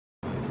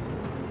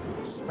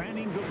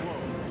spanning the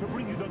globe to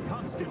bring you the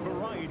constant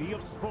variety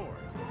of sport.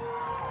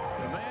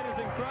 The man is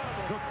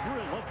incredible. The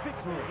thrill of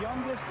victory. The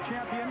youngest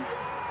champion.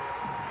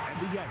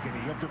 And the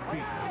agony of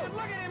defeat.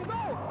 Look at him go!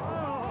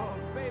 Oh,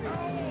 baby.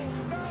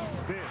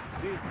 This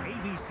is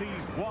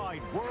ABC's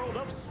Wide World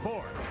of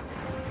Sports.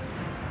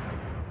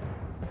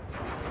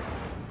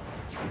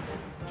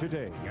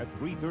 Today at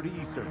 3:30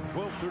 Eastern,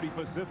 12:30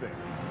 Pacific,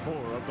 4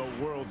 of the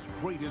world's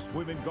greatest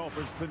women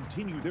golfers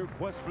continue their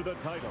quest for the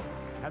title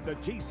at the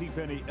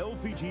JCPenney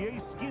LPGA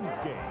Skins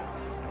Game.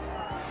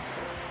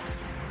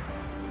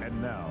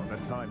 And now the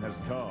time has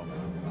come.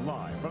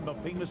 Live from the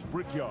famous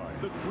Brickyard,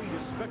 the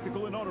greatest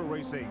spectacle in auto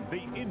racing,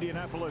 the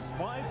Indianapolis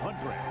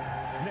 500.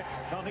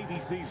 Next on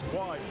ABC's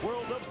Wide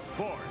World of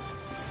Sports.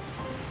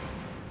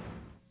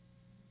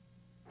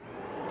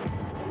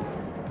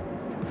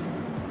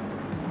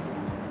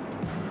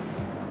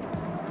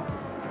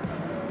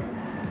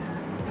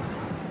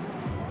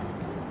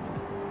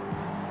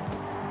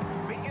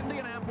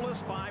 The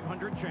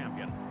 500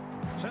 champion.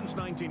 Since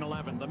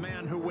 1911, the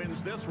man who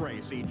wins this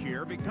race each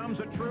year becomes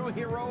a true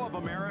hero of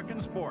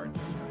American sports.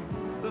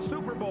 The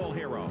Super Bowl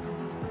hero.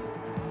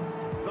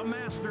 The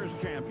Masters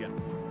champion.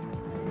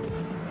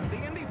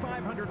 The Indy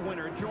 500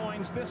 winner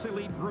joins this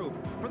elite group,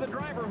 for the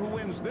driver who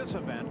wins this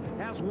event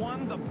has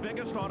won the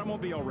biggest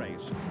automobile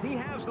race. He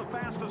has the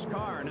fastest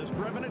car and has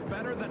driven it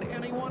better than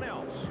anyone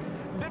else.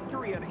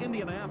 Victory at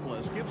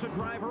Indianapolis gives a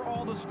driver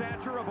all the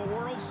stature of a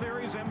World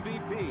Series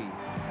MVP.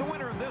 The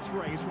winner of this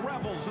race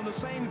revels in the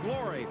same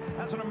glory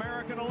as an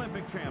American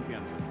Olympic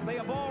champion. They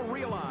have all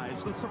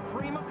realized the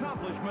supreme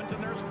accomplishment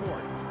in their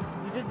sport.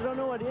 You just don't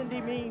know what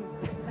Indy means.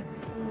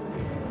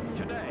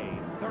 Today,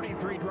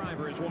 33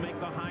 drivers will make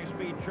the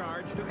high-speed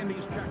charge to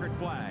Indy's checkered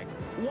flag.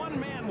 One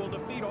man will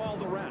defeat all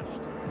the rest.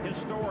 His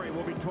story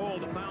will be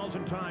told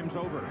 1,000 times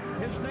over.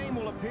 His name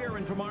will appear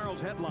in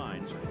tomorrow's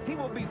headlines. He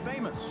will be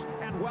famous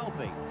and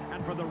wealthy,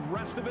 and for the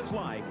rest of his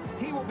life,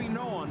 he will be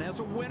known as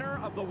a winner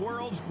of the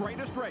world's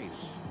greatest race,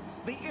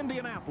 the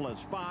Indianapolis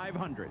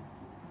 500.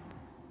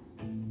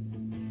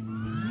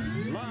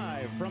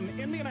 Live from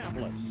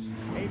Indianapolis,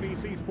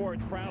 ABC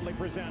Sports proudly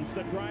presents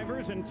the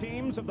drivers and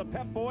teams of the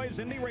Pep Boys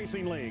Indy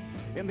Racing League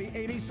in the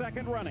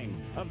 82nd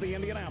running of the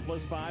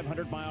Indianapolis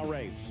 500-mile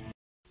race.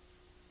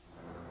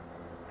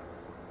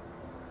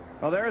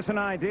 Well, there's an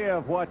idea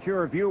of what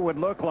your view would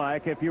look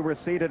like if you were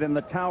seated in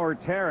the Tower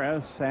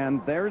Terrace, and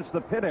there's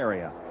the pit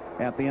area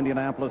at the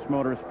Indianapolis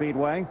Motor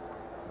Speedway.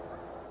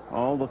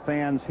 All the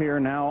fans here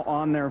now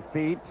on their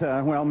feet,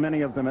 well, many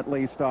of them at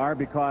least are,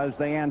 because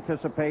they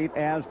anticipate,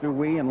 as do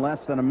we, in less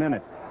than a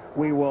minute,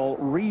 we will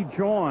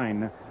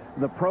rejoin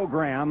the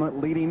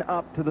program leading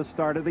up to the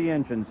start of the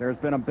engines. There's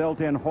been a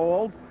built-in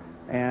hold,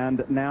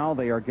 and now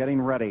they are getting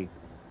ready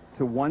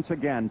to once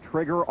again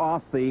trigger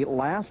off the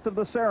last of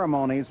the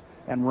ceremonies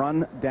and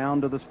run down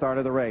to the start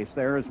of the race.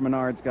 There is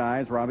Menard's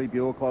guys. Robbie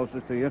Buell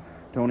closest to you.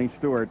 Tony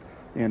Stewart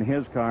in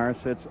his car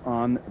sits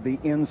on the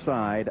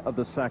inside of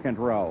the second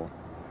row.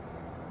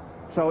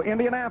 So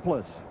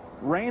Indianapolis,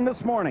 rain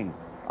this morning,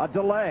 a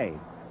delay,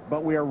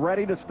 but we are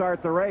ready to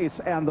start the race,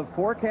 and the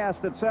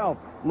forecast itself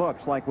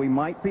looks like we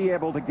might be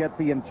able to get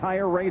the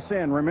entire race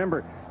in.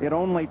 Remember, it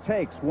only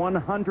takes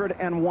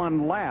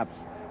 101 laps,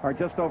 or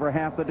just over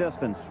half the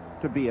distance,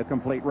 to be a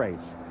complete race.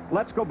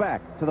 Let's go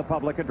back to the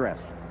public address.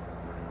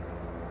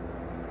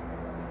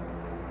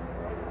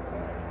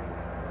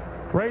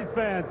 Race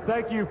fans,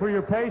 thank you for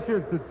your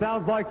patience. It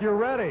sounds like you're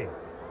ready.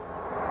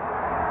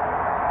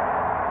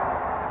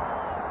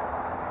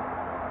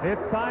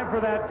 It's time for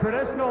that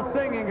traditional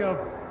singing of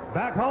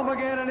Back Home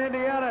Again in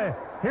Indiana.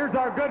 Here's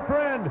our good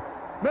friend,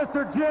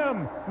 Mr.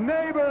 Jim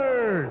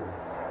Neighbors.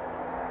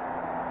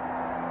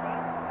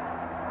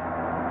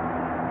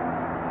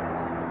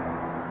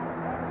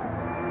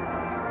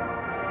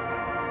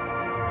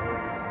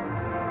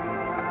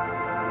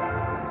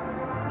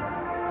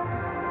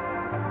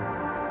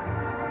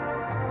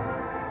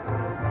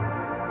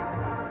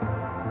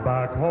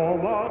 Back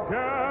home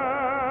again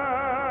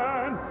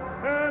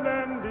in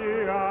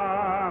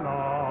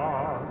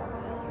Indiana,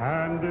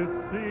 and it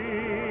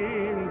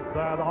seems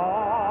that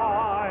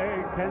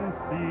I can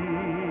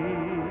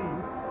see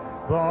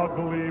the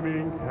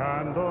gleaming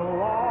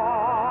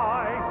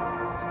candlelight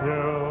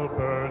still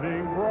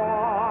burning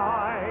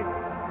bright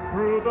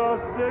through the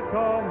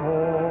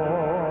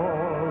sycamores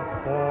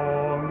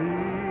for me.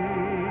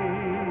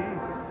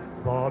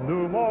 The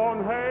new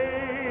mown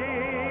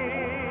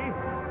hay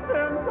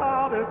sends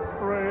out its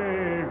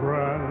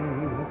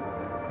fragrance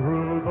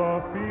through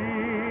the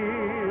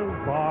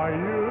fields I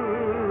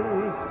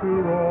used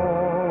to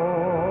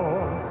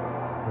roam.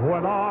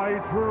 When I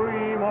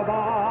dream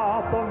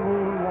about the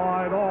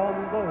moonlight on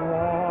the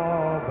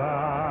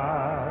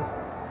Wabash,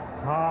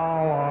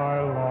 how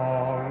I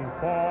long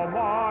for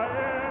my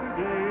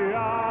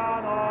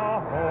Indiana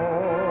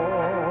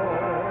home.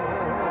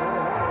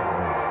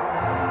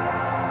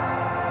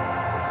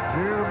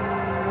 Jim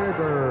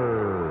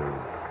Neighbors.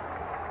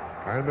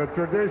 And the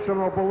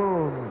traditional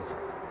balloons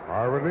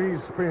are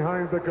released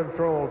behind the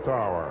control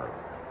tower.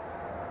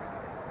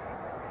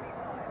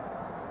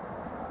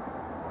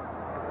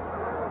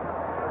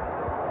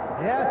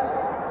 Yes,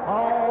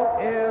 all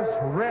is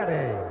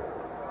ready.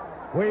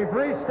 We've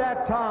reached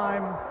that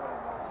time,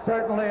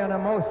 certainly an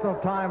emotional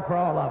time for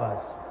all of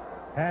us.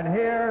 And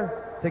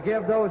here to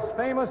give those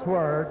famous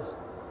words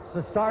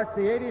to start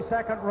the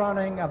 82nd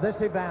running of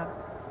this event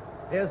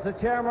is the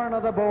chairman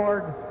of the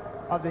board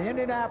of the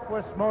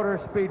Indianapolis Motor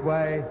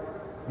Speedway,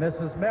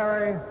 Mrs.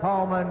 Mary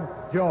Holman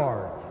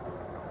George.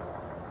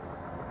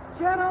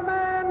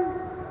 Gentlemen,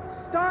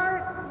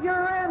 start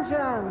your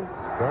engines.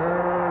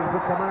 There's the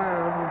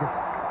command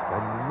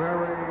from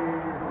Mary,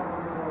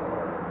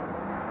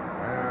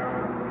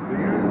 and the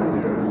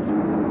engine.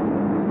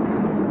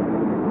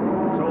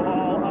 So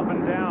all up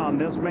and down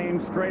this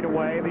main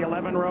straightaway, the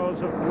 11 rows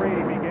of 3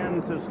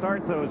 begin to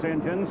start those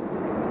engines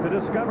to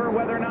discover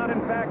whether or not,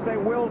 in fact, they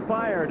will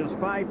fire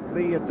despite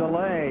the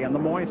delay and the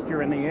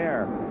moisture in the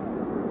air.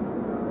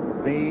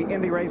 The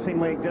Indy Racing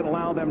League did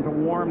allow them to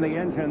warm the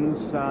engines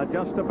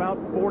just about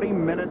 40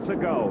 minutes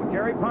ago.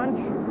 Jerry Prunch?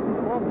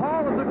 Well,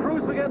 Paul, as the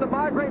crews begin to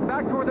migrate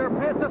back toward their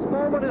pits, this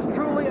moment is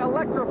truly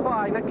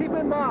electrifying. Now, keep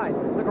in mind,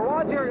 the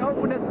garage area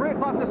opened at 3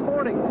 o'clock this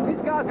morning.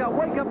 These guys got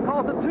wake-up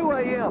calls at 2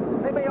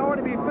 a.m. They may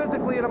already be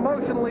physically and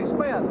emotionally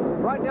spent.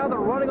 Right now, they're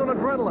running on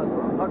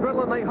adrenaline.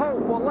 Adrenaline they hope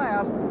will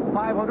last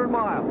 500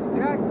 miles.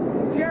 Jack?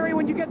 Jerry,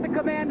 when you get the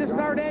command to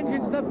start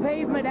engines, the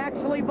pavement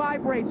actually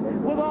vibrates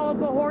with all of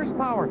the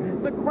horsepower.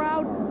 The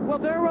crowd, well,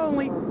 they're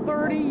only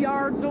 30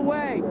 yards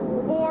away,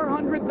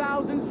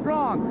 400,000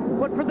 strong.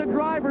 But for the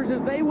drivers,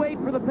 as they wait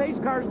for the pace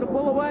cars to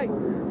pull away,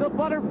 the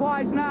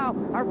butterflies now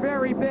are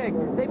very big.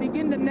 They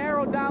begin to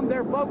narrow down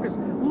their focus,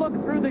 look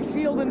through the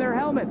shield in their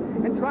helmet,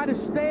 and try to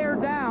stare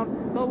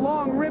down the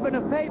long ribbon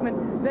of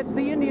pavement that's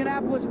the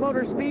Indianapolis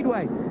Motor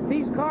Speedway.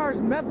 These cars,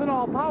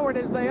 methanol-powered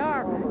as they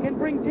are, can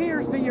bring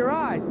tears to your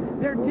eyes.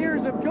 They're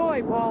tears of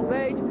joy, Paul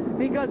Page,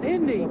 because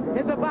Indy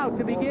is about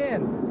to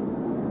begin.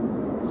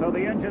 So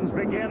the engines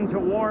begin to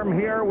warm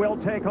here. We'll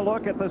take a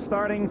look at the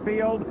starting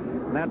field.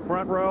 In that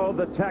front row,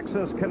 the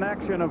Texas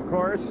connection, of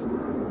course.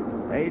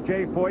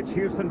 A.J. Foyt's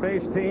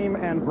Houston-based team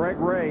and Greg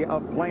Ray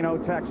of Plano,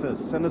 Texas.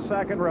 In the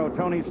second row,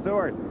 Tony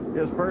Stewart,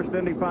 his first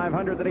Indy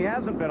 500 that he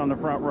hasn't been on the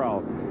front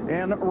row.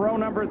 In row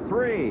number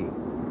 3,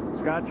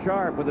 Scott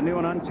Sharp with a new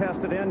and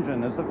untested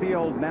engine as the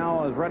field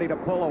now is ready to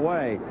pull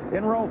away.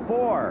 In row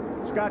 4,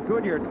 Scott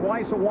Goodyear,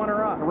 twice a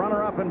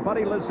runner-up, and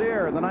Buddy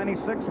Lazier, the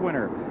 96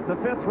 winner. The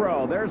 5th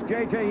row, there's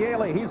J.J.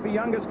 Yaley. He's the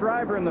youngest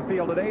driver in the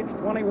field at age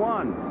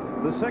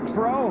 21. The 6th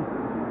row,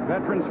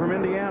 veterans from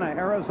Indiana,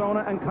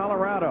 Arizona, and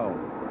Colorado.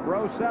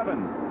 Row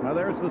 7, now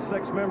there's the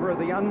 6th member of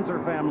the Unser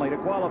family to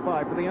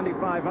qualify for the Indy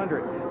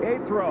 500.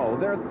 8th row,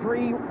 there are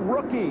 3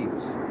 rookies.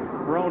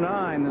 Row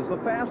 9 is the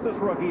fastest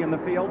rookie in the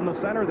field. In the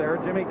center there,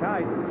 Jimmy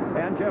Kite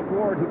and Jeff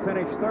Ward, who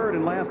finished 3rd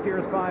in last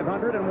year's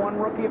 500 and won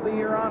Rookie of the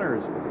Year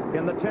honors.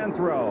 In the 10th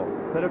row,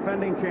 the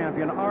defending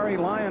champion, Arie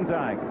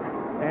Luyendyk.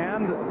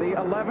 And the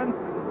 11th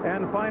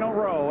and final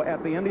row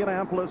at the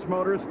Indianapolis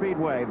Motor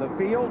Speedway. The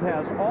field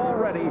has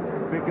already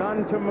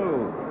begun to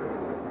move.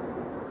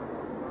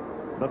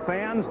 The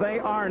fans, they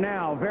are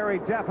now very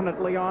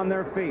definitely on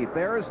their feet.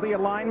 There's the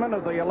alignment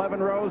of the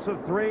 11 rows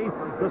of 3.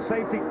 The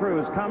safety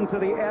crews come to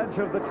the edge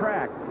of the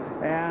track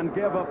and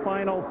give a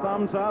final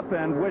thumbs up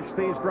and wish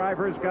these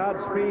drivers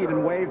Godspeed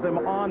and wave them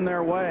on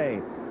their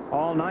way.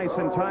 All nice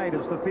and tight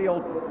as the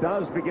field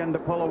does begin to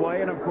pull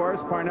away. And, of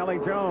course,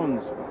 Parnelli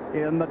Jones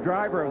in the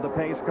driver of the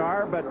pace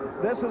car. But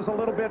this is a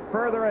little bit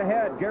further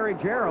ahead. Gary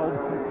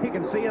Gerould, you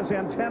can see his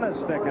antennas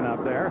sticking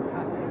up there.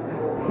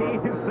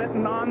 He's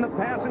sitting on the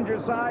passenger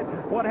side.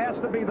 What has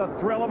to be the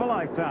thrill of a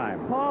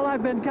lifetime. Paul,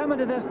 I've been coming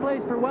to this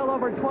place for well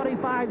over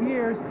 25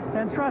 years,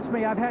 and trust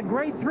me, I've had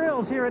great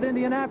thrills here at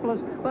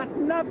Indianapolis, but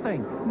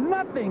nothing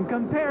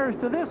compares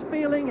to this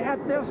feeling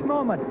at this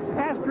moment.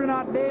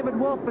 Astronaut David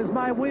Wolf is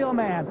my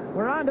wheelman.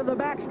 We're onto the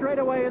back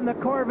straightaway in the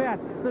Corvette.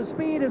 The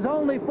speed is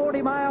only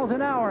 40 miles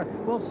an hour.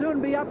 We'll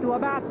soon be up to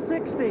about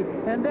 60,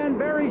 and then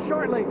very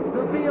shortly,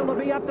 the field will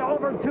be up to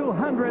over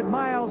 200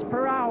 miles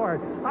per hour.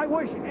 I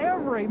wish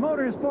every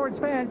motorsports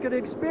fan could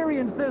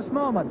experience this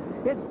moment.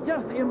 It's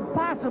just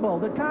impossible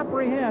to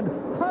comprehend.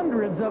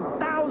 Hundreds of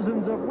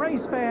thousands of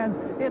race fans.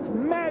 It's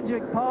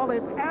magic, Paul.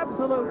 It's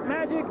absolute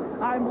magic.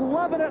 I'm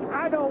loving it.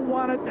 I don't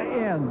want it to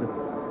end.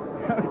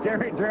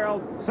 Gary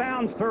Gerould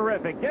sounds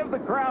terrific. Give the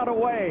crowd a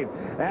wave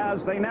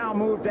as they now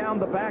move down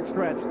the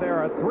backstretch. There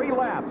are 3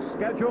 laps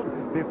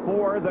scheduled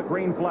before the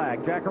green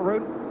flag. Jack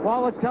Arute?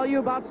 Well, let's tell you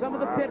about some of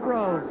the pit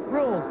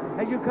rules.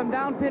 As you come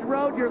down pit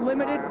road, you're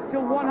limited to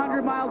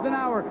 100 miles an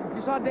hour.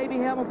 You saw Davey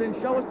Hamilton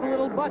show us the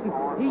little button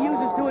he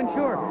uses to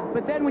ensure.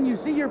 But then when you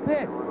see your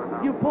pit,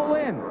 you pull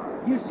in.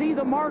 You see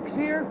the marks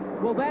here?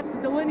 Well, that's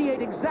to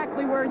delineate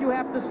exactly where you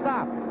have to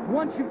stop.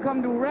 Once you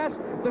come to rest,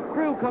 the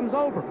crew comes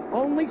over.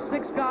 Only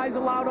 6 guys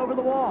allowed over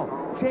the wall.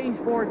 Change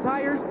 4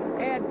 tires,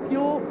 add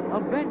fuel.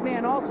 A vent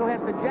man also has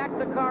to jack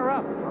the car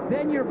up.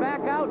 Then you're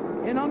back out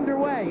and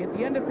underway. At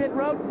the end of pit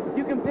road,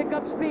 you can pick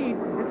up speed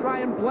and try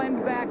and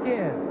blend back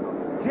in.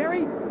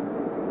 Jerry?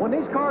 When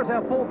these cars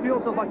have full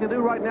fuel cells like they do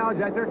right now,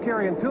 Jack, they're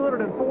carrying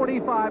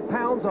 245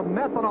 pounds of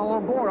methanol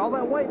on board. All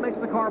that weight makes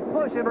the car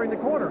push entering the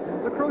corner.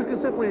 The crews can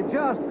simply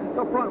adjust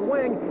the front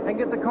wing and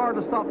get the car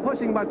to stop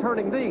pushing by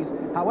turning these.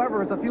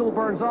 However, if the fuel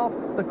burns off,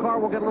 the car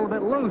will get a little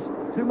bit loose.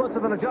 Too much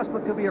of an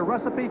adjustment could be a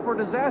recipe for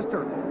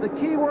disaster. The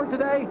key word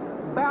today,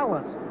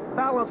 balance.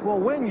 Balance will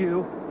win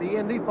you the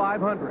Indy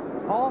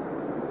 500. Paul?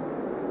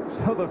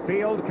 So the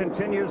field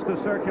continues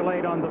to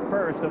circulate on the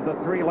first of the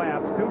 3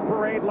 laps. 2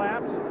 parade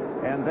laps,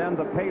 and then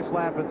the pace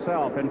lap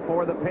itself. And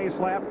for the pace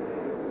lap,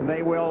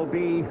 they will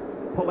be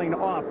pulling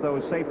off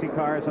those safety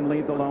cars and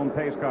lead the lone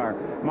pace car.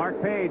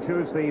 Mark Page,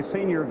 who's the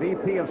senior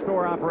VP of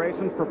store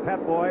operations for Pep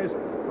Boys,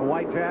 the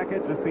white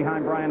jacket just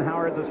behind Brian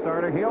Howard, the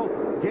starter, he'll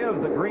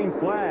give the green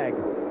flag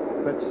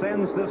that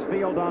sends this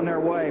field on their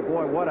way.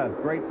 Boy, what a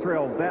great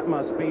thrill that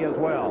must be as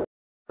well.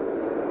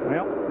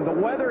 Well, the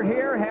weather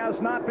here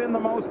has not been the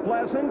most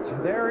pleasant.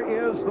 There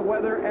is the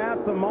weather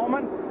at the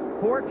moment.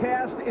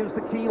 Forecast is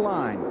the key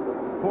line.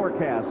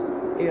 Forecast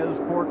is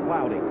for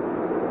cloudy.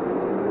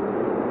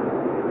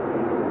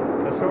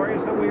 The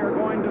stories that we are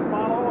going to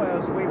follow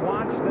as we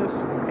watch this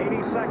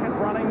 82nd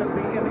running of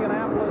the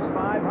Indianapolis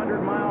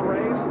 500-mile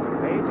race.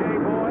 A.J.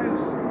 Boys,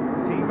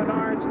 T.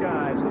 Menard's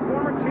guys, the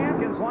former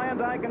champions,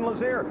 Lyondike and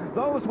Lazier,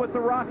 those with the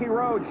rocky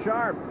road,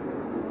 Sharp,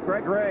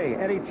 Greg Ray,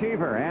 Eddie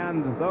Cheever,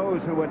 and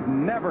those who would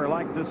never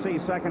like to see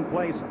second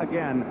place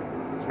again,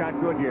 Scott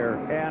Goodyear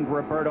and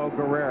Roberto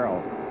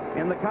Guerrero.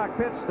 In the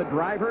cockpits, the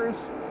drivers,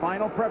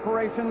 final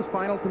preparations,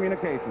 final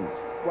communications.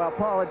 Well,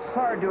 Paul, it's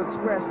hard to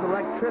express the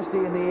electricity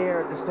in the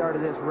air at the start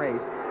of this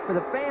race. For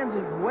the fans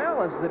as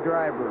well as the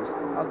drivers,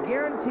 I'll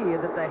guarantee you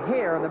that the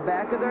hair on the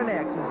back of their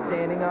necks is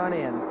standing on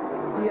end.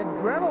 The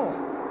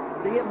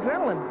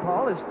adrenaline,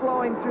 Paul, is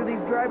flowing through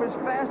these drivers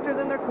faster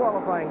than their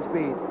qualifying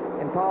speeds.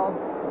 And, Paul,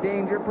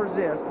 danger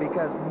persists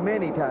because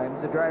many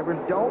times the drivers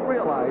don't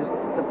realize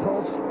the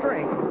pulse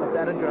strength of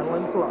that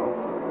adrenaline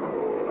flow.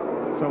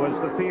 So as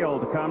the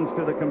field comes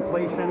to the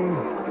completion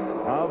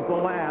of the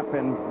lap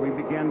and we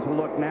begin to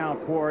look now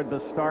toward the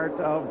start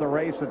of the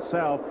race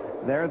itself,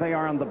 there they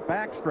are on the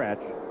backstretch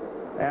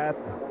at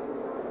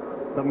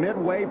the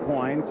midway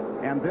point,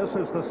 and this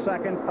is the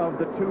second of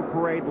the 2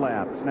 parade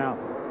laps. Now,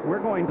 we're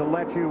going to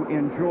let you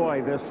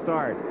enjoy this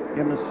start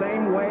in the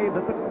same way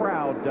that the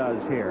crowd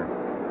does here.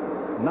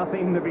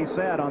 Nothing to be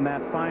said on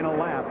that final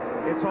lap.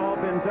 It's all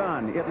been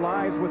done. It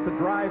lies with the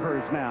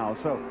drivers now.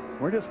 So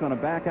we're just going to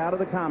back out of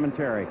the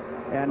commentary,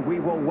 and we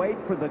will wait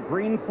for the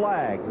green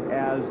flag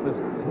as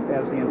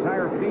the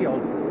entire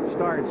field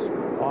starts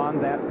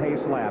on that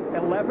pace lap.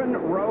 11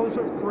 rows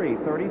of 3,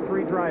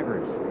 33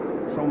 drivers.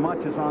 So much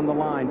is on the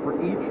line for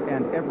each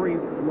and every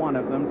one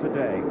of them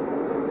today.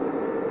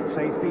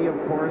 Safety, of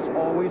course,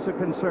 always a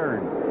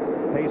concern.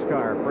 Pace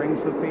car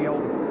brings the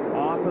field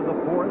off of the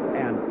 4th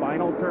and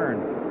final turn.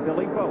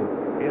 Billy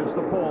Boat is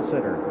the pole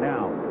sitter.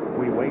 Now,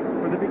 we wait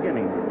for the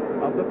beginning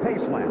of the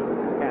pace lap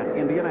at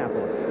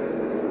Indianapolis.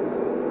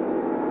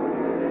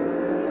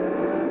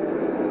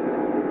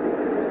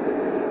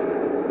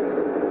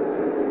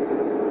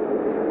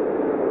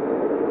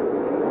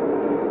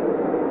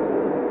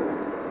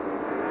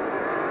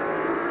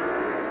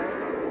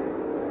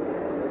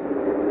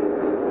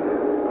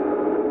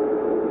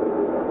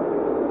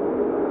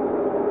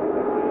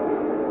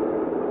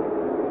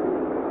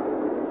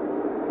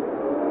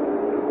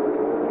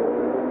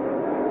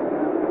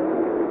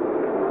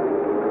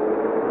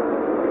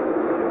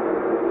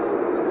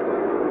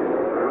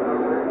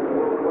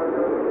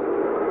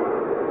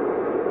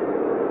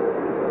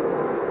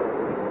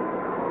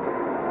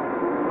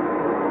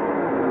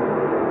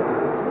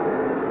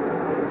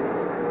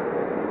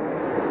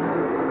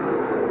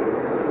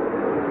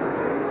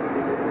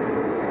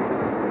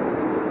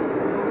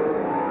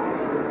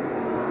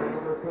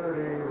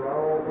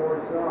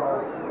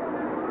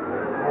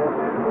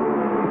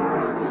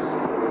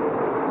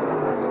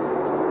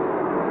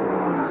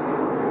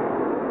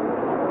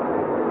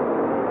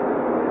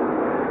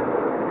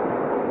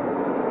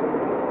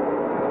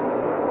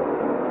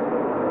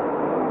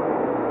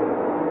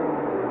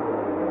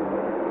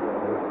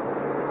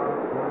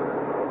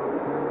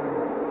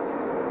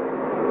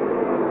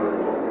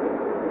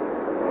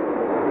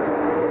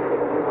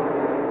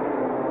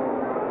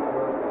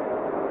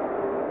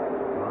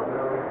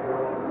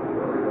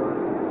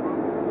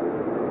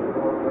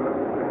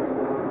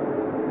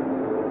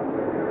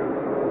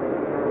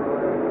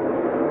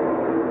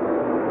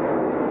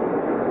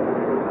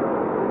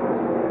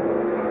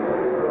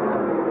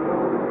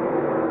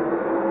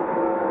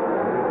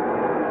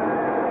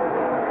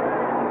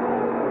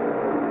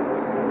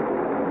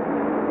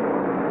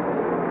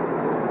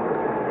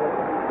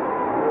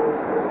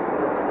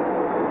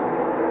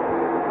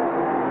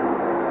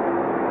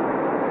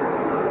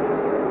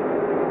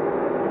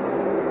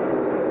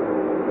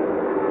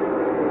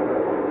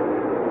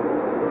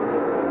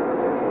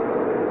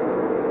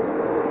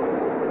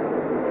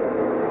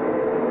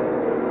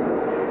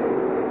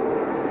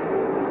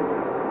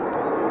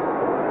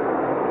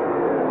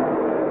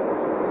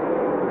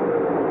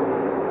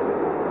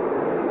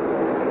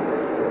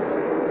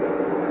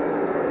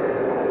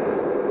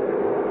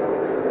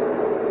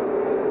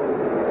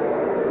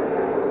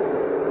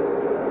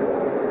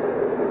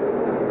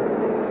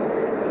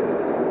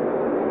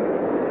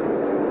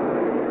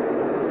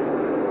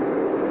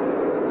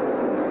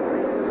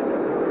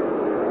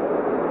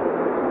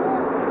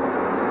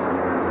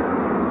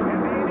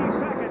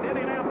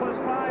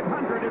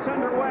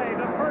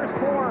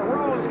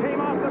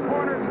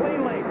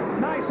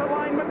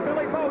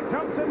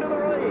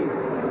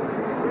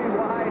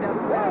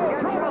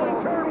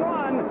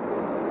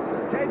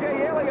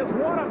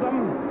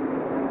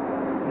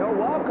 No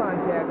wall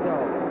contact,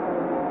 though.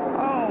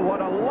 Oh, what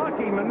a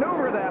lucky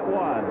maneuver that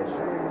was.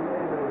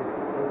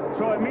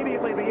 So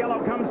immediately the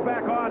yellow comes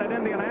back on at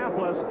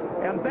Indianapolis,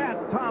 and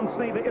that, Tom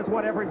Sneva, is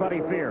what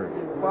everybody fears.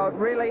 Well, it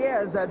really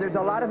is. There's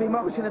a lot of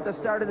emotion at the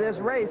start of this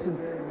race, and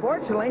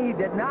fortunately he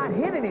did not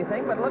hit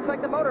anything, but it looks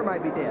like the motor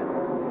might be dead.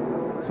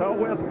 So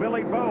with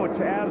Billy Boat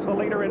as the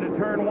leader into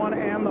turn 1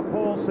 and the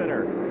pole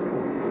sitter,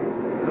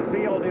 the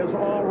field is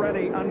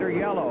already under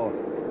yellow.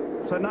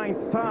 It's the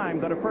 9th time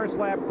that a first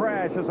lap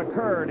crash has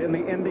occurred in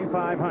the Indy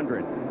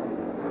 500.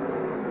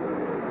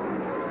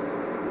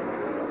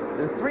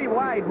 They're 3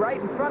 wide right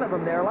in front of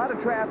them there. A lot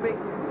of traffic.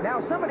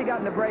 Now somebody got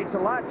in the brakes a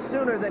lot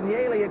sooner than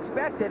Yaley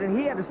expected, and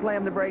he had to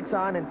slam the brakes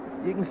on, and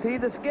you can see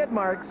the skid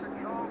marks.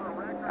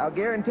 I'll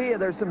guarantee you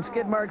there's some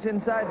skid marks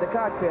inside the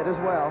cockpit as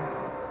well.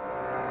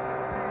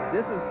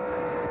 This is...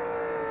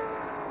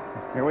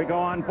 Here we go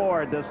on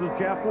board. This is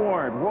Jeff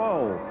Ward.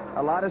 Whoa.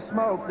 A lot of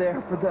smoke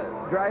there for the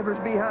drivers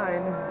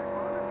behind.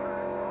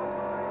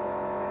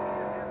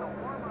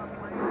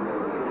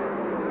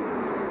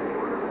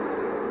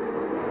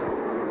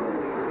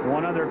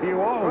 One other view.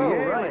 Oh,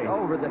 right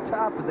over the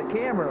top of the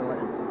camera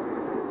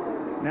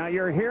lens. Now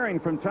you're hearing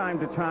from time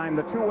to time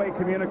the two-way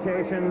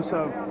communications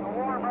of...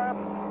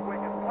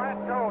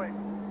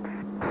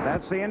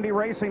 That's the Indy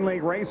Racing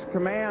League Race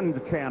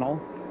Command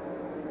channel,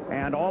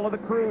 and all of the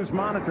crews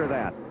monitor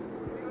that.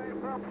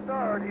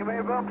 You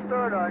may bump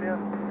start on you.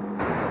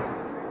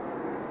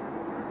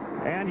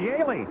 And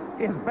Yaley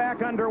is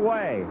back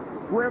underway.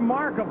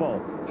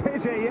 Remarkable.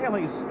 J.J.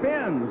 Yaley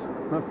spins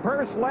the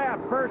first lap,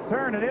 first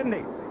turn at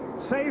Indy.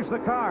 Saves the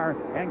car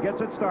and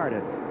gets it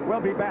started. We'll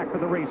be back for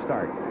the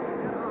restart.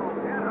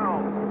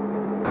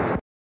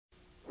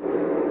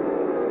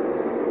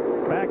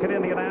 Back at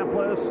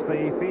Indianapolis,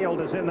 the field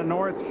is in the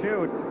north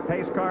chute.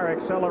 Pace car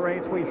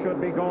accelerates. We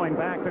should be going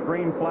back to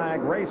green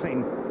flag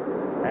racing.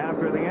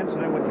 After the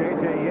incident with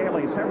J.J.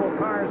 Yaley, several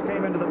cars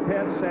came into the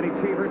pits. Eddie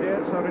Cheever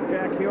did, so did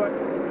Jack Hewitt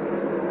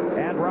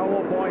and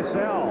Raul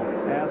Boesel,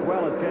 as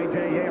well as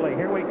J.J. Yaley.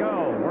 Here we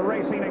go. We're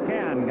racing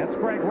again. It's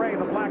Greg Ray,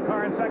 the black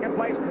car, in second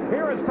place.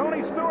 Here is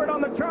Tony Stewart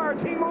on the charge.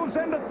 He moves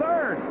into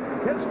third.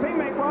 His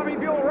teammate Robbie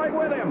Buell right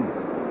with him.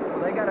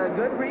 They got a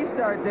good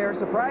restart there.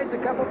 Surprised a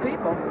couple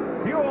people.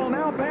 Buell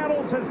now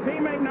battles his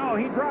teammate. No,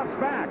 he drops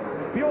back.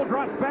 Buell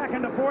drops back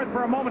into fourth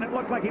for a moment. It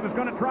looked like he was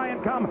going to try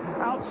and come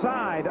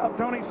outside of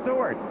Tony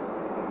Stewart.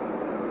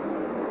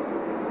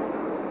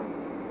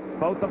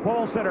 Both the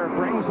pole sitter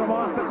brings them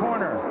off the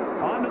corner.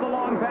 Onto the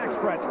long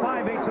backstretch,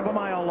 5/8 of a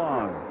mile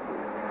long.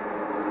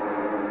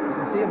 You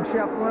can see them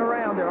shuffling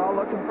around. They're all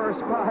looking for a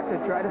spot to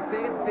try to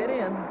fit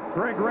in.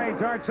 Greg Ray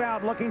darts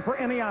out looking for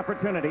any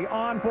opportunity.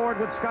 On board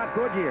with Scott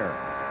Goodyear.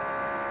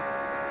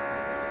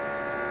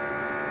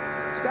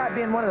 Scott,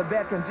 being one of the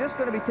veterans, just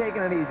going to be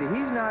taking it easy.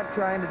 He's not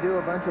trying to do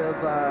a bunch of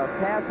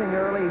passing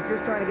early. He's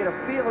just trying to get a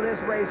feel of this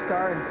race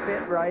car and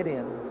fit right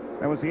in.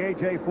 That was the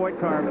A.J. Foyt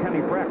car of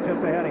Kenny Breck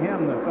just ahead of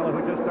him, the fellow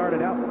who just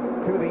started out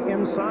to the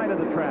inside of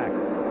the track.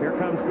 Here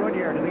comes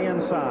Goodyear to the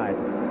inside.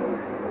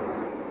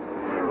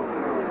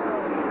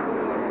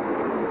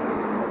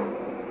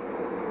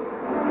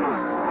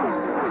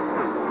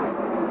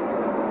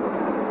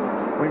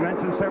 We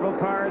mentioned several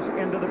cars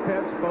into the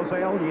pits,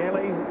 Boesel,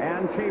 Yaley,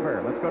 and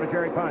Cheever. Let's go to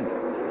Jerry Prunch.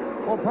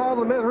 Well, Paul,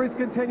 the miseries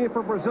continue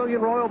for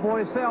Brazilian Raul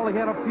Boesel. He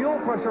had a fuel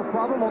pressure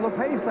problem on the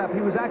pace lap. He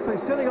was actually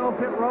sitting on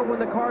pit road when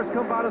the cars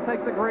come by to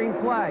take the green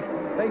flag.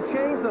 They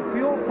changed the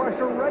fuel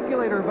pressure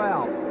regulator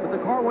valve, but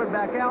the car went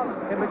back out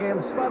and began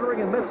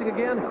sputtering and missing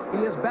again.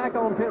 He is back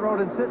on pit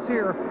road and sits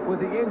here with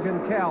the engine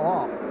cowl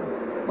off.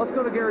 Let's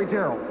go to Gary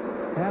Gerould.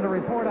 And a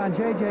report on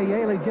J.J.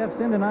 Yaley. Jeff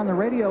Sinden on the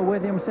radio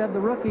with him said the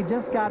rookie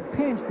just got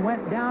pinched,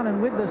 went down, and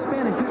with the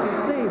spin, as you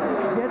can see,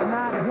 did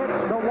not hit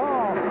the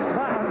wall.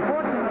 But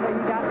unfortunately,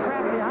 he got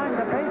trapped behind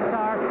the pace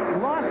car,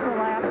 lost the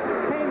lap,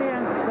 came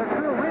in. The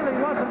crew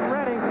really wasn't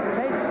ready.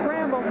 They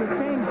scrambled to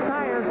change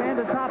tires and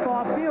to top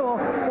off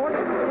fuel.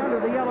 Fortunately, under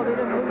the yellow, they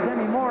didn't lose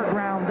any more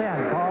ground then,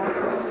 Paul.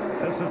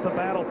 This is the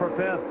battle for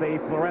fifth. The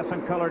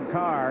fluorescent-colored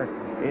car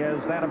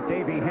is that of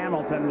Davey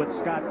Hamilton with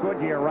Scott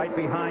Goodyear right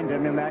behind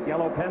him in that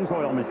yellow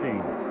Pennzoil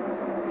machine.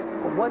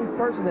 Well, one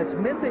person that's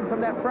missing from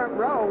that front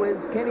row is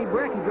Kenny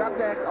Breck. He dropped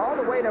back all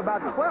the way to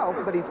about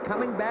 12th, but he's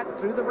coming back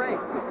through the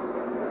ranks.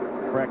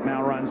 Breck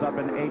now runs up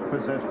in 8th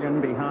position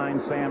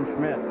behind Sam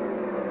Schmidt.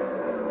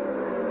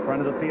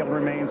 Front of the field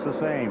remains the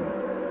same.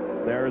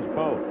 There's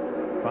Boat,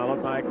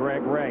 followed by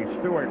Greg Ray.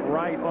 Stewart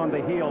right on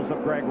the heels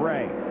of Greg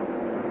Ray.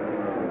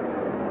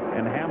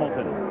 And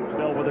Hamilton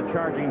still with a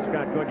charging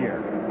Scott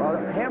Goodyear. Well,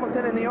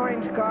 Hamilton in the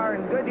orange car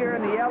and Goodyear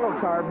in the yellow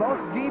car. Both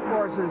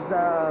G-forces,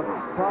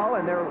 Paul,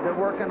 and they're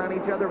working on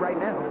each other right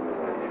now.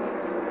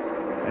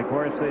 Of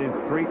course, the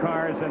three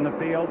cars in the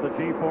field, the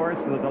G-force,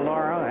 the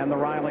Dallara, and the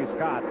Riley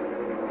Scott.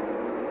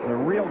 The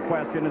real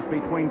question is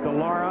between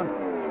Dallara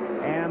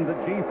and the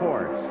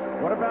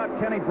G-force. What about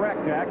Kenny Breck,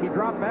 Jack? He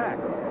dropped back.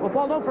 Well,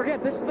 Paul, don't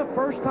forget, this is the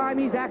first time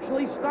he's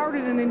actually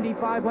started an Indy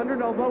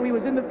 500, although he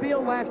was in the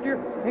field last year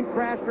and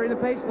crashed during the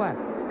pace lap.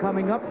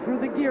 Coming up through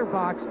the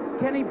gearbox,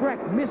 Kenny Breck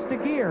missed a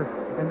gear,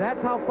 and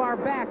that's how far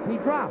back he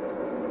dropped.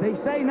 they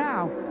say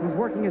now he's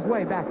working his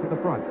way back to the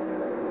front.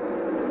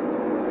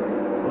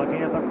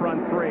 Looking at the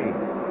front three.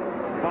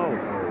 Both,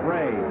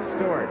 Ray,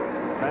 Stewart.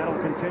 Battle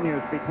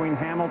continues between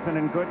Hamilton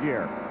and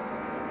Goodyear.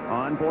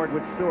 On board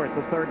with Stewart,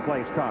 the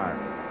third-place car.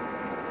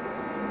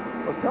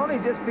 Well,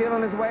 Tony's just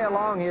feeling his way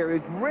along here.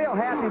 He's real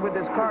happy with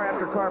this car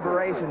after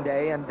carburation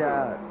day and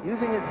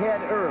using his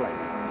head early.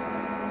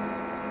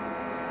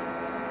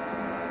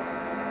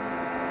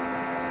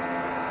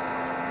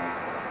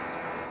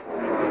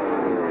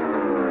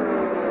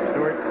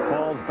 Stewart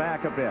falls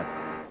back a bit.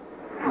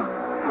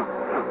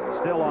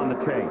 Still on the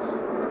chase.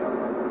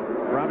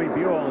 Robbie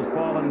Buell has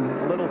fallen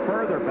a little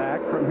further back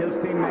from his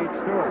teammate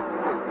Stewart.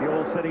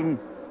 Buell sitting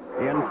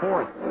in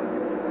fourth.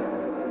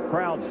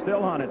 Crowd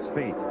still on its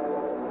feet.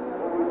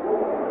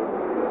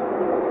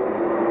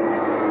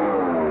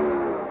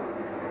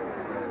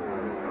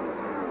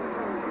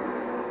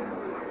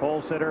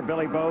 Pole sitter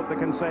Billy Boat, the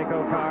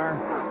Conseco car,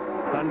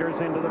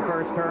 thunders into the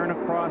first turn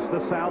across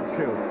the South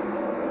Chute.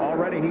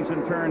 Already he's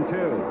in turn 2.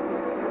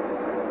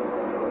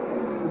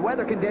 The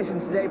weather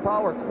conditions today,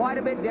 Paul, were quite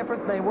a bit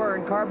different than they were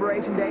in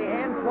carburation day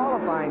and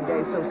qualifying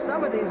day, so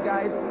some of these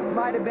guys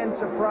might have been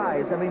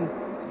surprised. I mean,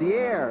 the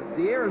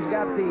air's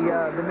got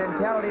the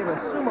mentality of a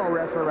sumo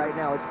wrestler right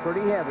now. It's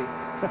pretty heavy.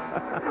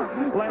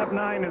 Lap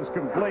 9 is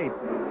complete.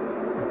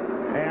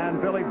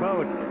 And Billy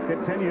Boat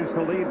continues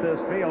to lead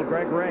this field.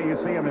 Greg Ray, you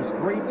see him, is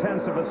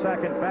 0.3 of a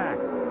second back.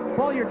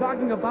 Paul, you're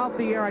talking about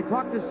the air. I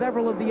talked to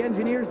several of the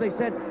engineers. They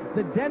said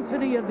the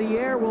density of the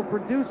air will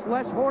produce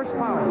less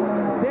horsepower.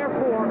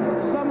 Therefore,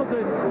 some of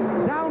the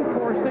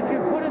downforce that you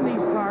put in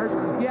these cars,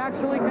 you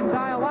actually can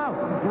dial out.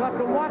 You'll have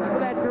to watch for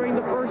that during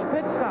the first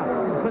pit stop.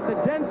 But the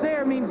dense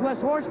air means less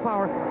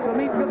horsepower, so it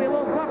means it's going to be a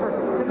little tougher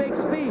to make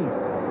speed.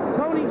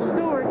 Tony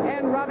Stewart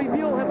and Robbie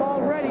Buell have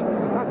already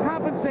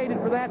compensated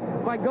for that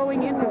by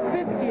going into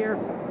 5th gear,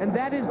 and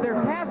that is their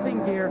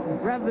passing gear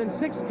rather than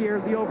 6th gear,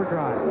 the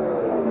overdrive.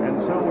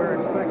 And so we're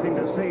expecting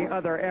to see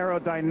other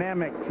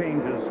aerodynamic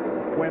changes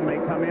when they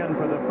come in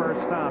for the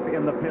first stop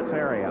in the pits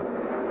area.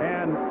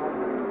 And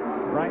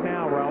right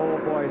now, Raul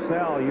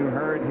Boesel, you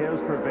heard his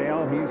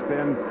travail. He's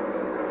been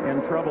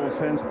in trouble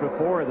since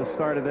before the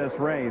start of this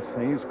race.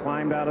 He's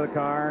climbed out of the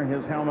car,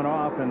 his helmet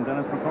off, and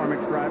Dennis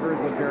McCormick's driver is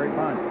with Jerry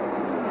Prunch.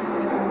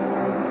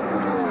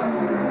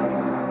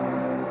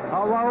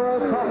 Raul,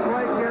 tough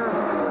break here.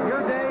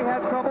 Your day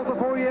had trouble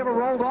before you ever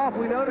rolled off.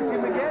 We noticed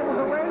you began with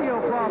a radio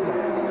problem.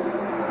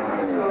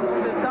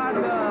 This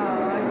time,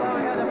 I thought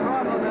we had a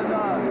problem, and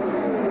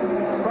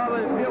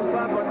probably fuel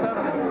pump or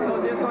something. So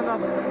this one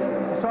of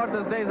the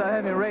shortest days I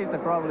have in racing,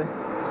 probably. The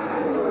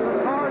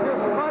car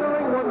just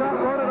sputtering, would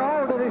not run at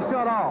all, or did he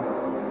shut off?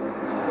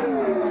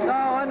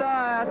 No, and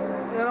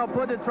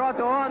put the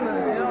throttle on,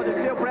 the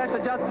fuel pressure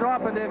just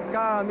dropped and the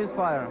car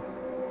misfire.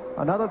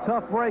 Another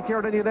tough break here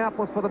at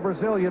Indianapolis for the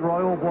Brazilian,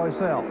 Raul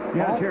Boesel.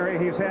 Yeah, Jerry,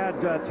 he's had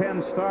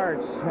 10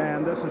 starts,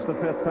 and this is the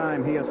 5th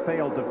time he has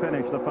failed to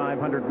finish the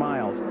 500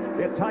 miles.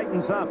 It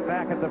tightens up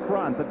back at the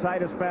front. The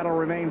tightest battle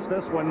remains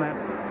this one, that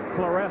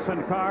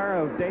fluorescent car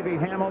of Davey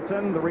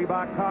Hamilton, the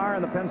Reebok car,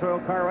 and the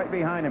Pennzoil car right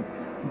behind him.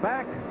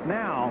 Back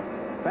now,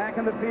 back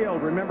in the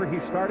field. Remember, he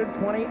started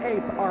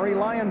 28th, Arie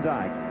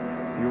Luyendyk.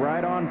 You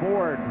ride on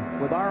board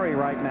with Arie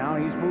right now.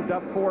 He's moved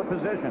up 4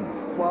 positions.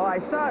 Well, I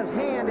saw his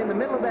hand in the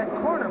middle of that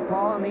corner,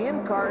 Paul, and the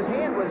in-car. His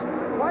hand was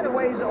quite a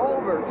ways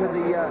over to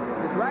the,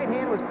 his right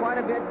hand was quite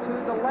a bit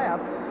to the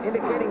left,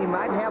 indicating he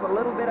might have a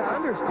little bit of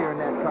understeer in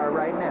that car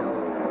right now.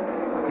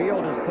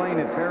 Field is playing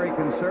it very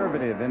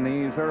conservative in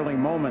these early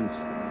moments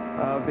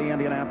of the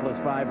Indianapolis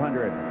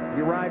 500.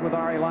 You ride with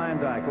Arie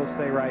Luyendyk. We'll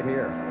stay right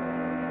here.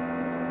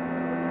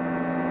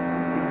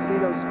 You can see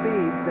those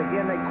speeds.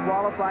 Again, they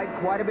qualified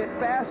quite a bit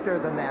faster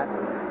than that.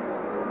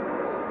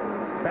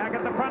 Back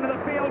at the front of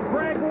the field,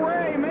 Greg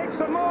Ray makes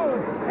a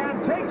move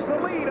and takes the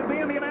lead of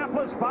the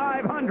Indianapolis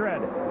 500.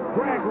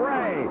 Greg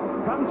Ray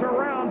comes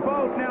around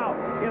Boat. Now,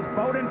 is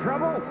Boat in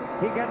trouble?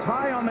 He gets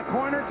high on the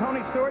corner.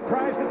 Tony Stewart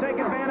tries to take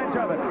advantage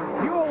of it.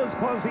 Buell is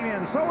closing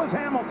in. So is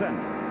Hamilton.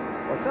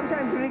 Well,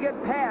 sometimes when you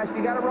get passed,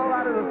 you got to roll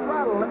out of the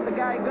throttle and let the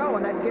guy go,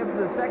 and that gives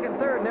the second,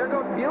 third, and there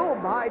goes Buell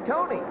behind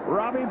Tony.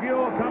 Robbie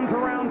Buell comes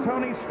around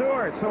Tony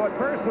Stewart. So at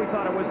first we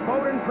thought it was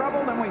Boat in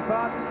trouble, then we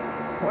thought,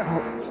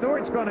 well,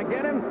 Stewart's going to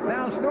get him.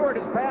 Now Stewart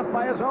is passed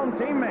by his own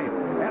teammate.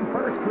 And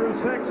first through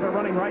 6 are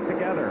running right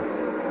together.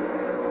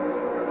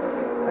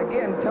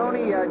 Again,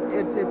 Tony,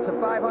 it's a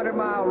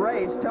 500-mile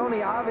race.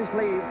 Tony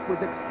obviously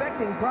was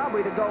expecting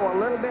probably to go a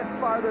little bit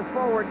farther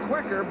forward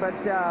quicker, but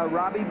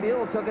Robbie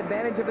Buell took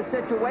advantage of a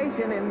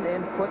situation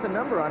and put the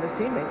number on his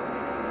teammate.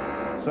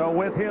 So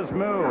with his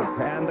move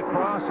and the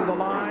cross of the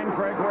line,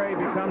 Greg Ray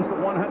becomes the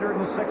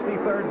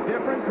 163rd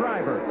different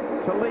driver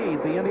to lead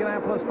the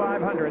Indianapolis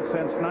 500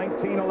 since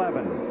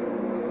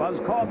 1911. Buzz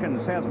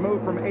Calkins has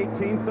moved from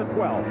 18th to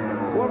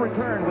 12th. We'll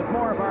return with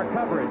more of our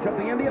coverage of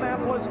the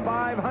Indianapolis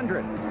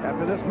 500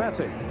 after this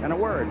message and a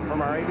word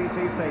from our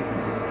ABC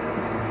station.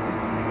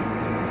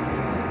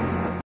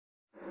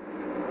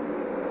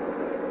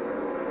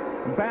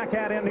 Back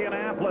at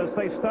Indianapolis,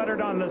 they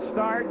stuttered on the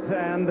start,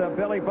 and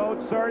Billy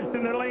Boat surged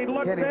into the lead.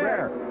 Look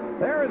there.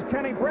 There is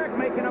Kenny Breck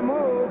making a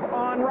move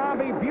on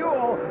Robbie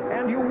Buell,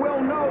 and you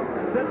will note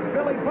that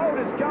Billy Boat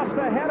is just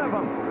ahead of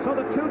him. So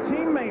the two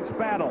teammates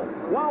battle.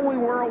 While we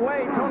were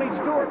away, Tony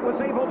Stewart was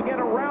able to get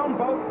around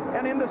Boat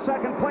and into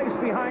second place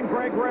behind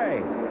Greg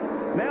Ray.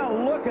 Now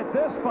look at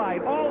this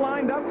fight, all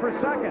lined up for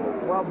second.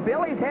 Well,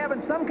 Billy's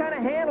having some kind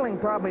of handling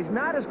problem. He's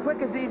not as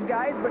quick as these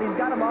guys, but he's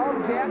got them all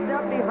jacked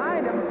up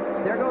behind him.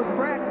 There goes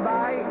Breck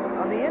by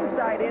on the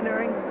inside,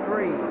 entering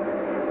 3.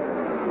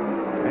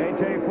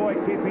 A.J.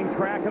 Foyt keeping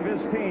track of his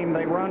team.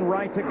 They run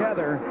right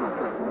together.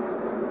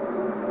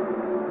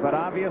 But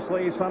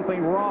obviously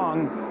something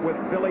wrong with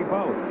Billy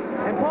Boat.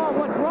 And Paul,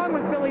 what's wrong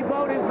with Billy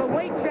Boat is the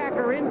weight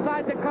jacker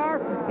inside the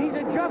car. He's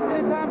adjusted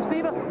it, Tom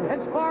Sneva,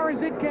 as far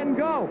as it can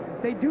go.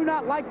 They do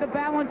not like the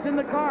balance in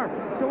the car.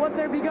 So what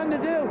they've begun to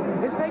do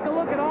is take a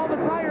look at all the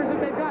tires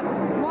that they've got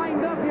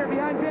lined up here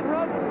behind pit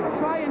road,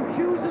 try and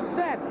choose a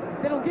set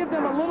that'll give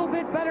them a little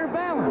bit better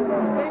balance.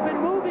 They've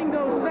been moving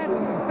those sets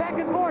back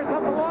and forth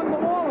up along the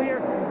wall here,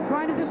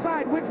 trying to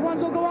decide which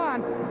ones will go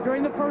on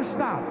during the first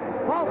stop.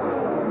 Paul?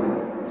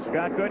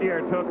 Scott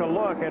Goodyear took a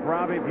look at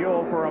Robbie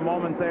Buell for a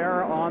moment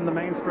there on the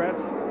main stretch,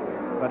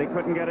 but he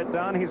couldn't get it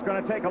done. He's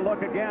going to take a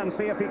look again,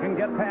 see if he can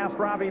get past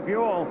Robbie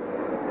Buell.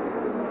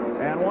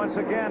 And once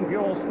again,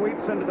 Buell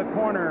sweeps into the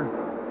corner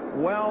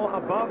well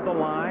above the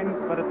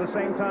line, but at the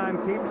same time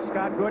keeps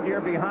Scott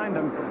Goodyear behind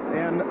him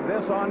in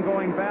this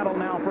ongoing battle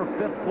now for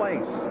 5th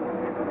place.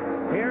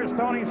 Here's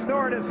Tony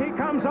Stewart as he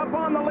comes up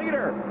on the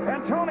leader,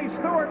 and Tony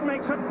Stewart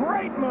makes a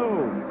great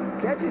move.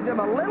 Catches him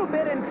a little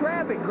bit in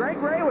traffic. Greg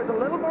Ray was a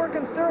little more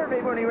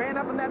conservative when he ran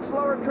up in that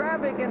slower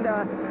traffic, and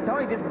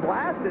Tony just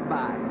blasted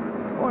by.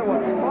 Boy,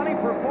 what funny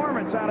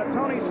performance out of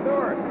Tony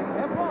Stewart.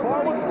 And Paul,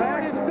 Tony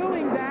Stewart is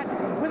doing that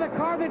with a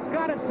car that's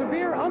got a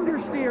severe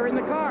understeer in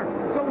the car.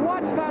 So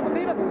watch Tom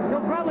Sneva.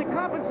 He'll probably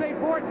compensate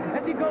for it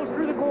as he goes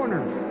through the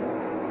corners.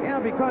 Yeah,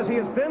 because he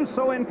has been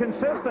so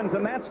inconsistent,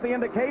 and that's the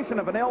indication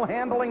of an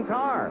ill-handling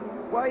car.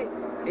 Well,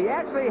 he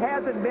actually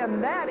hasn't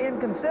been that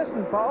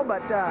inconsistent, Paul,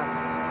 but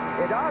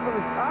it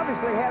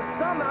obviously has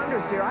some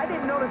understeer. I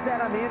didn't notice that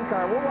on the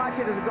in-car. We'll watch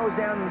it as it goes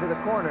down into the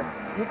corner.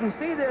 You can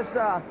see this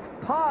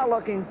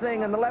paw-looking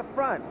thing in the left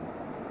front.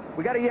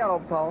 We got a yellow,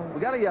 Paul. We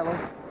got a yellow.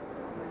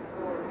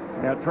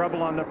 Now,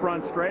 trouble on the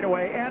front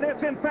straightaway, and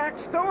it's, in fact,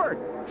 Stewart.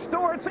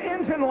 Stewart's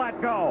engine let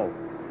go.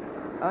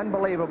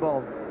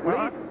 Unbelievable.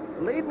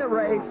 Leading the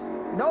race,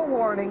 no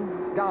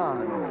warning,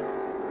 gone.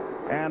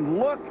 And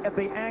look at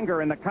the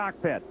anger in the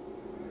cockpit.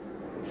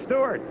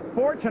 Stewart,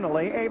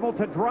 fortunately, able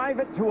to drive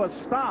it to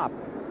a stop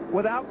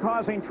without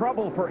causing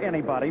trouble for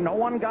anybody. No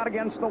one got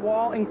against the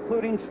wall,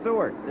 including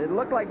Stewart. It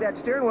looked like that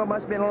steering wheel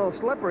must have been a little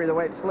slippery the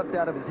way it slipped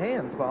out of his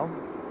hands, Paul.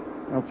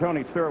 Well,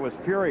 Tony Stewart was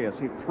furious.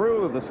 He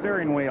threw the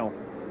steering wheel,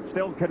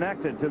 still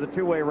connected to the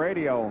two-way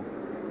radio,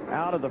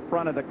 out of the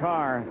front of the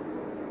car,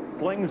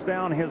 flings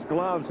down his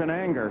gloves in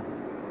anger.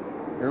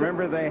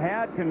 Remember, they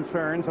had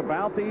concerns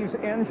about these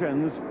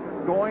engines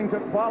going to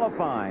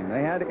qualifying.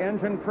 They had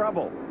engine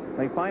trouble.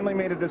 They finally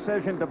made a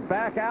decision to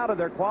back out of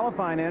their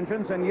qualifying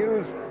engines and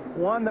use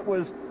one that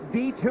was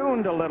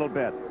detuned a little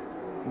bit.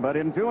 But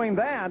in doing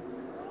that,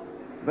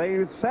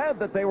 they said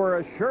that they were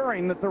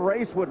assuring that the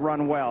race would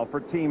run well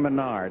for Team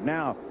Menard.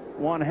 Now,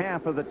 one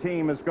half of the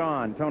team is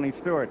gone. Tony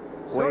Stewart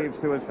waves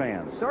to his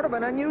fans. Sort of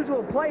an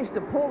unusual place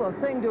to pull the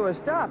thing to a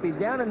stop. He's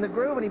down in the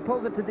groove and he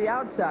pulls it to the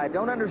outside.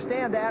 Don't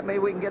understand that. Maybe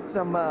we can get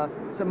some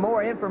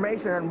more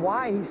information on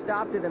why he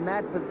stopped it in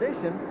that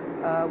position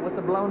with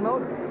the blown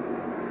motor.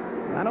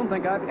 I don't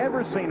think I've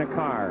ever seen a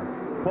car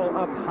pull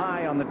up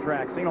high on the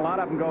track. Seen a lot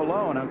of them go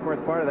low, and of course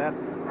part of that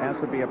has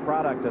to be a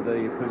product of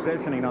the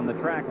positioning on the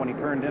track when he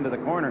turned into the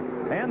corner,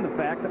 and the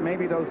fact that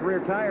maybe those rear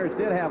tires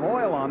did have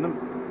oil on them,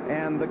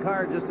 and the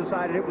car just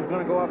decided it was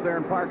going to go up there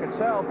and park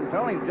itself, and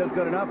Tony's just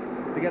good enough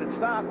to get it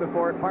stopped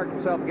before it parked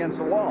itself against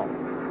the wall.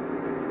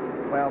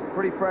 Well,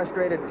 pretty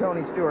frustrated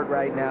Tony Stewart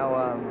right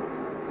now.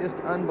 Just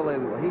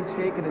unbelievable. He's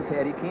shaking his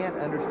head. He can't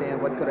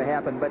understand what could have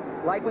happened. But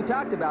like we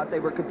talked about,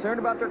 they were concerned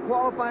about their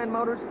qualifying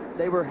motors.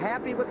 They were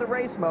happy with the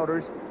race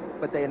motors,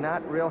 but they're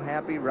not real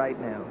happy right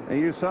now.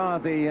 You saw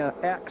the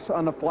X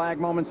on the flag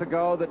moments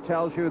ago that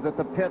tells you that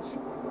the pits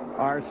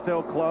are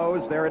still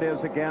closed. There it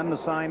is again.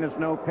 The sign is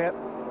no pit.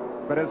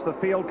 But as the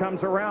field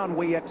comes around,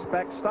 we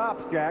expect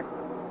stops, Jack.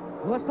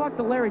 Well, let's talk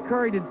to Larry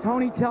Curry. Did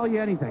Tony tell you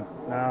anything?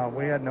 No,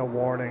 we had no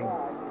warning.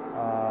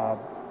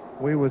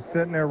 We was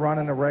sitting there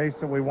running the race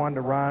that we wanted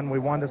to run. We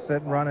wanted to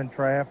sit and run in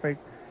traffic.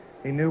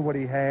 He knew what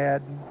he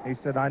had. He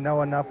said, I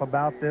know enough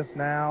about this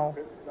now.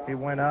 He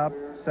went up,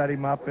 set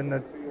him up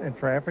in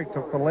traffic,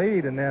 took the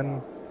lead, and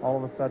then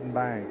all of a sudden,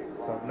 bang.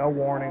 So no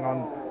warning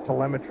on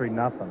telemetry,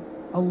 nothing.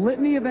 A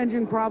litany of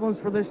engine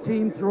problems for this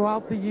team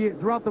throughout the year,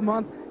 throughout the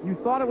month. You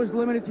thought it was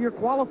limited to your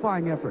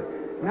qualifying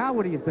effort. Now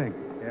what do you think?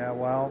 Yeah,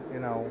 well, you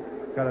know,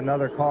 got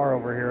another car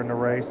over here in the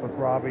race with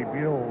Robbie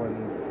Buell,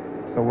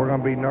 and so we're going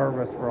to be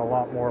nervous for a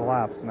lot more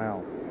laps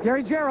now.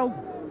 Gary Gerould.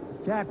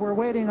 Jack, we're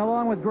waiting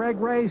along with Greg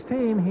Ray's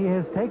team. He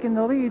has taken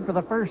the lead for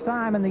the first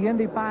time in the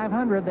Indy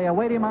 500. They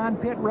await him on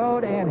pit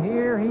road, and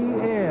here he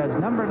is,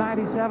 number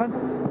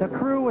 97. The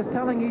crew was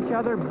telling each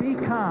other, be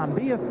calm,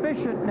 be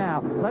efficient now.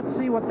 Let's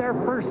see what their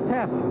first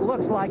test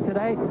looks like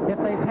today if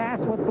they pass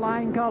with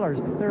flying colors.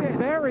 They're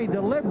very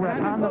deliberate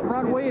on the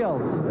front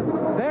wheels.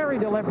 Very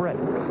deliberate.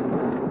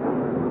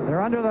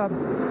 They're under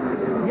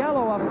the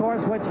yellow, of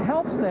course, which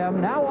helps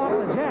them now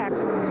off the jacks,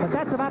 but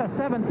that's about a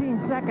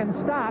 17-second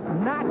stop,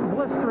 not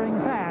blistering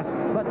fast,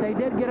 but they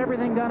did get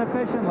everything done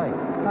efficiently.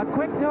 A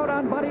quick note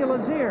on Buddy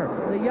Lazier.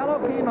 The yellow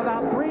came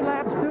about 3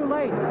 laps too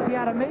late. He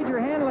had a major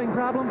handling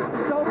problem,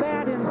 so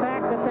bad, in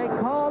fact, that they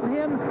called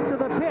him to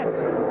the pits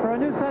for a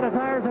new set of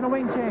tires and a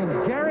wing change.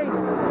 Jerry?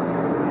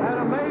 And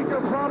a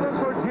major problem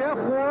for Jeff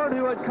Ward,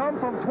 who had come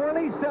from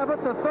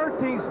 27th to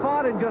 13th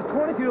spot in just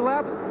 22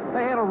 laps.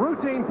 They had a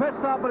routine pit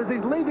stop, but as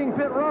he's leaving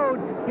pit road,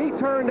 he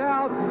turned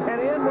out, and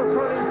in was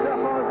turning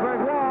Stefan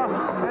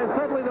Gregoire, and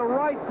suddenly the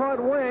right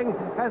front wing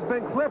has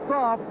been clipped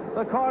off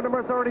the car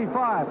number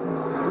 35.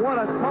 What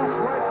a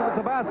tough race for the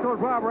Tabasco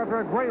driver after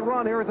a great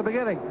run here at the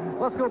beginning.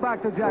 Let's go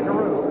back to Jack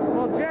Gerould.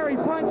 Well, Jerry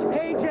Prunch,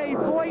 A.J.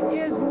 Foyt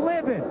is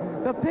livid.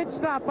 The pit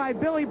stop by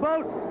Billy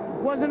Boat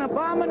was an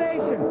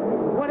abomination.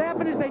 What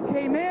happened is they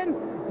came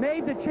in,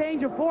 made the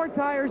change of 4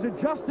 tires,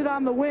 adjusted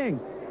on the wing.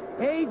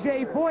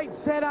 A.J.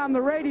 Foyt said on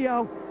the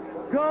radio,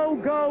 go,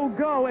 go,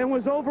 go, and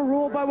was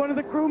overruled by one of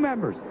the crew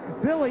members.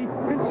 Billy,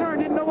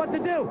 concerned, didn't know what to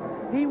do.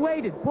 He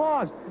waited,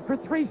 paused for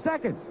 3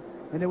 seconds,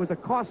 and it was a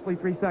costly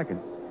 3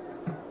 seconds.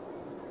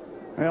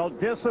 Well,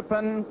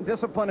 discipline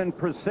and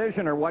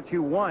precision are what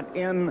you want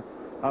in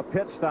a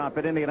pit stop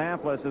at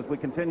Indianapolis as we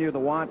continue to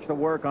watch the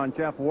work on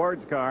Jeff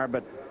Ward's car,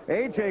 but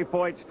A.J.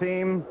 Foyt's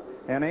team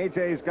and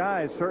A.J.'s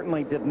guys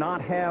certainly did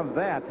not have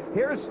that.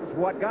 Here's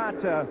what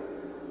got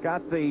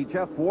the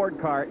Jeff Ward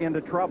car into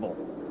trouble.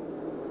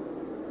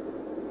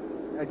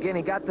 Again,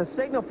 he got the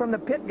signal from the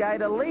pit guy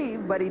to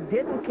leave, but he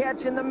didn't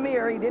catch in the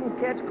mirror. He didn't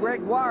catch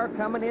Gregoire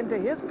coming into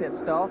his pit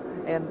stall,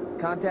 and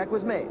contact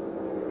was made.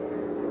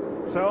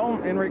 So,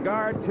 in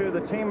regard to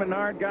the Team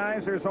Menard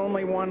guys, there's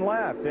only one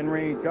left. In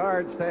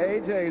regards to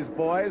A.J.'s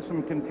boys,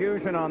 some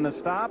confusion on the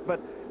stop, but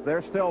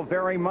they're still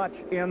very much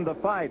in the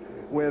fight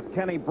with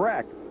Kenny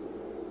Breck,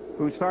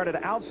 who started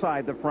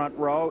outside the front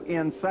row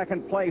in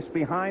second place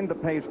behind the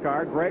pace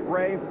car. Greg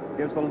Ray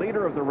is the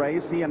leader of the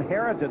race. He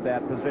inherited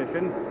that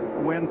position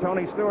when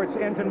Tony Stewart's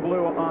engine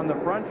blew on the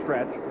front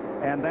stretch,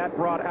 and that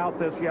brought out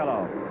this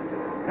yellow.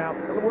 Now,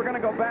 we're going to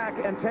go back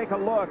and take a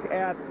look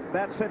at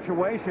that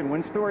situation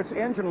when Stewart's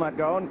engine let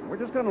go, and we're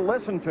just going to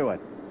listen to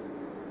it.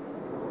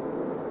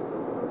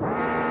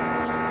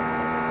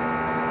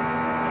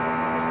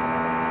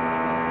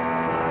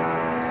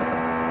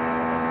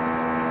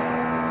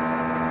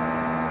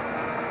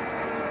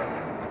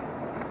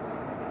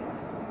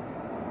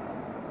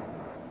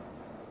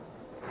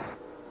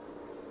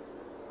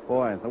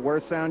 Boy, the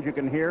worst sound you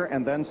can hear,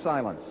 and then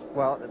silence.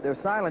 Well, the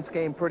silence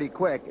came pretty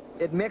quick.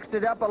 It mixed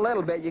it up a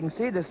little bit. You can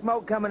see the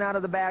smoke coming out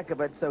of the back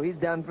of it, so he's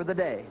done for the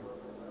day.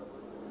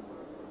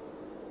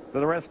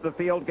 So the rest of the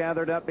field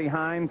gathered up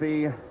behind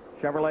the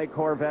Chevrolet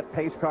Corvette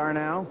pace car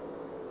now.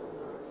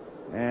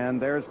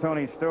 And there's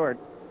Tony Stewart.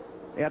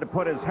 He had to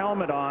put his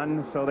helmet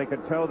on so they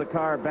could tow the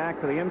car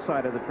back to the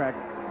inside of the track.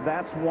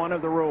 That's one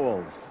of the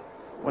rules.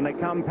 When they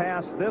come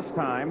past this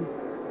time,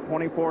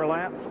 24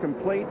 laps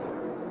complete,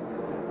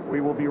 we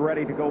will be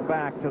ready to go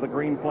back to the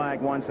green flag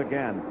once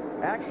again.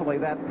 Actually,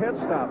 that pit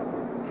stop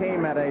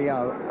came at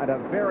a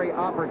very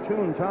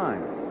opportune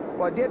time.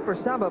 Well, it did for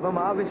some of them.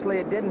 Obviously,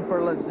 it didn't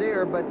for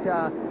Lazier, but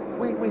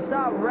we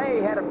saw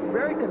Ray had a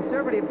very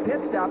conservative pit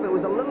stop. It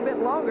was a little bit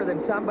longer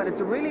than some, but it's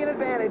really an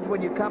advantage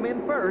when you come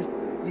in first.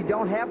 You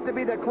don't have to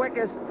be the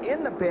quickest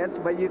in the pits,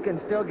 but you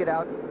can still get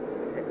out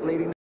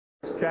leading.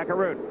 Jack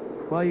Arute.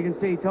 Well, you can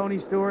see Tony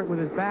Stewart with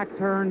his back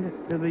turned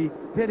to the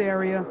pit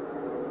area.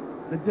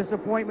 The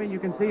disappointment you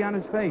can see on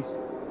his face.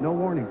 No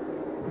warning.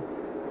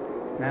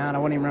 Nah, I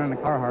wouldn't even run the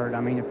car hard.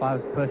 I mean, if I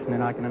was pushing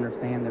it, I can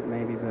understand it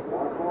maybe, but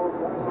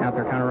just out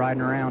there kind of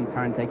riding around,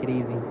 trying to take it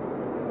easy.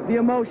 The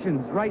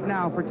emotions right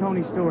now for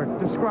Tony Stewart.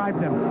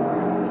 Describe them.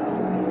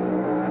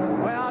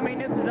 Well, I mean,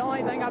 this is the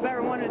only thing I've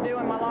ever wanted to do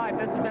in my life.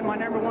 This has been my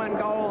 #1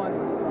 goal,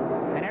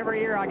 and every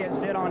year I get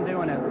shit on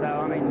doing it. So,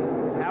 I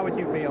mean, how would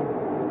you feel?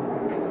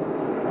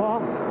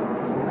 Paul?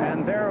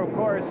 And there, of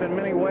course, in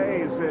many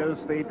ways,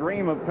 is the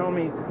dream of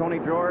Tony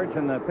George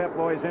and the Pep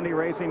Boys Indy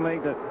Racing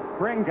League to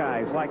bring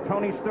guys like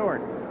Tony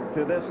Stewart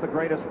to this, the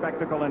greatest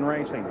spectacle in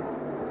racing.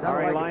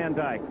 Ari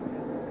Lyondike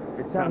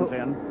comes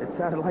in. It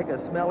sounded like a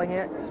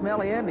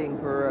smelly ending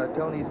for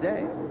Tony's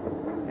day.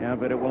 Yeah,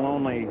 but it will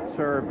only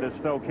serve to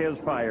stoke his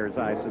fires,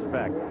 I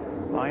suspect.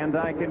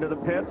 Lyondike into the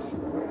pits.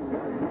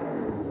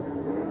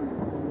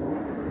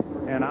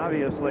 And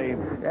obviously,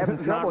 having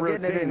trouble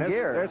getting it in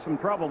gear. There's some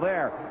trouble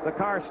there. The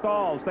car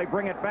stalls. They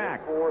bring it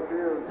back.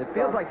 It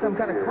feels like some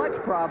kind of clutch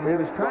problem. He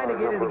was trying to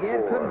get it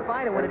again, couldn't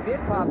find it. When it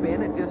did pop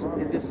in, it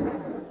just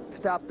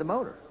stopped the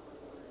motor.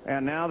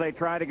 And now they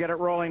try to get it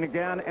rolling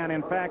again. And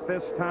in fact,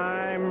 this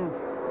time,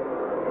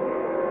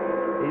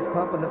 he's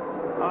pumping the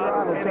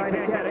throttle and trying he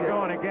to can't catch get it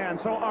going again.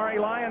 So Arie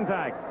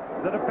Luyendyk,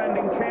 the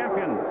defending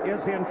champion,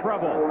 is in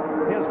trouble.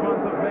 His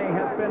month of May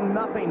has been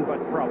nothing but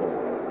trouble.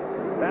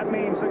 That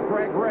means that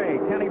Greg Ray,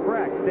 Kenny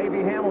Breck,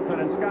 Davey Hamilton,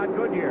 and Scott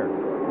Goodyear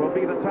will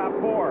be the top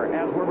 4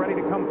 as we're ready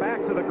to come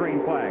back to the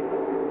green flag.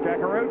 Jack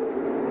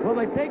Arute? Well,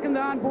 they've taken the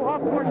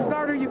off-board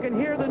starter. You can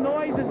hear the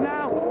noises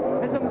now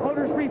as the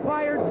motor's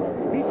refired.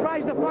 He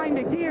tries to find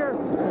a gear.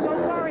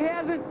 So far, he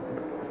hasn't.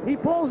 He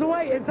pulls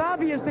away. It's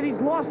obvious that he's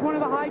lost one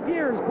of the high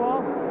gears,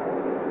 Paul.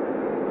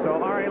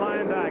 So Arie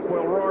Luyendyk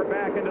will roar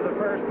back into the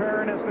first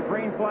turn as the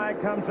green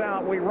flag comes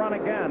out. We run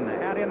again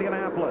at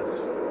Indianapolis.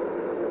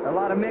 A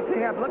lot of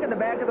mixing up. Look at the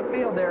back of the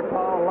field there,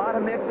 Paul. A lot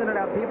of mixing it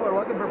up. People are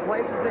looking for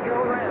places to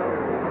go around.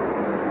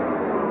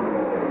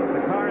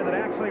 The car that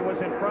actually was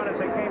in front as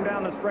they came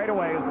down the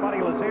straightaway is Buddy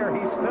Lazier.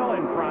 He's still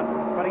in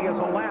front, but he is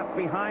a lap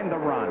behind the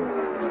run.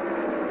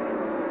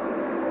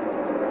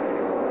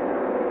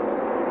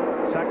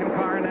 Second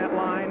car in that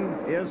line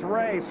is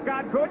Ray.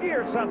 Scott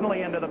Goodyear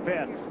suddenly into the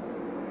pits.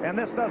 And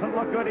this doesn't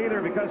look good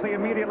either because they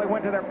immediately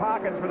went to their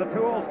pockets for the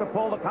tools to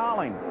pull the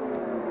cowling.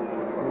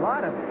 A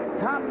lot of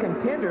top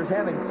contenders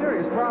having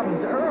serious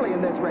problems early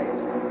in this race.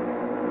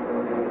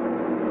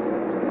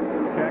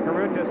 Jack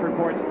Arute just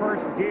reports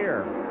first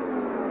gear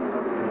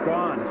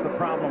gone. It's the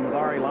problem with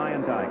Arie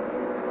Luyendyk.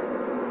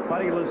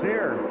 Buddy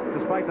Lazier,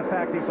 despite the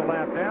fact he's a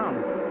lap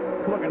down,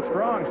 looking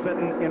strong,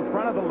 sitting in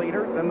front of the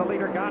leader. Then the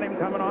leader got him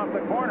coming off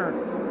the corner,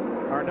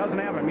 or doesn't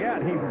have him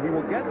yet. He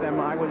will get them,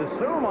 I would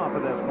assume, off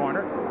of this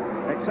corner,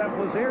 except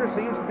Lazier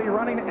seems to be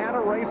running at a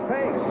race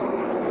pace.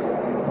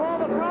 Paul,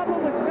 the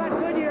problem with Scott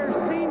Goodyear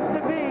seems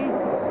to be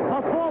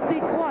a faulty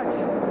clutch.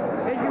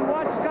 As you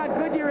watch Scott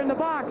Goodyear in the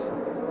box,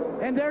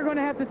 and they're going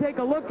to have to take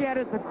a look at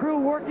it, the crew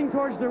working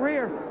towards the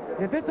rear.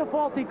 If it's a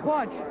faulty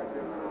clutch,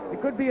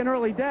 it could be an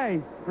early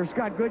day for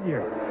Scott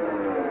Goodyear.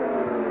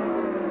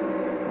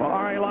 Well,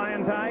 Arie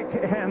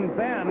Luyendyk and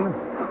then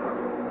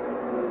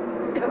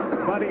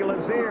Buddy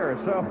Lazier.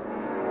 So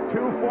 2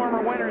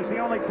 former winners, the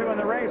only 2 in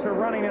the race, are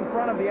running in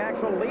front of the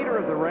actual leader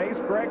of the race,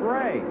 Greg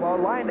Ray. Well,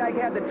 Luyendyk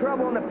had the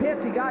trouble in the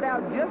pits. He got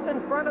out just in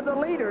front of the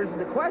leaders.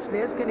 The question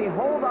is, can he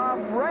hold off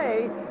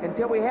Ray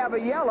until we have a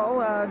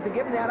yellow to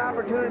give him that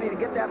opportunity to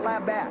get that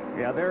lap back?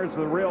 Yeah, there's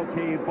the real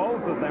key.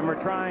 Both of them are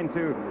trying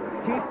to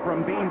keep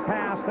from being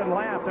passed and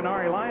lapped, and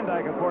Arie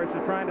Luyendyk, of course,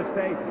 is trying to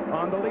stay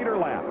on the leader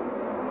lap.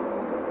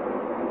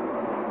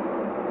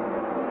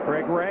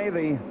 Greg Ray,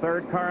 the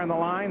 3rd car in the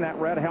line, that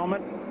red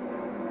helmet.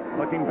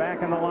 Looking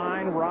back in the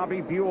line,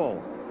 Robbie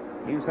Buell.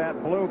 He's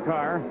that blue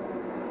car.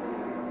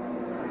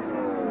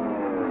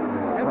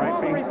 And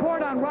Paul, the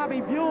report on Robbie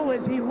Buell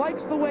is he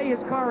likes the way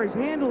his car is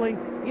handling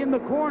in the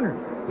corner.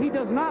 He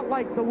does not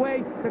like the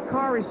way the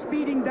car is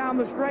speeding down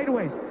the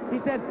straightaways. He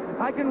said,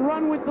 I can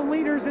run with the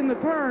leaders in the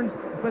turns,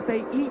 but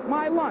they eat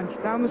my lunch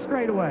down the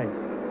straightaway.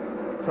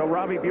 So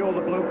Robbie Buell,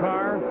 the blue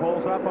car,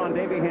 pulls up on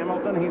Davey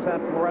Hamilton. He's that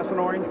fluorescent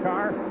orange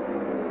car.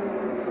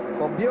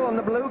 Well, Buell in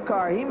the blue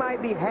car, he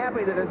might be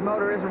happy that his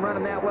motor isn't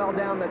running that well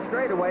down the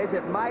straightaways.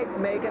 It might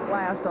make it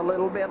last a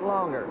little bit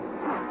longer.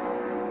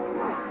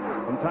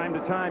 From time to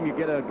time, you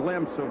get a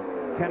glimpse of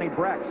Kenny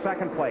Breck,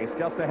 2nd place,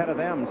 just ahead of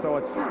them, so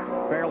it's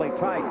fairly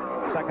tight.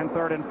 2nd,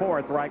 3rd, and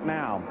 4th right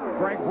now.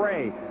 Greg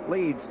Ray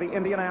leads the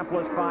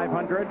Indianapolis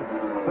 500.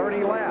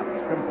 30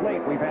 laps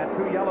complete. We've had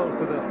 2 yellows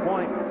to this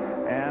point,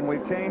 and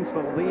we've changed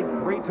the lead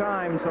 3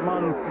 times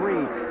among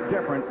 3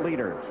 different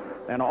leaders.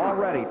 And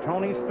already,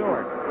 Tony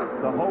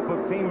Stewart, the hope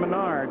of Team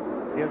Menard,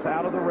 is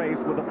out of the race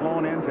with a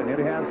blown engine. It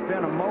has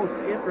been a most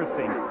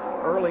interesting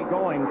early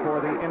going for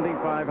the Indy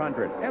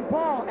 500. And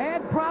Paul,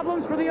 add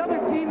problems for the other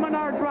Team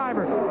Menard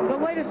driver. The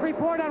latest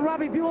report on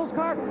Robbie Buell's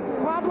car,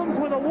 problems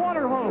with a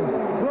water hose.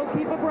 We'll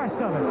keep abreast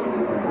of it.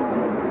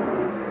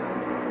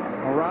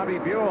 Well, Robbie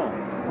Buell,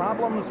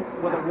 problems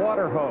with a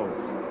water hose.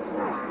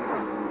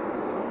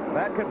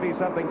 That could be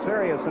something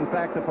serious. In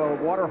fact, if a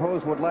water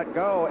hose would let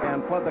go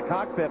and flood the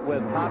cockpit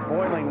with hot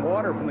boiling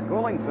water from the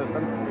cooling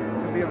system,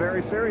 it would be a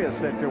very serious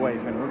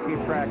situation. We'll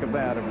keep track of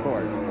that, of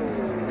course.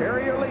 Here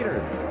are your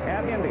leaders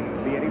at Indy,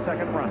 the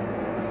 82nd run.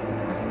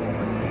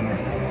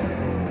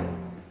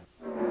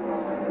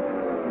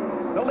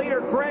 The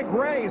leader, Greg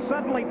Ray,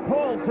 suddenly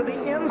pulled to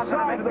the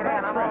inside of the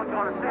backstretch. I'm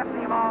going to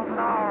 70 miles an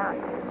hour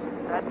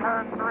at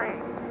turn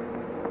 3.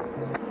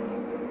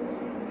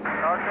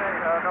 Okay,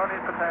 no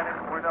need to panic.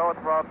 We know what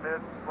the problem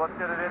is. Let's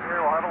get it in here.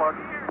 We'll have a look.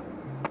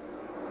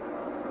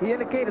 He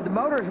indicated the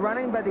motor's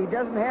running, but he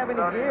doesn't have any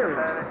gears.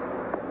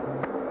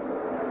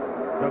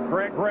 So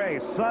Greg Ray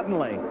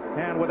suddenly,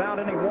 and without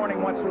any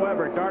warning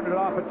whatsoever, darted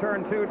off at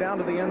turn 2 down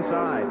to the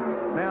inside.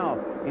 Now,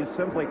 he's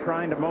simply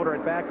trying to motor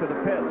it back to the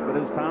pits, but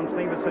as Tom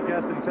Sneva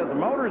suggested, he said the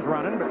motor's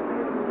running, but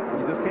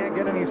you just can't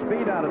get any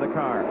speed out of the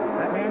car.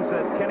 That means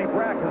that Kenny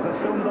Breck has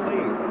assumed the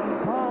lead.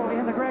 Oh,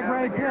 in the Greg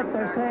Ray pit,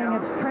 they're saying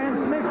it's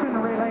transmission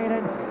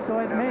related, so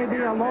it may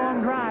be a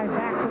long drive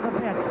back to the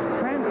pits.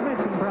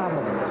 Transmission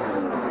problem.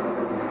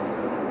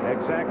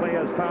 Exactly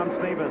as Tom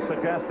Sneva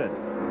suggested.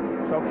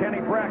 So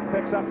Kenny Breck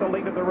picks up the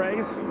lead of the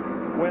race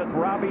with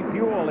Robbie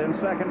Buell in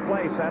 2nd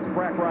place. That's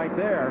Breck right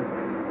there.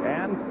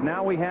 And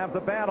now we have the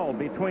battle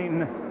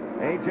between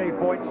A.J.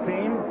 Foyt's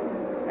team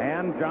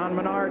and John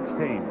Menard's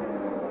team.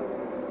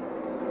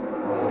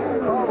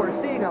 Oh,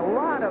 we're seeing a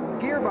lot of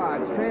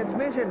gearbox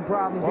transmission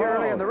problems here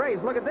early in the race.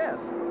 Look at this.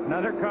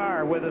 Another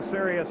car with a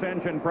serious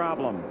engine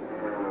problem.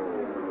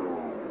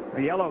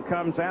 The yellow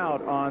comes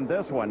out on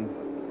this one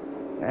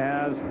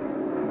as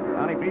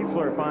Donnie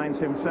Beechler finds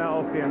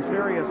himself in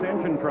serious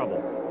engine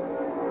trouble.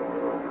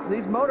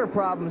 These motor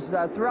problems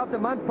throughout the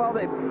month, Paul,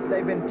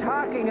 they've been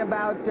talking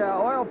about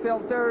oil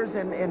filters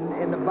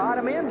and the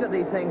bottom ends of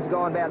these things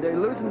going bad. They're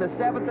losing the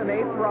 7th and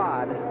 8th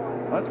rod.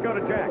 Let's go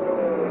to Jack.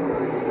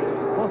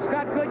 Well,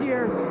 Scott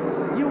Goodyear,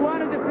 you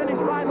wanted to finish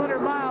 500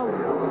 miles.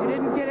 You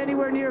didn't get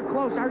anywhere near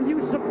close. Are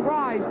you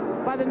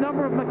surprised by the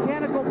number of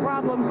mechanical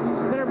problems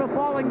that are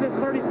befalling this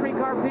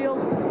 33-car field?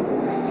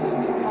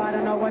 I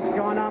don't know what's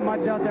going on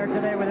much out there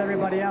today with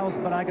everybody else,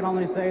 but I can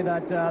only say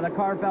that the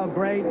car felt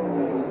great.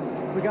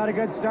 We got a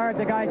good start.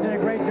 The guys did a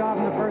great job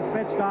in the first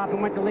pit stop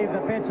and went to leave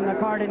the pits, and the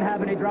car didn't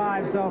have any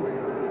drive. So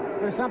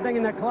there's something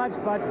in the clutch,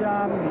 but,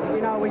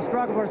 you know, we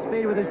struggled for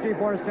speed with this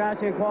G-Force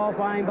chassis in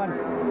qualifying, but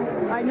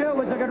I knew it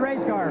was a good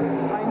race car.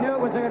 I knew it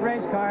was a good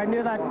race car. I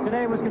knew that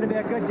today was going to be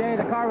a good day.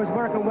 The car was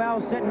working well,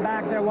 sitting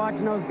back there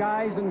watching those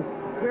guys, and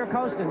we were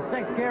coasting.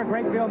 6th gear,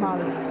 great fuel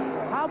mileage.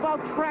 How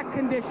about track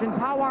conditions?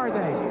 How are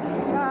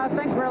they?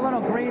 Things were a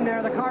little green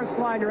there. The car's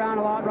sliding around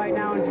a lot right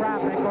now in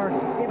traffic, or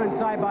even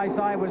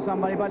side-by-side with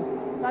somebody, but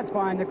that's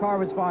fine. The car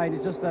was fine.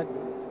 It's just that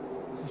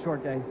it's a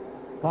short day.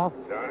 Paul?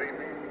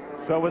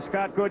 So with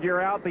Scott Goodyear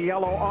out, the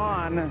yellow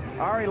on,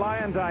 Ari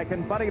Lyondike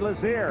and Buddy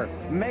Lazier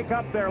make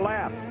up their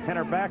lap and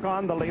are back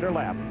on the leader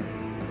lap.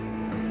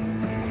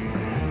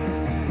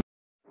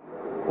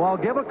 Well,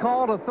 give a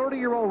call to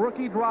 30-year-old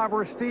rookie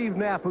driver Steve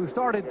Knapp, who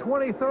started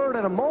 23rd,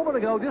 and a moment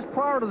ago, just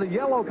prior to the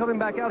yellow coming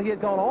back out, he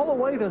had gone all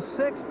the way to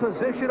 6th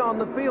position on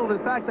the field. In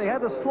fact, they had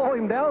to slow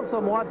him down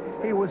somewhat.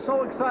 He was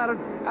so excited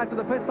after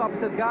the pit stop. He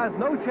said, guys,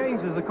 no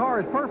changes. The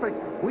car is perfect.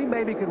 We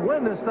maybe could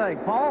win this thing.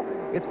 Paul,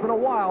 it's been a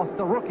while since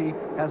a rookie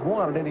has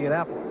won at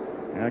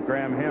Indianapolis.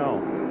 Graham Hill,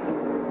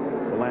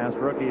 the last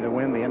rookie to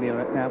win the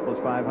Indianapolis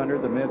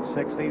 500, the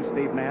mid-60s.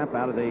 Steve Knapp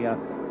out of the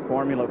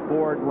Formula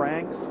Ford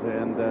ranks,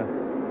 and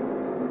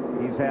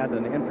he's had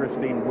an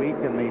interesting week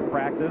in the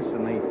practice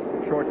and the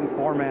shortened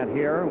format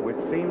here, which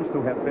seems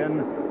to have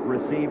been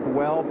received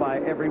well by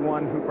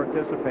everyone who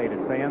participated,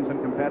 fans and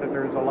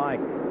competitors alike.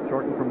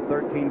 Shortened from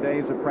 13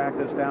 days of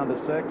practice down to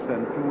 6,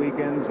 and 2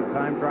 weekends of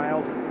time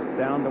trials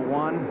down to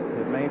 1.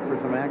 It made for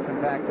some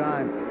action-packed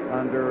time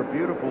under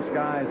beautiful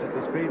skies at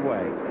the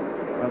Speedway.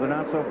 Well, they're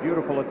not so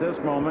beautiful at this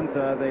moment.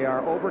 They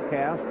are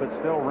overcast, but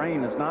still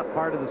rain is not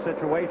part of the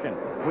situation.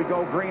 We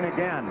go green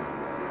again.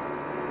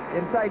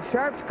 Inside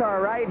Sharp's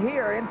car right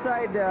here,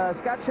 inside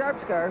Scott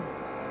Sharp's car.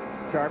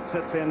 Sharp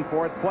sits in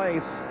 4th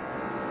place.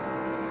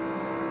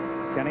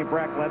 Kenny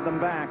Breck led them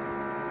back.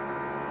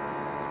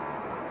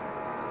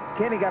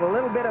 Kenny got a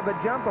little bit of a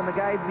jump on the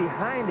guys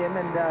behind him,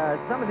 and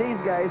some of these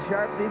guys,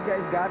 these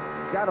guys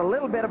got a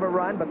little bit of a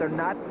run, but they're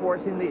not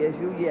forcing the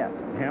issue yet.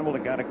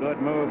 Hamilton got a good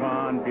move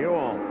on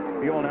Buell.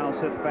 Buell now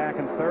sits back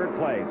in 3rd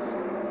place.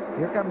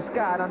 Here comes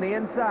Scott on the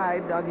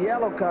inside on the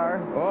yellow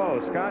car.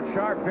 Oh, Scott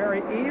Sharp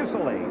very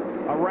easily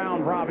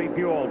around Robbie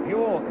Buell.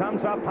 Buell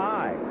comes up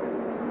high.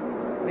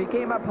 He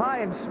came up high,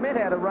 and Schmidt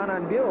had a run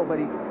on Buell, but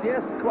he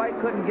just quite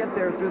couldn't get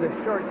there through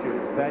the short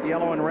chute. That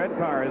yellow and red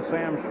car is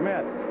Sam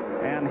Schmidt,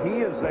 and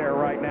he is there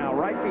right now.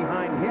 Right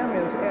behind him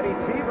is Eddie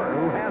Cheever,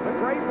 who has a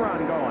great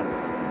run going.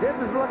 This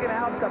is looking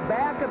out the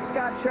back of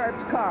Scott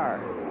Sharp's car.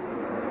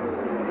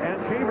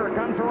 And Cheever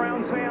comes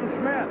around Sam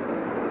Schmidt.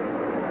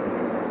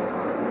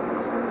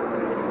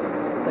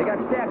 They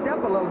got stacked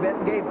up a little bit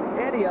and gave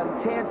Eddie a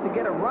chance to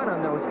get a run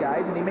on those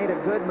guys, and he made a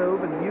good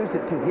move and used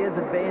it to his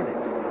advantage.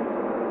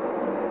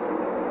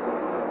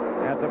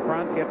 At the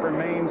front, it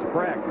remains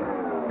Breck.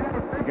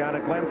 Got a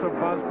glimpse of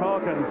Buzz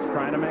Calkins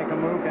trying to make a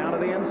move down to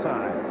the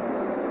inside.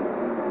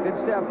 Good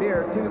stuff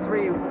here, 2,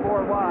 3,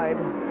 4 wide.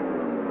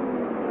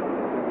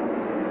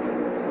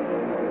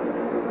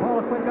 Well,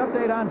 a quick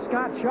update on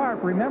Scott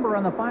Sharp. Remember,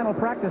 on the final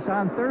practice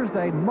on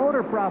Thursday,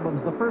 motor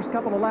problems the first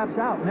couple of laps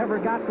out, never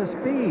got to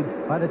speed.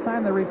 By the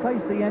time they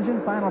replaced the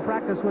engine, final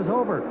practice was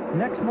over.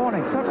 Next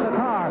morning, took the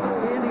car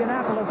to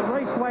Indianapolis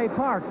Raceway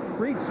Park,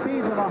 reached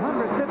speeds of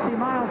 150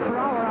 miles per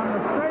hour on the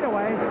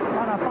straightaway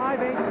on a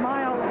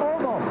 5/8-mile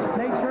oval.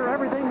 Made sure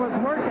everything was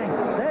working.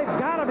 They've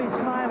got to be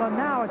smiling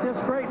now at this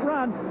great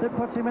run that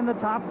puts him in the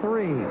top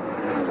 3.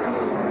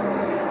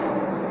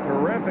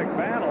 Terrific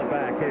battle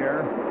back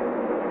here.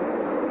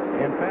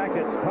 In fact,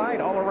 it's tight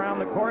all around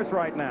the course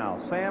right now.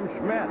 Sam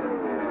Schmidt,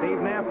 Steve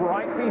Knapp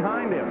right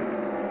behind him.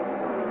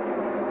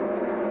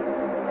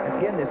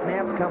 Again, this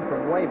Knapp come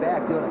from way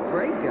back, doing a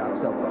great job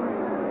so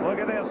far. Look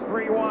at this,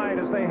 3 wide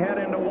as they head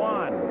into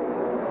 1.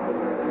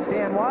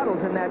 Stan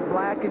Waddle's in that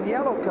black and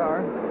yellow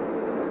car.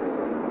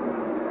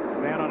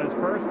 Stan on his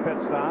first pit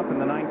stop in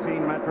the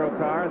 19 Metro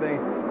car. They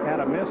had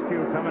a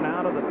miscue coming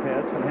out of the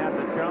pits and had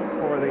to jump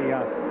for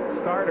the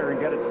starter and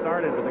get it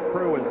started, but the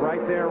crew was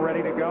right there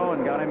ready to go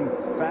and got him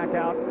back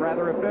out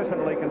rather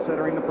efficiently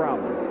considering the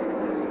problem.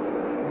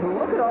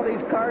 Look at all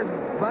these cars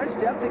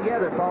bunched up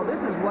together, Paul.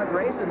 This is what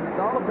racing is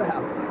all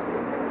about.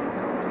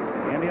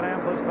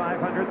 Indianapolis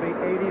 500, the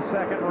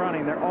 82nd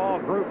running. They're all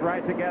grouped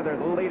right together.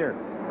 The leader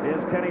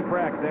is Kenny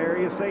Breck. There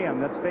you see him.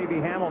 That's Davey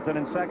Hamilton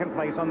in second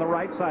place on the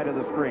right side of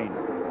the screen.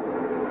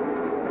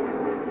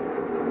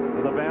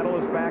 So the battle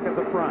is back at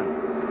the front.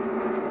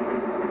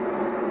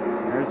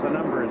 There's the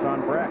numbers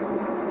on Breck.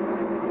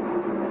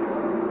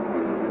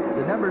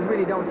 The numbers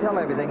really don't tell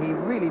everything. He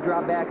really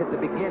dropped back at the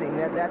beginning.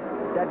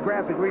 That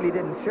graphic really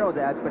didn't show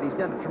that, but he's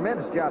done a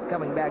tremendous job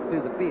coming back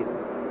through the field.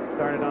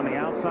 Started on the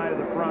outside of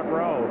the front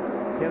row.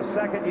 His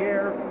second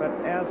year, but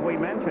as we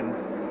mentioned,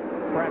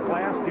 Breck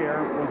last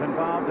year was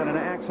involved in an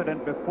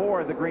accident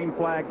before the green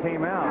flag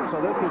came out.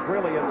 So this was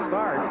really a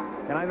start,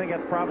 and I think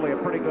it's probably a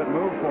pretty good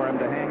move for him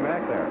to hang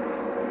back there.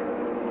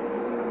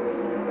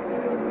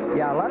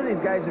 Yeah, a lot of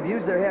these guys have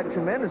used their head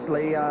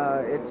tremendously.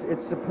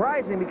 It's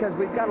surprising because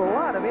we've got a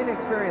lot of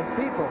inexperienced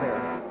people here.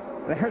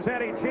 There's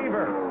Eddie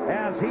Cheever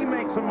as he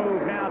makes a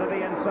move now to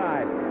the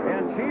inside.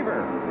 And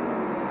Cheever,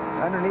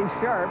 underneath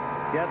Sharp,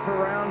 gets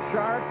around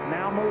Sharp,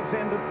 now moves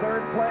into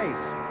third place.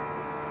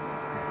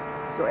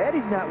 So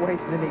Eddie's not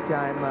wasting any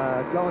time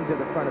going to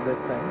the front of this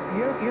thing.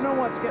 You know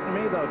what's getting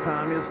me, though,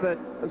 Tom, is that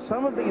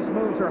some of these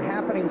moves are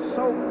happening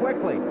so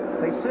quickly.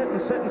 They sit and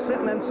sit and sit,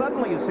 and then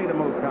suddenly you see the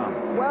move come.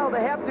 Well,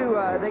 they have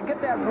to, they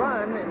get that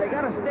run. They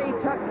got to stay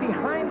tucked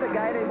behind the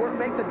guy. They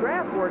make the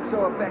draft work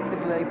so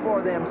effectively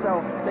for them.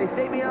 So they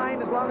stay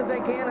behind as long as they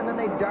can, and then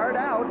they dart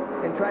out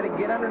and try to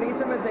get underneath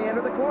them as they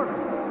enter the corner.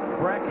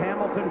 Breck,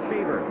 Hamilton,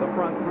 Cheever, the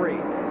front three.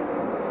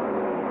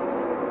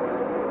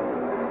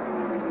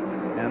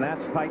 And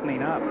that's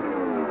tightening up.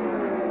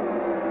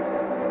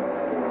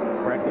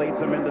 Breck leads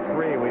them into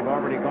three. We've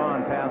already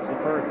gone past the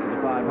first of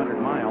the 500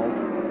 miles.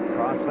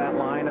 Crossed that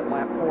line at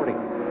lap 40.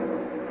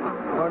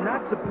 Well,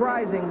 not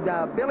surprising.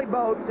 Billy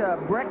Boat,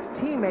 Breck's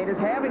teammate, is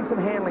having some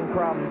handling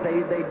problems.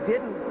 They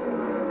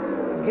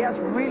didn't guess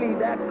really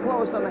that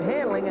close on the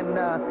handling, and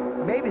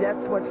maybe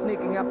that's what's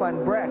sneaking up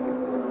on Breck.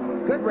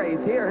 Good race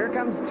here. Here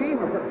comes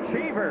Cheever.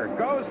 Cheever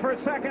goes for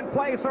second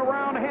place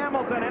around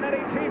Hamilton, and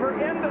Eddie Cheever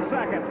into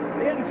second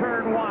in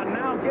turn one.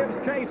 Now gives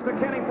chase to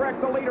Kenny Breck,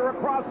 the leader,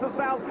 across the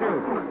South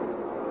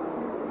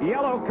Chute.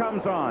 Yellow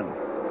comes on.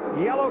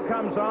 Yellow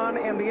comes on,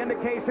 and the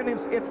indication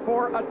is it's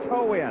for a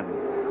toe-in.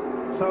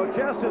 So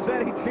just as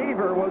Eddie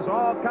Cheever was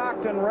all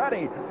cocked and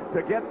ready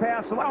to get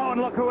past... Oh,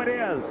 and look who it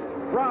is.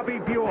 Robbie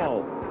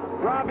Buell.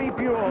 Robbie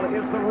Buell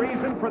is the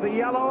reason for the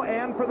yellow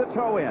and for the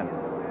toe-in.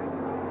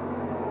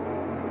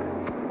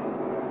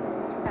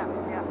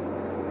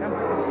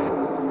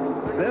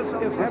 This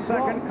is the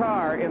second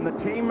car in the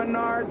Team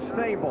Menard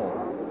stable.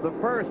 The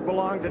first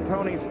belonged to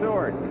Tony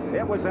Stewart.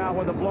 It was out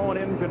with a blown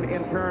engine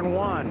in turn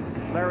one.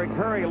 Larry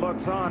Curry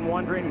looks on,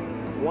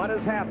 wondering what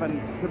has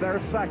happened to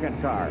their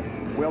second car.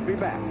 We'll be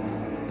back.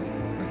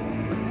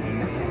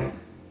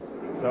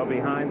 So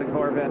behind the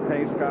Corvette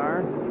pace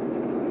car,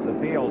 the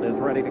field is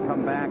ready to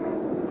come back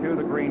to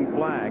the green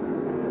flag.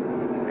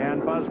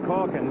 And Buzz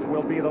Calkins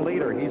will be the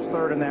leader. He's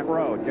third in that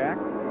row. Jack?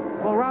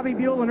 Well, Robbie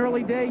Buell, an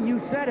early day,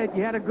 you said it.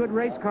 You had a good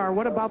race car.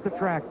 What about the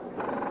track?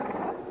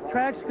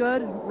 Track's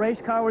good.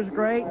 Race car was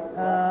great.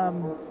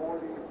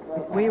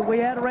 We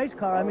had a race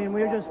car. I mean,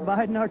 we were just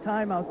biding our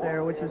time out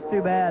there, which is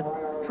too bad.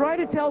 Try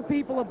to tell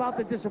people about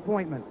the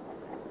disappointment.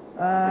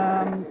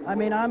 I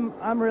mean,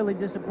 I'm really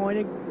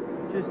disappointed.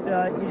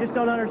 You just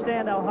don't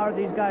understand how hard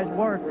these guys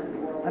work.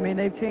 I mean,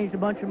 they've changed a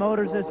bunch of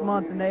motors this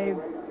month, and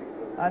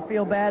I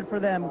feel bad for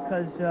them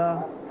because,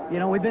 you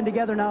know, we've been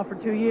together now for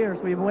 2 years.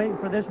 We've been waiting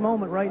for this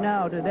moment right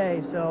now,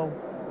 today, so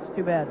it's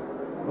too bad.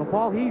 Well,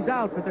 Paul, he's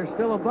out, but there's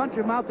still a bunch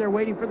of them out there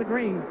waiting for the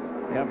green.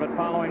 Yeah, but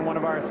following one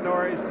of our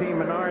stories, Team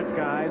Menard's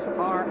guys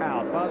are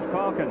out. Buzz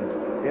Calkins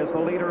is the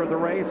leader of the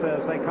race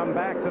as they come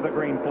back to the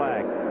green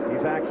flag.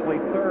 He's actually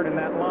third in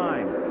that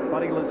line.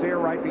 Buddy Lazier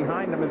right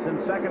behind him is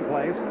in second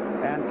place,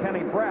 and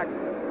Kenny Breck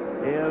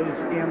is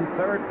in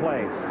third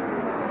place.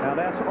 Now,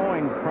 that's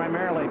owing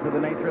primarily to the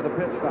nature of the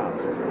pit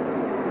stops.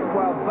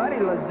 Well, Buddy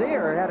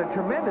Lazier had a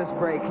tremendous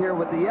break here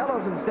with the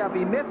yellows and stuff.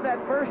 He missed that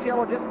first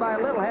yellow just by a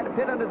little, had to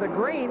pit under the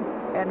green,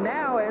 and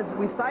now as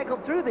we cycle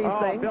through these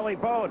things... Billy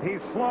Boat,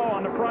 he's slow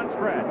on the front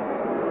stretch.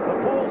 The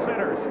pole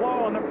sitter,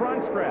 slow on the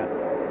front stretch.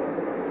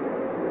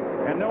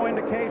 And no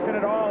indication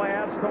at all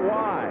as to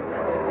why.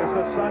 It's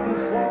a sudden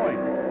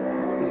slowing.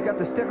 He's got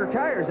the sticker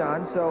tires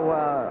on, so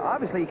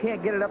obviously he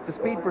can't get it up to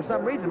speed for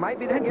some reason. Might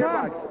be that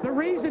gearbox. Tom, the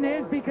reason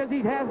is because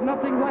he has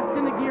nothing left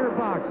in the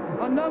gearbox.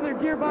 Another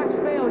gearbox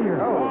failure.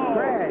 Oh,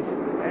 crash.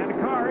 And a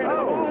car into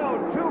the wall.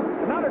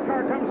 Another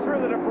car comes through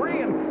the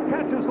debris and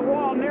catches the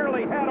wall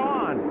nearly head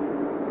on.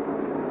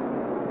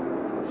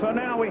 So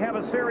now we have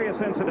a serious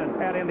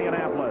incident at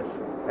Indianapolis.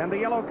 And the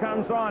yellow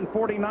comes on.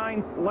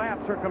 49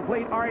 laps are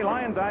complete. Arie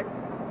Luyendyk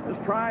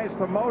just tries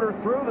to motor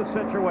through the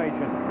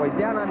situation. Well, he's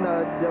down on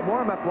the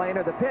warm-up lane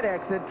or the pit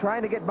exit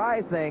trying to get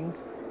by things.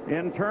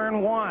 In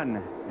turn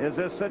one is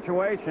this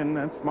situation.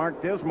 That's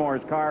Mark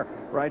Dismore's car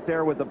right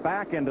there with the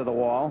back into the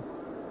wall.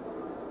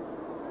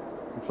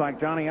 Looks like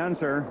Johnny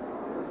Unser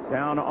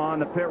down on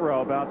the pit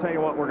road. But I'll tell you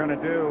what we're going to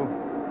do.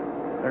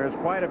 There's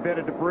quite a bit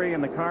of debris,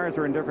 and the cars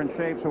are in different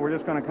shapes, so we're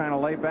just going to kind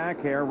of lay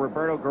back here.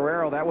 Roberto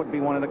Guerrero, that would be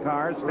one of the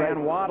cars.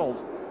 Stan Waddles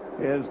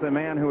is the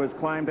man who has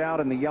climbed out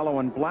in the yellow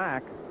and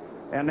black.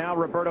 And now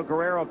Roberto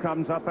Guerrero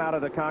comes up out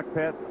of the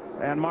cockpit,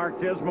 and Mark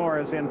Dismore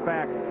is, in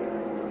fact,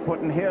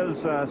 putting his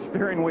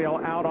steering wheel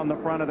out on the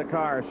front of the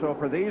car. So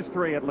for these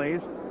three, at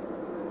least,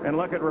 and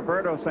look at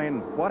Roberto saying,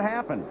 what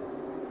happened?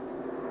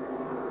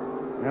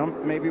 Well,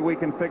 maybe we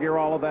can figure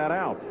all of that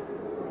out.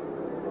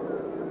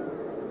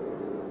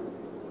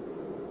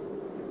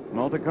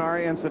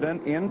 Multi-car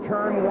incident in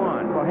turn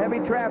 1. Well, heavy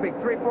traffic,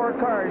 3-4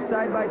 cars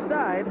side by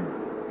side.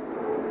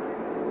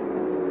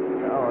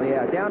 Oh,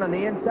 yeah, down on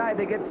the inside,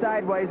 they get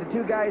sideways. The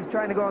two guys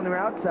trying to go on their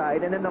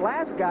outside. And then the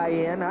last guy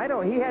in,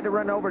 he had to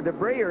run over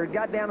debris or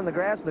got down on the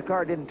grass and the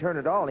car didn't turn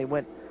at all. He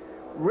went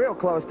real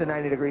close to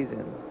 90 degrees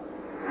in.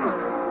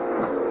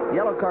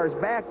 Yellow car's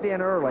backed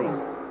in early.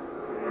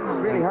 It's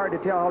really hard to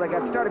tell how they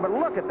got started, but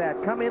look at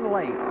that, come in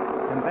late.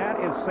 And that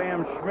is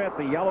Sam Schmidt,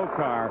 the yellow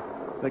car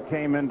that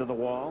came into the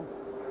wall.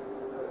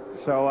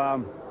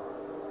 So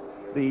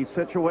the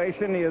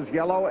situation is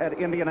yellow at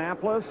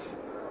Indianapolis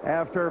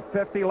after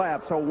 50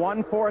 laps. So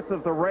 1/4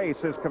 of the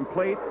race is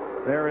complete.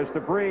 There is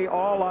debris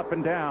all up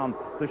and down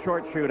the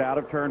short chute out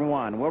of turn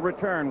 1. We'll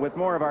return with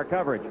more of our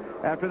coverage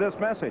after this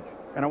message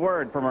and a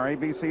word from our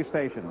ABC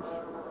stations.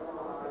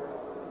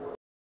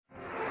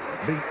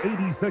 The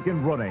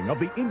 82nd running of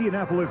the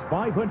Indianapolis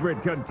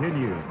 500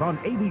 continues on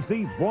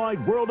ABC's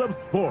Wide World of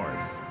Sports.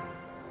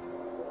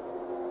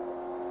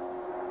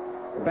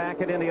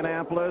 Back at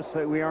Indianapolis,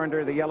 we are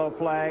under the yellow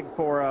flag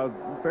for a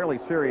fairly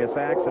serious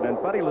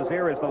accident. Buddy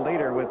Lazier is the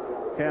leader with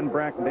Ken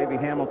Breck and Davey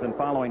Hamilton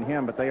following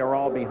him, but they are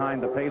all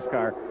behind the pace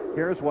car.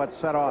 Here's what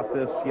set off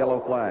this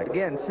yellow flag.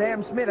 Again,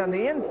 Sam Schmidt on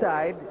the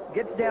inside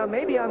gets down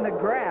maybe on the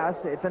grass.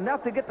 It's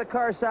enough to get the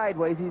car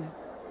sideways.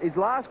 He's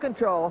lost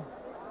control.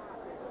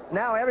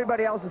 Now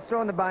everybody else is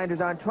throwing the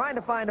binders on, trying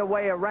to find a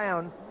way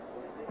around.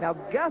 Now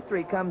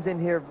Guthrie comes in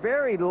here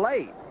very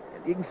late.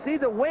 You can see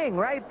the wing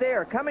right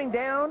there coming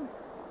down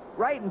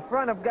right in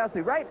front of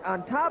Guthrie, right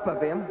on top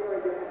of him.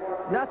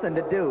 Nothing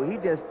to do. He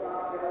just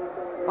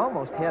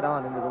almost head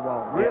on into the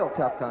wall. Real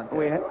tough contact.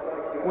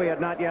 We had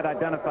not yet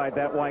identified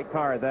that white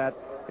car. That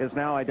is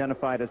now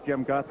identified as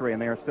Jim Guthrie,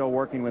 and they are still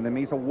working with him.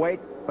 He's awake,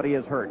 but he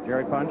is hurt.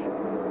 Jerry Punch?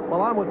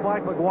 Well, I'm with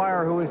Mike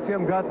McGuire, who is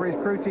Jim Guthrie's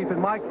crew chief. And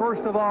Mike,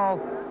 first of all,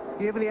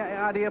 do you have any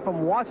idea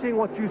from watching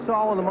what you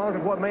saw in the monitor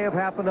what may have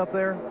happened up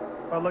there?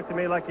 Well, it looked to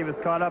me like he was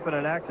caught up in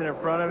an accident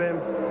in front of him.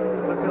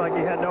 It looked like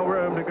he had no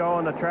room to go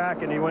on the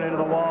track, and he went into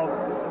the wall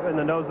in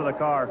the nose of the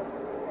car.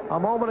 A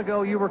moment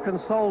ago, you were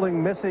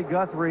consoling Missy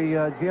Guthrie,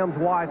 Jim's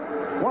wife.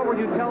 What were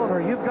you telling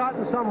her? You've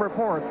gotten some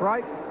reports,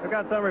 right? I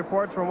got some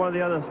reports from one of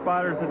the other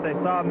spotters that they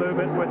saw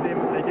movement with him.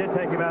 They did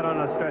take him out on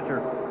a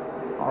stretcher.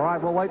 All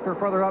right, we'll wait for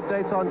further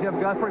updates on Jim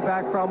Guthrie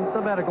back from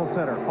the medical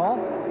center. Paul?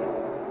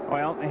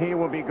 Well, he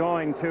will be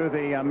going to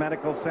the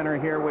medical center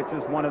here, which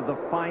is one of the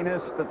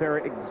finest that there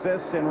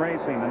exists in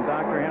racing. And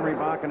Dr. Henry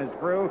Bach and his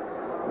crew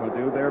will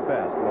do their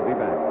best. We'll be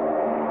back.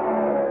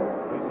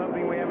 So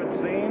something we haven't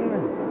seen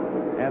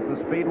at the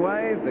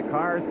Speedway. The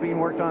car is being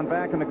worked on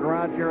back in the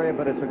garage area,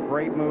 but it's a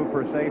great move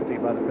for safety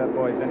by the Pep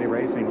Boys Indy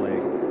Racing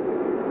League.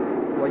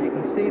 Well, you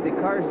can see the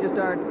cars just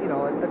aren't, you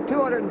know, a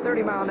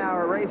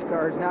 230-mile-an-hour race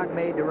car is not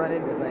made to run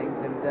into things,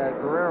 and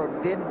Guerrero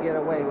didn't get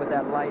away with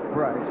that light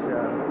brush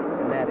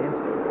in that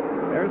instant.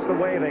 There's the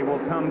way they will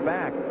come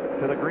back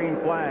to the green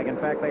flag. In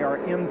fact, they are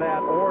in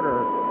that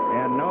order.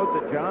 And note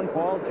that John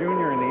Paul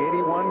Jr. in the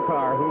 81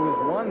 car, who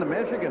has won the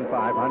Michigan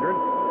 500,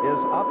 is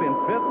up in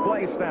 5th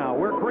place now.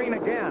 We're green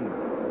again.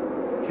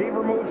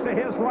 Cheever moves to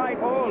his right.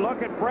 Oh,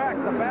 look at Breck,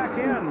 the back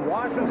end.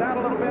 Washes out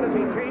a little bit as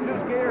he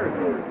changes gears.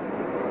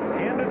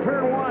 Into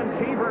turn 1,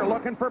 Cheever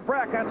looking for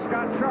Breck. That's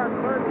Scott Sharp,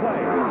 3rd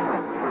place.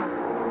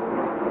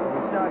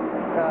 We saw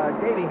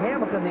Davey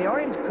Hamilton, the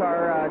orange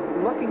car,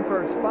 looking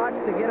for spots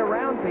to get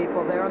around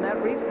people there on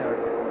that restart.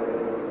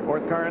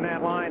 4th car in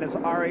that line is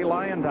Ari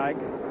Leyendijk.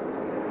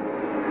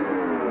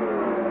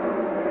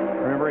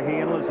 Remember, he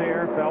and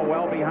Lazier fell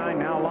well behind.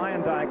 Now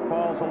Leyendijk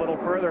falls a little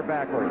further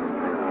backwards.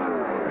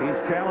 He's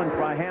challenged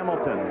by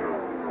Hamilton.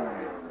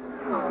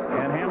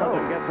 And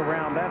Hamilton gets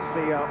around. That's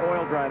the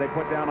oil dry they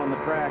put down on the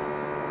track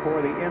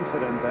for the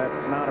incident.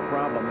 That's not a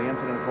problem. The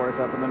incident, of course,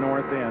 up in the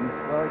north end.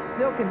 Well, it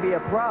still can be a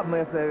problem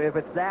if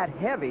it's that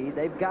heavy.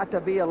 They've got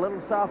to be a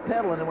little soft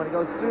pedaling when it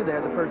goes through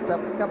there the first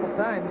couple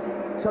times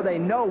so they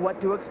know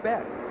what to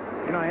expect.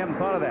 You know, I haven't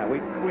thought of that.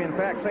 We in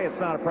fact say it's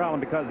not a problem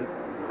because it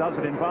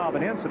doesn't involve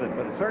an incident,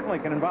 but it certainly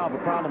can involve a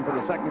problem for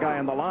the second guy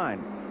on the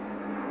line.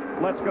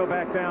 Let's go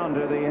back down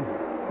to the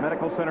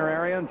medical center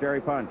area and Jerry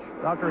Punch.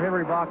 Dr.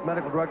 Henry Bach,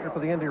 medical director for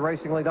the Indy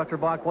Racing League. Dr.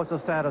 Bach, what's the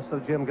status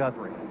of Jim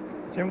Guthrie?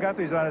 Jim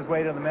Guthrie's on his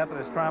way to the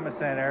Methodist Trauma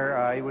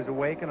Center. He was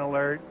awake and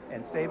alert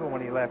and stable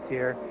when he left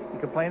here. He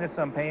complained of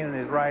some pain in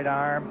his right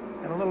arm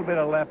and a little bit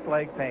of left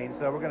leg pain,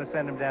 so we're going to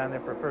send him down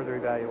there for further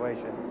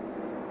evaluation.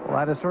 Well,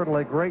 that is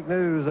certainly great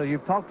news.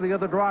 You've talked to the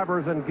other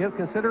drivers, and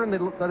considering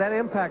that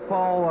impact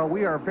fall,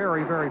 we are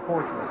very, very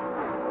fortunate.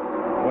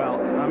 Well,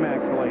 I'm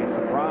actually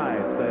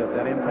surprised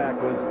that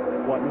impact was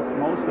what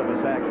most of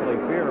us actually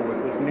fear,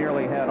 which was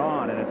nearly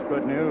head-on. And it's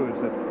good news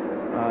that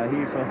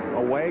he's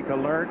awake,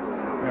 alert.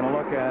 We're going to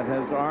look at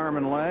his arm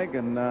and leg,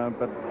 and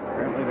but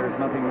apparently there's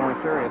nothing more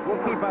serious.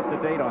 We'll keep up to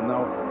date on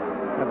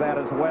that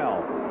as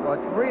well. Well,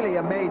 it's really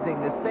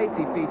amazing the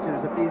safety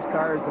features that these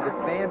cars have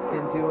advanced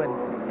into,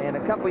 and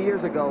a couple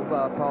years ago,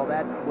 Paul,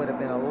 that would have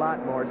been a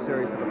lot more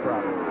serious of a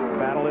problem.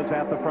 Battle is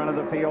at the front of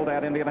the field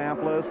at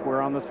Indianapolis.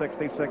 We're on the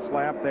 66th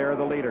lap. They're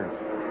the leaders.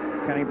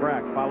 Kenny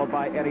Breck, followed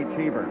by Eddie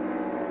Cheever.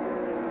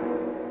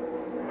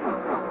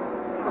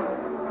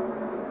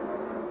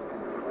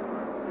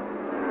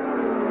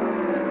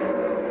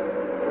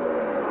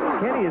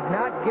 Kenny is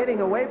not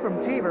getting away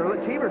from Cheever.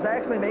 Look, Cheever's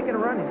actually making a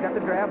run. He's got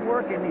the draft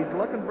working. He's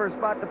looking for a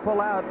spot to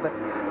pull out, but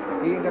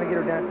he ain't going to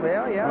get her down.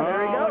 Well, yeah,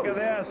 there he goes. Look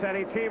at this.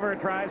 Eddie Cheever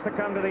tries to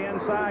come to the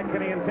inside.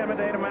 Can he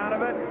intimidate him out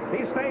of it?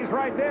 He stays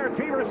right there.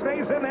 Cheever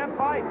stays in that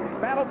fight.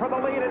 Battle for the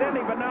lead at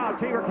Indy, but no,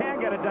 Cheever can't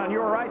get it done. You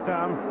were right,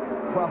 Tom.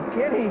 Well,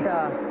 Kenny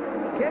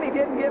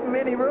didn't give him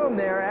any room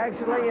there,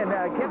 actually, and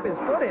kept his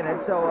foot in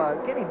it.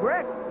 So Kenny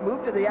Breck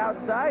moved to the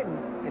outside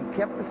and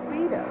kept the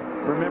speed up.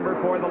 Remember,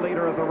 for the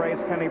leader of the race,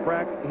 Kenny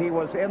Breck, he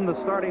was in the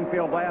starting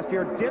field last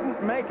year,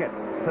 didn't make it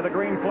to the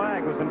green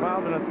flag, was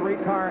involved in a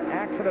 3-car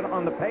accident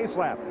on the pace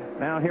lap.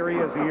 Now here he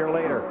is a year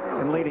later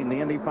and leading the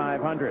Indy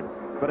 500.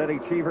 But Eddie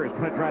Cheever is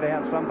going to try to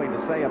have something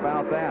to say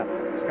about that.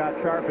 Scott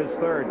Sharp is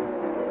third.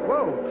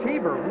 Whoa,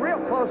 Cheever real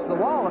close to the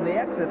wall on the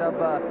exit of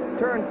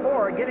turn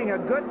 4, getting a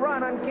good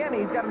run on Kenny.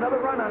 He's got another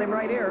run on him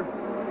right here.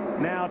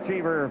 Now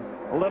Cheever,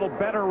 a little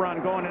better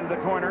run going into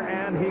the corner,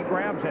 and he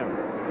grabs him.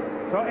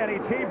 So Eddie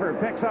Cheever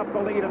picks up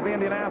the lead of the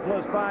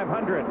Indianapolis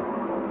 500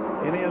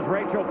 in his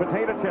Rachel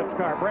Potato Chips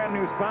car, brand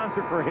new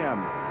sponsor for him.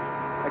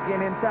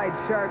 Again, inside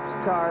Sharp's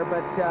car,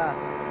 but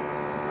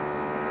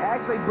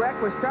actually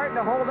Breck was starting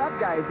to hold up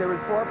guys. There was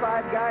 4 or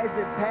 5 guys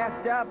that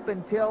packed up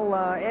until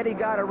Eddie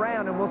got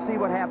around, and we'll see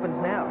what happens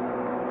now.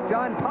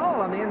 John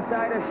Paul on the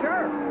inside of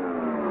Sharp.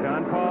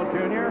 John Paul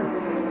Jr.,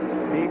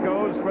 he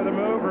goes for the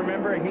move.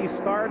 Remember, he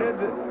started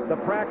the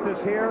practice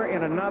here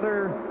in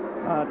another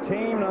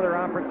team, another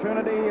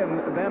opportunity, and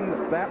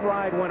then that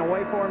ride went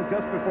away for him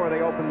just before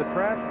they opened the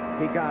track.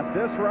 He got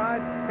this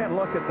ride, and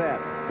look at that.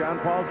 John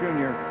Paul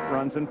Jr.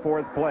 runs in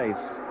 4th place,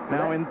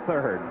 now in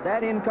 3rd.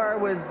 That in-car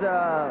was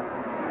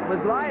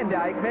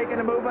Lyondike making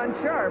a move on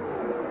Sharp.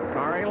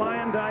 Ari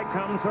Lyondike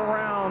comes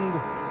around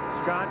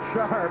Scott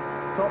Sharp,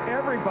 so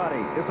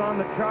everybody is on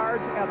the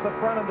charge at the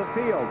front of the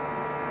field.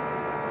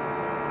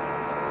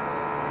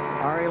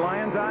 Ari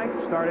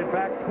Lyondike started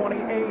back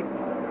 28.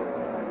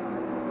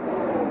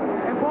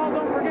 And Paul,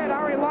 don't forget,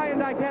 Ari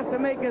Lyondike has to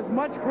make as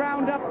much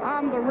ground up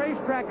on the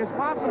racetrack as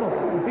possible,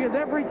 because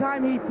every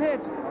time he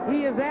pits,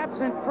 he is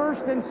absent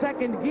 1st and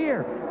 2nd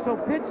gear. So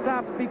pit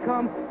stops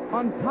become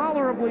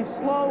intolerably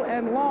slow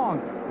and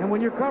long. And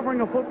when you're covering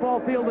a football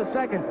field a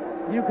second,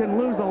 you can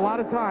lose a lot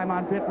of time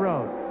on pit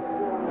road.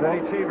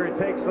 Eddie Cheever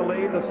takes the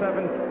lead, the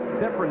 7th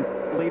different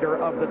leader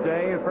of the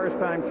day. The first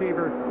time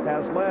Cheever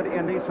has led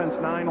Indy since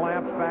 9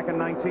 laps back in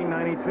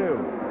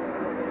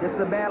 1992. This is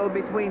a battle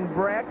between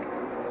Breck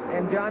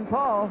and John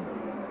Paul.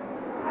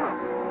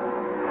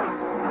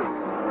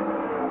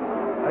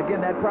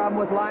 Again, that problem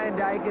with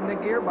Lyondike in the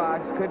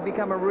gearbox could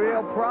become a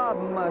real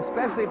problem,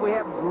 especially if we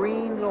have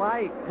green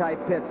light type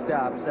pit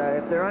stops.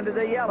 If they're under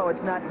the yellow,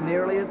 it's not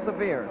nearly as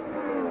severe.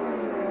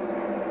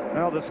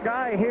 Well, the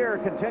sky here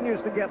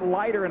continues to get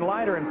lighter and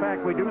lighter. In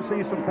fact, we do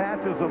see some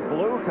patches of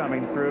blue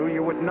coming through.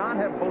 You would not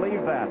have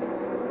believed that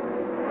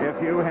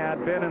if you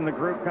had been in the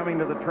group coming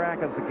to the track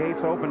as the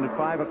gates opened at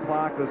 5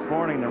 o'clock this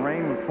morning. The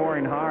rain was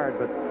pouring hard,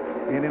 but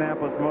the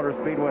Indianapolis Motor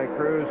Speedway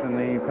crews and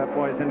the Pep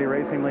Boys Indy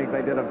Racing League,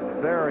 they did a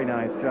very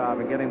nice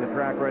job in getting the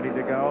track ready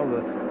to go.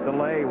 The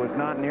delay was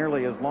not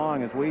nearly as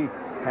long as we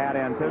had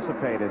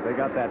anticipated. They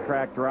got that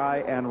track dry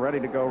and ready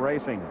to go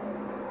racing.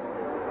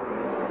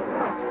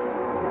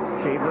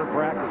 Cheever,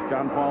 Breck,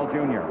 John Paul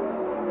Jr.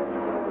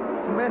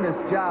 Tremendous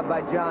job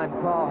by John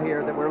Paul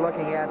here that we're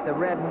looking at, the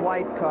red and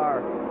white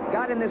car.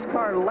 Got in this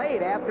car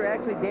late after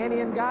actually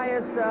Danny and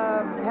Gaius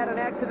had an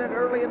accident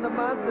early in the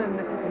month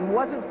and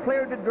wasn't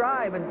cleared to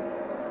drive. And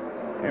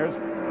here's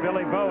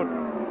Billy Vogt.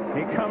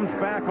 He comes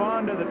back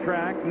onto the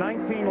track,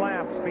 19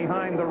 laps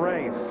behind the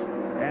race,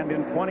 and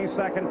in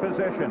 22nd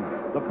position,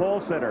 the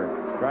pole sitter,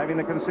 driving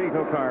the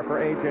Conseco car for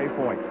A.J.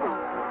 Foyt.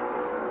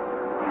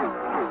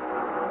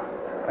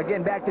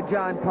 Again, back to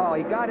John Paul.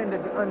 He got into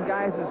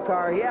Gaius'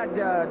 car. He had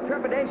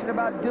trepidation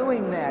about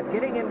doing that,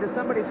 getting into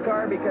somebody's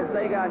car because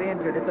they got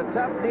injured. It's a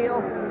tough deal.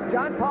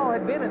 John Paul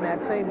had been in that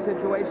same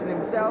situation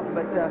himself,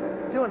 but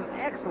doing an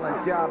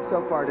excellent job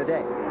so far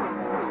today.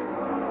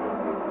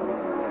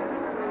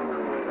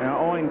 Now,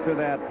 owing to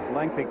that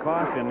lengthy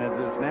caution, it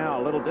is now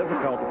a little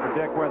difficult to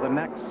predict where the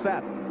next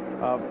set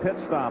of pit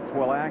stops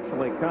will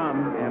actually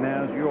come. And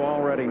as you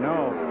already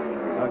know,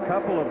 a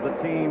couple of the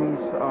teams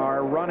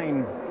are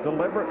running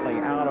deliberately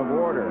out of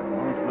order.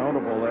 Most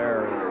notable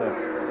there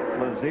is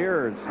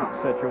Lazier's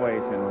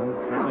situation.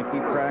 We'll certainly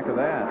keep track of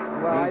that.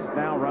 Well, he's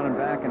now running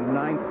back in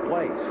 9th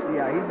place.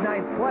 Yeah, he's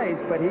 9th place,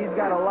 but he's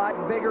got a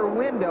lot bigger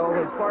window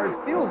as far as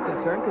fuel's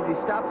concerned because he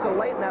stopped so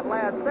late in that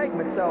last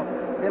segment. So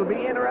it'll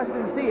be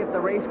interesting to see if the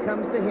race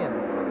comes to him.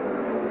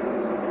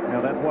 Now,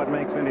 that's what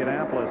makes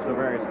Indianapolis so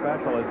very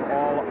special, is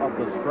all of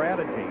the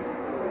strategy.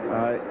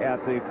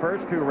 At the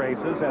first 2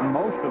 races and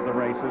most of the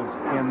races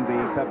in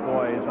the Pep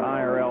Boys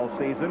IRL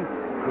season,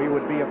 we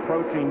would be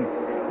approaching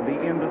the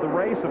end of the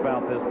race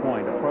about this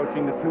point,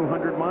 approaching the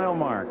 200-mile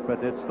mark.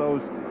 But it's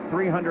those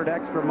 300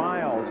 extra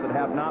miles that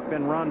have not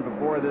been run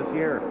before this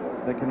year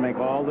that can make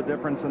all the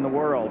difference in the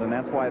world, and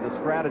that's why the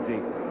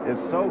strategy is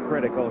so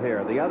critical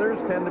here. The others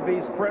tend to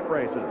be sprint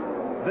races.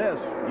 This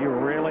you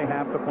really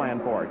have to plan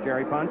for.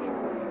 Jerry Prunch.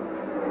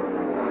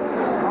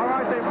 All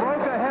right, they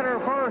broke a header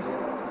first,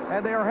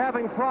 and they are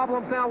having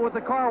problems now with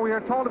the car. We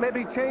are told to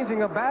maybe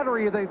changing a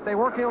battery. They're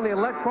working on the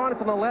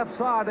electronics on the left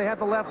side. They had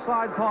the left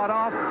side caught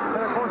off,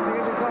 and of course the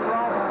engine cover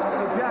off.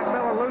 And Jack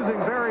Miller losing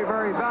very,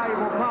 very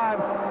valuable time.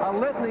 A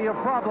litany of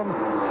problems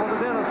for the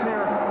dentist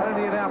here at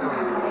Indianapolis.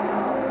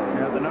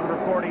 Yeah, the number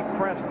 40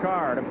 Crest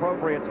card,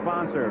 appropriate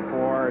sponsor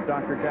for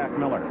Dr. Jack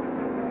Miller.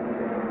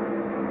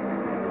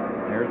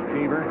 There's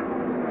Cheever.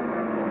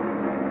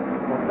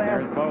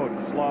 There's Boat,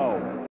 slow.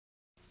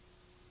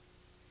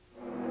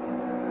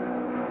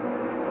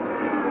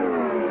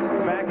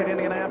 Back at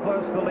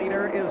Indianapolis, the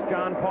leader is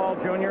John Paul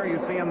Jr. You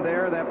see him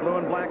there, that blue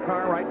and black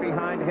car. Right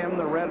behind him,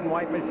 the red and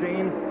white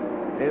machine,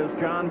 is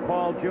John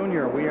Paul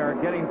Jr. We are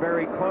getting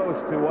very close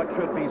to what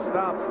should be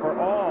stops for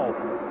all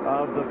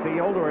of the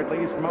field, or at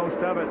least most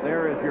of it.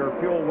 There is your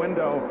fuel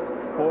window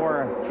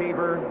for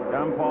Cheever,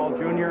 John Paul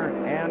Jr.,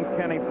 and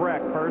Kenny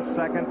Breck, first,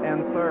 second,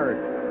 and third.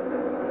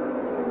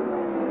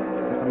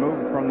 Just a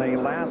move from the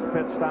last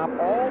pit stop.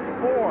 All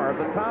 4 of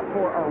the top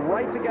 4 are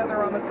right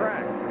together on the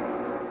track.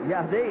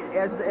 Yeah,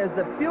 as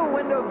the fuel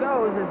window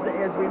goes,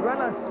 as we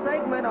run a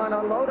segment on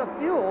a load of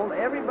fuel,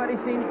 everybody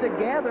seems to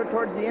gather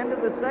towards the end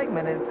of the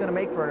segment, and it's going to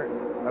make for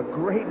a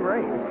great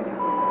race.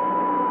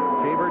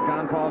 Cheever,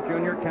 John Paul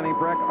Jr., Kenny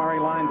Breck, Arie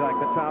Luyendyk,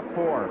 the top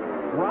 4.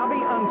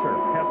 Robbie Unser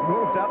has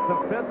moved up to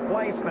 5th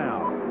place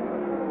now.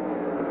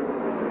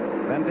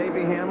 Then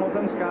Davey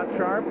Hamilton, Scott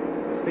Sharp,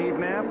 Steve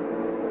Knapp,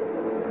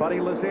 Buddy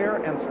Lazier,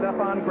 and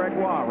Stefan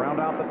Gregoire round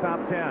out the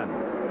top 10.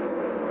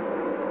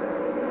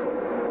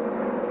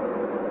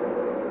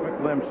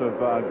 Glimpse of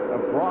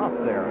Roth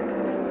there.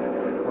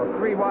 Well,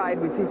 3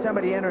 wide. We see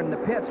somebody entering the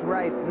pits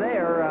right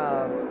there,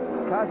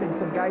 causing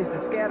some guys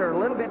to scatter a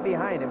little bit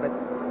behind him. But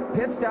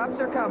pit stops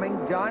are coming.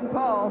 John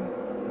Paul.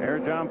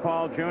 There's John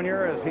Paul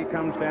Jr. as he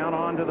comes down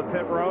onto the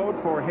pit road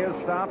for his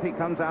stop. He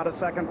comes out of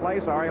 2nd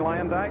place. Arie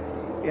Luyendyk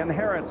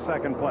inherits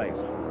 2nd place.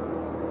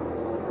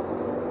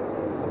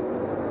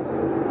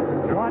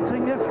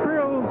 Watching this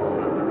crew.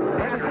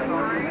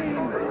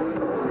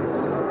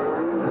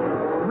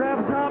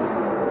 Revs up.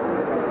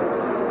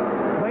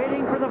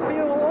 Waiting for the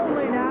fuel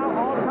only now.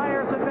 All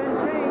tires have been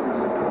changed.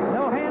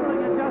 No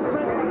handling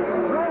adjustments.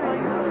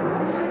 Rolling.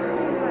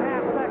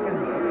 2.5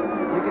 seconds.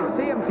 You can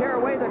see him tear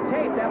away the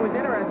tape. That was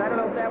interesting. I don't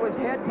know if that was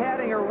head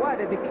padding or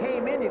what. As he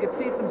came in, you could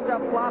see some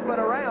stuff flopping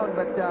around,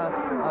 but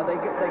they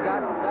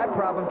got that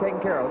problem taken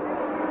care of.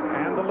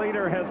 And the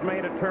leader has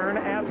made a turn,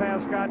 as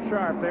has Scott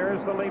Sharp.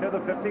 There's the leader,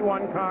 the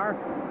 51 car.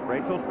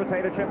 Rachel's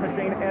potato chip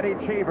machine, Eddie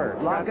Cheever.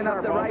 Locking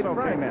up the right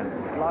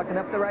front. Locking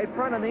up the right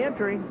front on the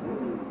entry.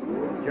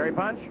 Jerry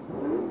Prunch.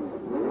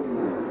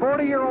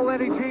 40-year-old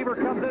Eddie Cheever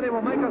comes in and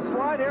will make a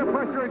slight air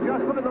pressure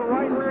adjustment in the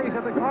right rear. He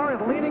said the car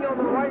is leaning on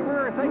the right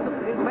rear. It thinks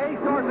it may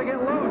start to get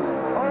loose.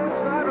 Owen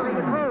Schneider in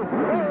the crew.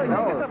 Really, he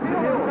gets the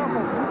fuel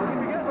couple. He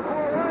begins to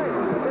pull away.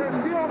 There's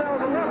fuel now on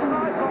the left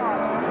side bar.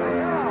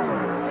 Now,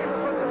 Cheever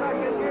puts it back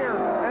in gear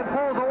and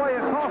pulls away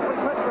a costly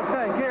pit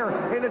mistake here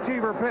in the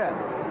Cheever pit.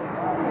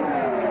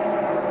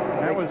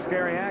 That was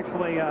scary,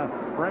 actually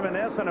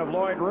reminiscent of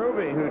Lloyd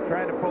Ruby, who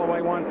tried to pull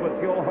away once with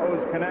fuel hose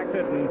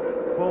connected and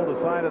pulled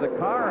the side of the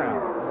car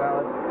out.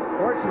 Well,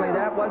 fortunately,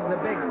 that wasn't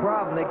a big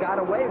problem. They got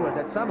away with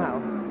it somehow.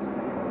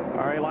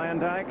 Arie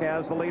Luyendyk,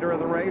 as the leader of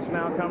the race,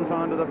 now comes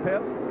onto the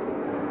pit,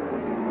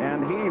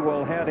 and he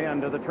will head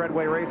into the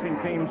Treadway Racing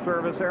Team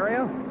service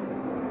area.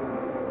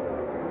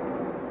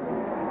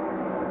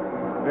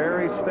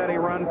 Very steady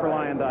run for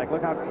Luyendyk.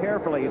 Look how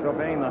carefully he's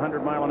obeying the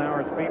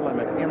 100-mile-an-hour speed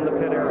limit in the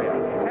pit area.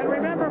 And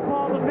remember,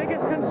 Paul, the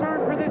biggest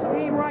concern for this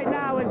team right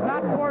now is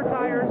not 4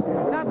 tires,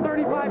 not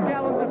 35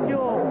 gallons of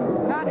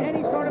fuel, not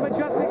any sort of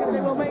adjustment, because they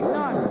will make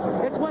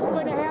none. It's what's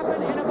going to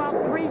happen in about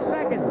 3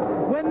 seconds.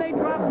 When they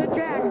drop the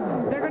jack,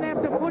 they're going to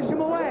have to push him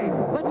away.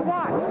 Let's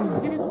watch.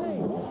 You can see.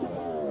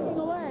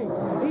 Away.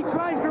 He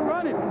tries to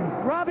run it.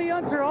 Robbie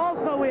Unser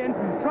also in,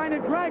 trying to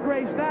drag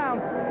race down.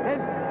 As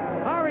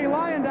Arie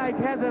Luyendyk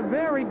has a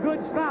very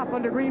good stop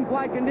under green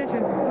flag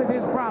conditions with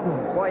his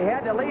problems. Boy, he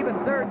had to leave in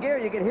 3rd gear.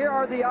 You could hear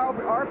the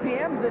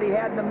RPMs that he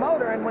had in the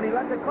motor, and when he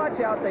let the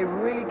clutch out, they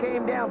really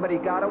came down, but he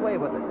got away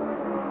with it.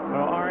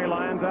 Well, Arie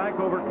Luyendyk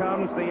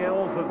overcomes the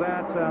ills of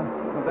that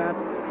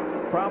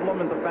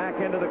problem at the back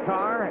end of the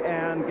car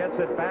and gets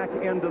it back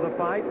into the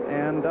fight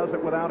and does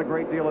it without a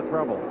great deal of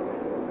trouble.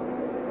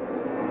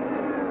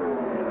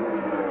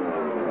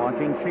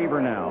 Watching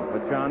Cheever now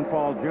with John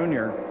Paul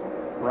Jr.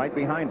 right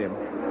behind him.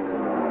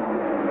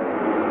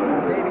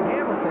 Davey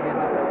Hamilton in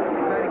there,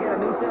 trying to get a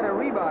new set of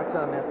Reeboks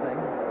on that thing.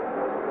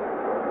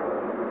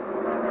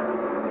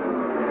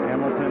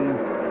 Hamilton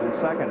in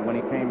second when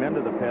he came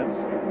into the pits.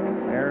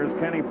 There's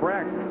Kenny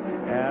Breck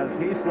as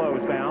he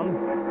slows down.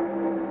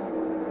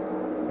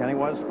 Kenny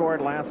was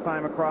scored last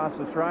time across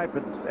the stripe,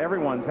 but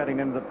everyone's heading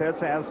into the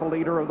pits as the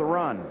leader of the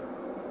run.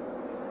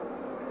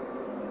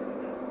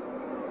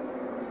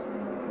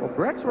 Well,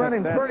 Breck's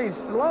running pretty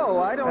slow.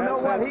 I don't know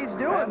what he's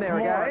doing there,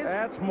 guys.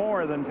 That's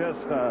more than just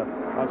a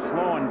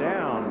slowing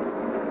down.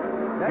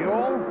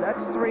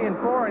 That's 3 and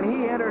 4, and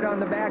he entered on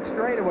the back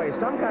straightaway.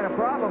 Some kind of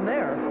problem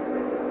there.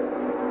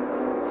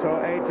 So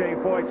A.J.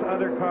 Foyt's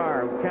other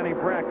car, Kenny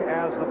Breck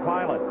as the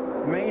pilot,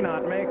 may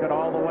not make it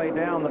all the way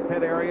down the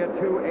pit area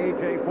to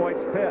A.J.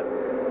 Foyt's pit.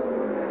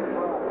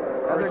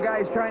 Other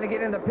guys trying to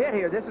get in the pit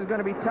here. This is going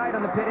to be tight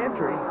on the pit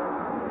entry.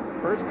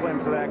 First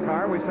glimpse of that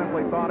car, we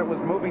simply thought it was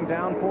moving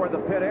down for the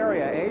pit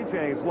area.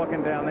 A.J.'s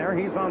looking down there.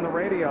 He's on the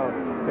radio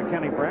to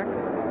Kenny Breck.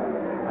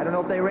 I don't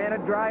know if they ran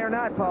it dry or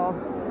not, Paul.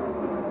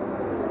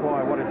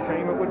 Boy, what a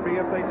shame it would be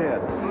if they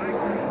did.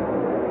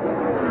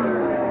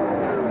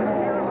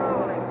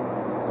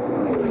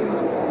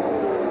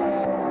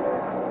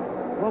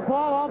 Well,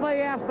 Paul, all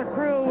they asked the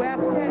crew,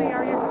 asked Kenny,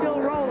 are you still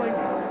rolling?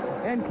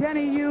 And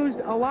Kenny used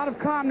a lot of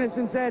calmness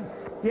and said,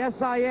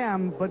 yes, I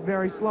am, but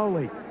very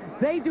slowly.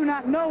 They do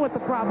not know what the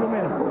problem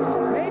is.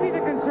 Maybe the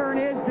concern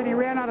is that he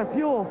ran out of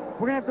fuel.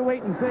 We're going to have to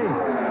wait and see.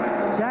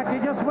 Jackie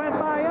just went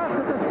by us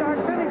at the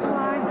start-finish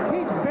line.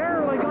 He's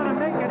barely going to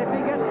make it if he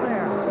gets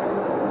there.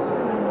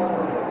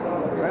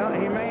 Well,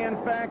 he may in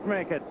fact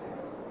make it.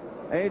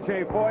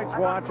 A.J. Foyt's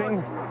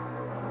watching.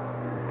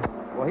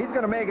 Well, he's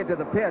going to make it to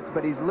the pits,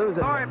 but he's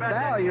losing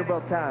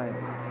valuable time.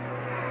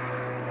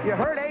 You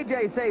heard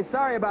A.J. say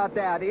sorry about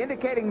that,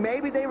 indicating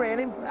maybe they ran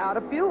him out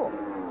of fuel.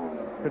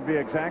 Could be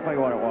exactly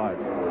what it was.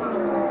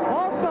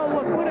 Also,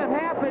 what would have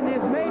happened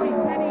is maybe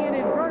Kenny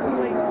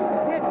inadvertently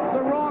hit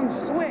the wrong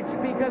switch,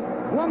 because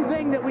one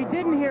thing that we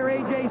didn't hear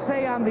A.J.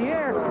 say on the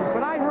air,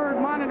 but I heard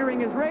monitoring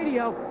his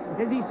radio,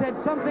 is he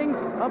said something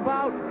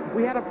about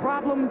we had a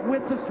problem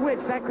with the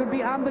switch. That could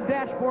be on the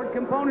dashboard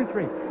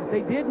componentry.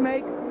 They did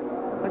make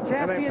a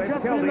chassis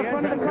adjustment in the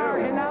front of the car,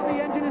 and now the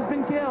engine has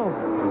been killed.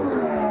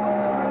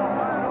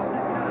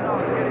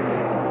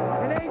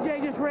 And A.J.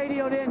 just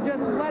radioed in,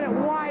 just let it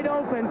wide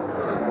open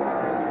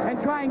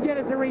and try and get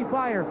it to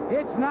refire.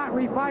 It's not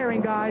refiring,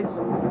 guys.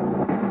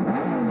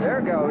 There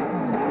it goes.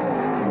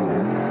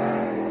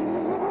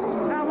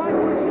 Now, my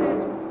question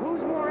is,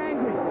 who's more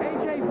angry,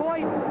 A.J.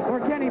 Foyt or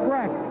Kenny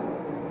Breck?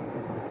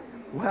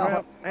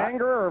 Well,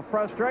 anger or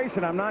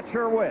frustration, I'm not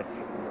sure which.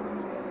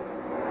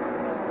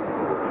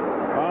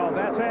 Oh,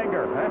 that's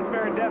anger. That's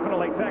very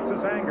definitely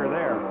Texas anger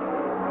there.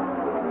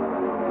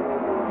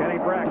 Kenny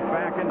Breck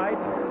back in night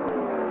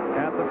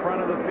at the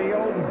front of the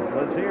field.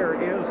 Lazier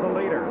is the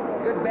leader.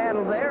 Good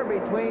battle there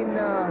between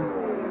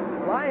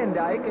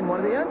Lyondike and one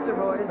of the Unser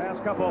boys. The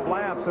past couple of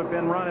laps have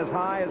been run as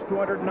high as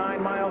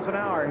 209 miles an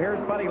hour. Here's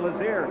Buddy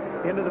Lazier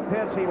into the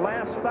pits. He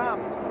last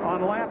stopped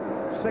on lap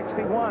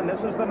 61. This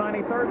is the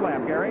 93rd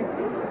lap, Gary.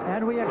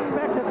 And we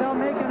expect that they'll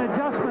make an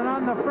adjustment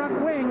on the front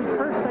wings.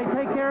 First, they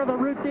take care of the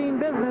routine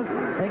business.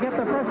 They get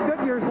the fresh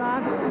Goodyears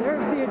on.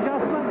 There's the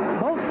adjustment.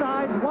 Both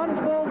sides, one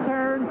full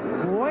turn,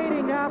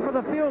 waiting now for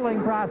the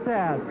fueling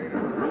process.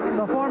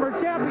 The former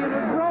champion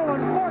is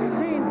rolling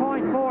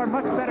 14.4.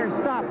 Much better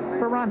stop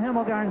for Ron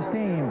Himmelgarn's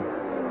team.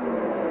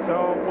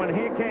 So when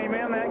he came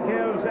in, that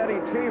gives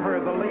Eddie Cheever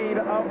the lead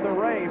of the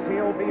race.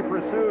 He'll be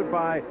pursued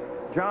by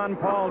John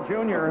Paul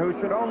Jr., who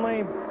should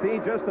only be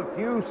just a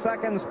few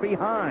seconds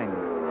behind.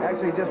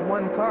 Actually, just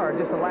one car,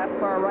 just a lap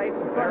car right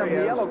in front of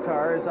the yellow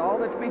car is all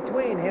that's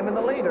between him and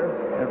the leader.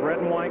 The red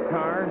and white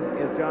car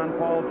is John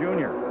Paul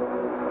Jr.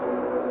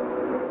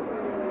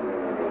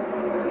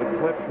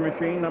 Eclipse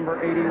machine number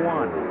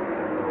 81.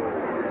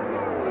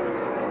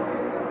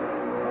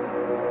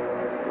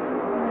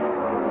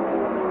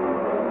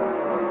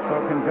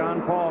 So can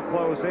John Paul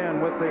close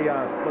in with the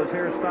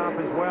Lazier stop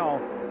as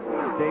well?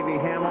 Davey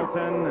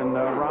Hamilton and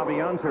Robbie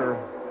Unser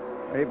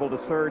able to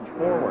surge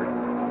forward.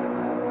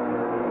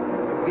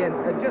 Again,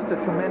 just a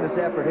tremendous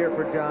effort here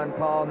for John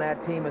Paul and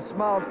that team. A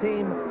small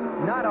team,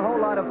 not a whole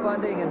lot of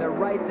funding, and they're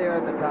right there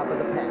at the top of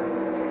the pack.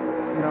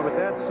 You know, but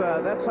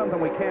that's something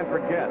we can't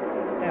forget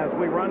as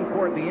we run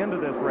toward the end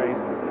of this race,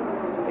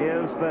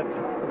 is that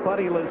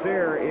Buddy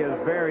Lazier is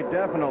very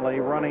definitely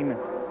running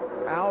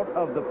out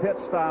of the pit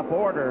stop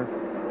order.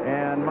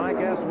 And my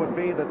guess would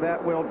be that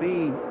that will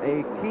be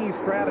a key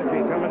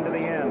strategy coming to the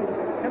end.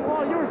 And,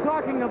 Paul, you were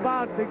talking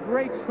about the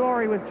great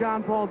story with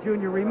John Paul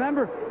Jr.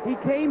 Remember, he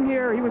came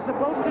here, he was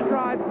supposed to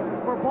drive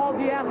for Paul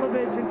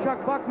Diatlovich and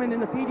Chuck Buckman in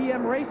the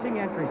PDM racing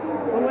entry.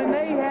 But when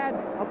they had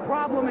a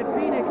problem at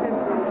Phoenix and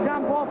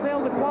John Paul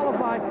failed to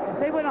qualify,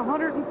 they went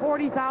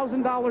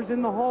 $140,000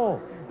 in the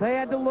hole. They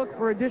had to look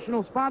for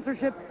additional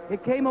sponsorship.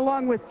 It came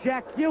along with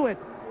Jack Hewitt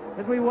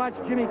as we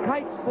watched Jimmy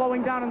Kite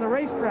slowing down on the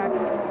racetrack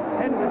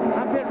and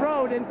on pit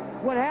road. And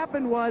what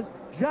happened was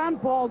John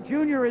Paul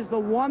Jr. is the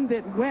one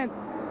that went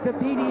to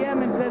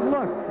PDM and said,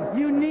 look,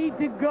 you need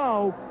to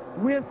go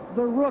with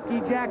the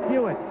rookie Jack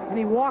Hewitt. And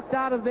he walked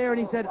out of there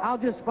and he said, I'll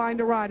just find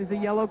a ride as the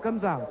yellow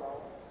comes out.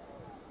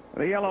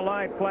 The yellow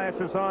light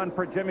flashes on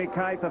for Jimmy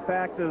Kite, the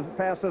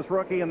fastest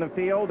rookie in the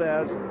field,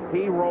 as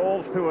he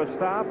rolls to a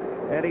stop.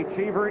 Eddie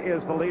Cheever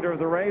is the leader of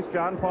the race.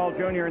 John Paul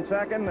Jr. in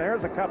second.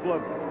 There's a couple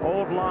of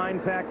old-line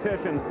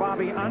tacticians.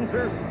 Bobby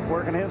Unser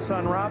working his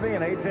son Robbie,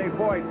 and A.J.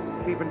 Foyt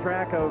keeping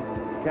track of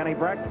Kenny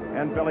Brecht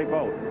and Billy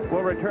Boat.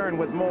 We'll return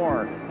with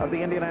more of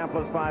the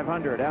Indianapolis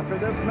 500 after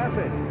this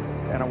message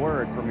and a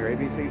word from your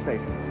ABC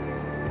station.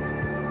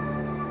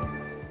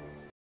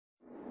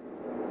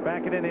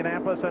 Back in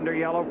Indianapolis under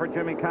yellow for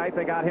Jimmy Kite.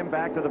 They got him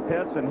back to the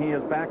pits, and he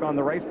is back on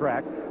the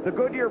racetrack. The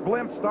Goodyear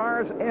Blimp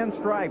Stars and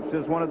Stripes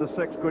is one of the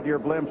 6 Goodyear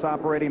blimps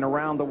operating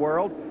around the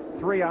world.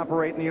 3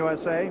 operate in the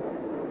USA.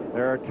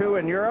 There are 2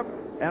 in Europe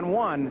and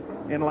 1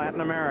 in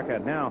Latin America.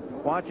 Now,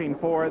 watching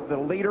for the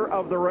leader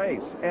of the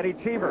race, Eddie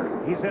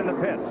Cheever. He's in the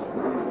pits.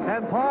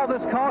 And, Paul,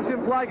 this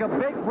caution flag, a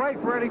big break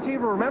for Eddie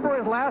Cheever. Remember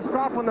his last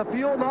stop when the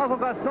fuel nozzle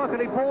got stuck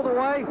and he pulled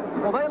away?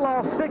 Well, they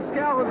lost 6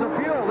 gallons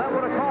of fuel. That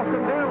would have cost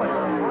them dearly.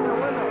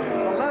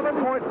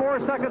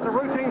 11.4 seconds of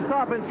routine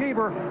stop, and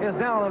Cheever is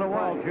down and away.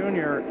 Paul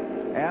Jr.,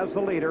 as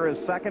the leader, is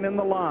second in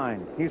the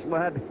line. He's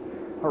led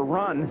a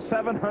run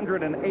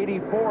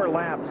 784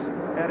 laps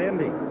at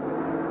Indy.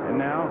 And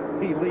now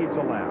he leads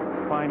a lap,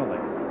 finally.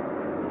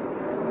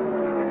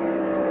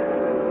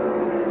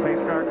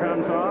 Pace car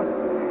comes off.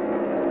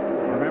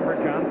 Remember,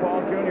 John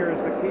Paul Jr.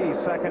 is the key,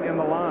 second in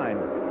the line.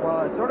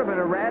 Well, it's sort of an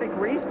erratic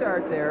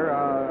restart there.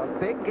 A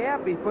big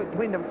gap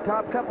between the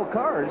top couple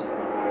cars.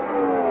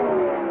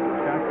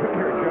 John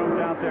Jr.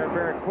 jumped out there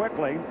very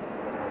quickly.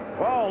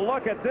 Oh,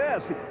 look at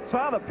this.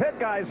 Saw the pit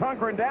guys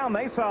hunkering down.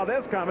 They saw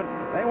this coming.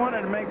 They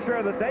wanted to make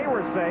sure that they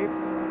were safe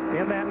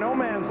in that no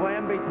man's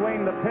land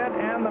between the pit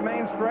and the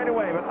main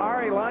straightaway. But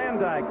Ari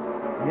Lyondike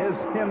is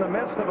in the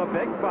midst of a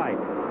big fight.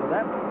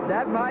 Well,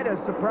 that might have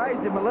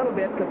surprised him a little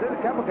bit, because there's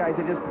a couple guys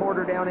that just poured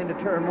her down into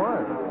turn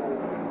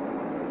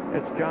 1.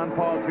 It's John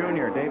Paul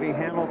Jr., Davey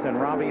Hamilton,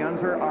 Robbie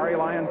Unser, Ari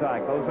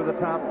Lyondike. Those are the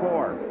top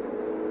 4.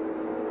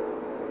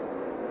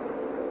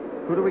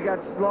 Who do we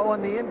got slow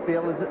on the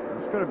infield? Is it?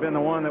 This could have been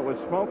the one that was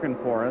smoking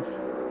for us.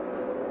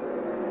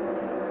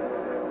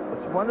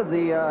 It's one of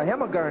the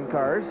Hemagarn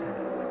cars.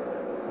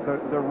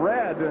 The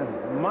red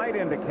might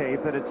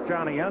indicate that it's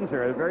Johnny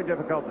Unser. It's very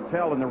difficult to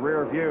tell in the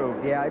rear view.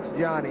 Yeah, it's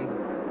Johnny.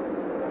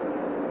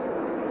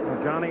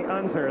 Johnny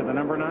Unser, the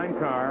number 9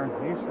 car,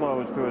 he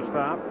slows to a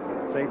stop.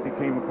 Safety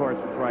team, of course,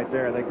 is right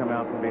there. They come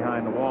out from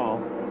behind the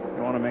wall.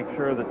 You want to make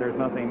sure that there's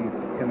nothing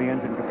in the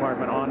engine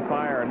compartment on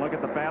fire. And look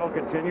at the battle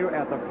continue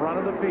at the front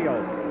of the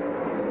field.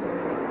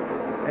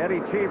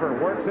 Eddie Cheever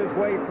works his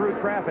way through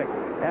traffic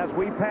as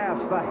we pass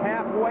the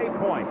halfway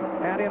point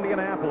at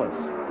Indianapolis.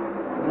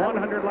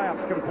 100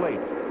 laps complete.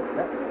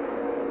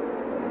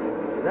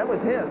 That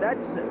was him.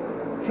 That's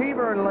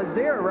Cheever and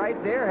Lazier right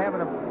there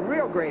having a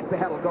real great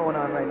battle going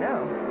on right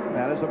now.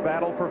 That is a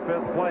battle for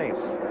 5th place.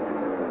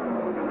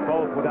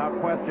 Both, without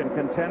question,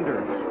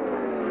 contenders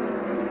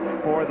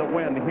for the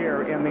win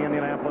here in the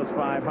Indianapolis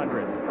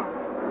 500.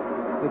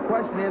 The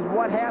question is,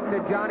 what happened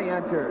to Johnny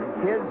Unser?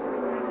 His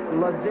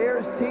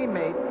Lazier's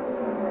teammate.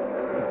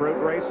 The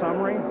Brute race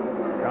summary.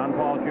 John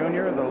Paul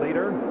Jr., the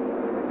leader,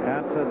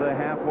 at the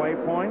halfway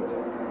point.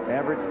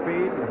 Average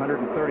speed,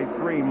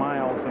 133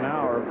 miles an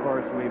hour. Of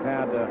course, we've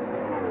had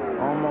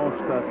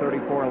almost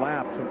 34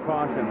 laps of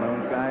caution.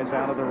 Those guys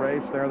out of the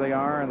race, there they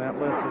are, and that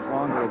list is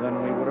longer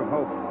than we would have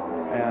hoped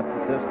at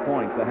this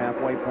point, the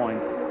halfway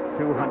point,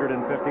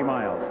 250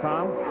 miles.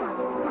 Tom?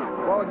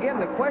 Well, again,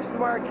 the question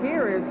mark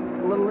here is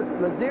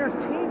Lazier's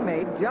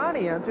teammate,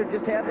 Johnny Unser,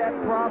 just had that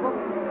problem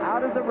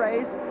out of the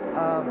race.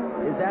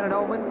 Is that an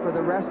omen for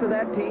the rest of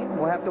that team?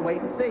 We'll have to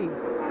wait and see.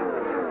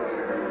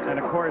 And,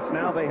 of course,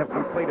 now they have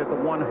completed the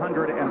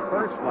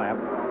 101st lap,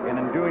 and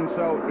in doing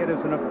so, it is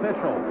an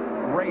official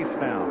race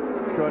now.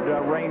 Should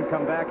rain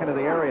come back into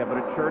the area, but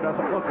it sure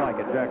doesn't look like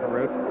it, Jack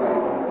Arute.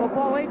 Well,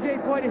 Paul, A.J.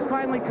 Foyt has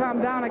finally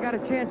calmed down. I got a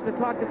chance to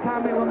talk to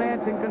Tommy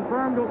LeMans and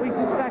confirmed what we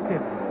suspected.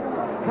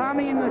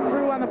 Tommy and the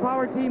crew on the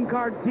power team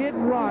car did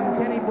run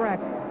Kenny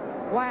Brecht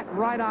flat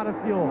right out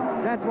of fuel.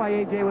 That's why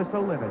A.J. was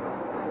so livid.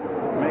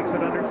 Makes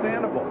it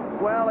understandable.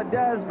 Well, it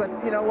does, but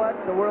you know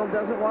what? The world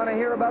doesn't want to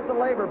hear about the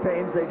labor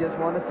pains. They just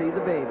want to see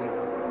the baby.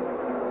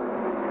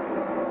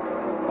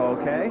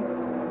 Okay.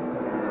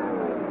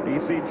 You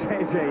see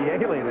J.J.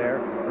 Yaley there.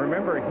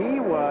 Remember, he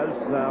was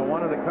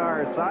one of the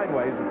cars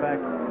sideways. In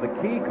fact, the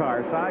key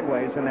car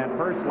sideways in that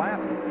first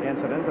lap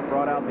incident that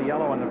brought out the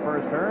yellow in the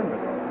first turn.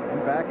 But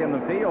he's back in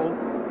the field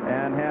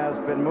and has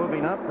been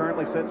moving up.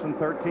 Currently sits in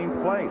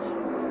 13th place.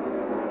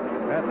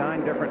 At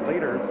 9 different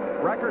leaders.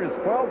 Record is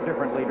 12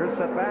 different leaders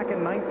set back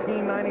in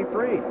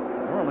 1993.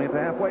 We're only at the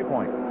halfway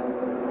point.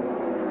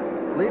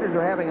 Leaders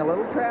are having a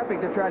little traffic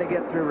to try to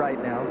get through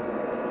right now.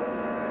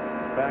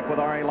 back with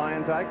Ari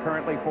Lyondike,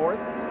 currently 4th.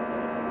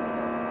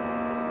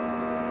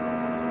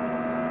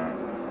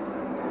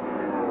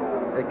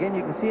 Again,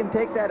 you can see him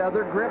take that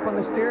other grip on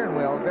the steering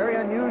wheel. Very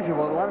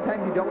unusual. A lot of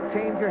times you don't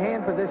change your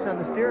hand position on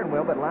the steering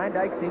wheel, but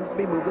Lyondike seems to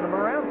be moving him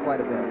around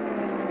quite a bit.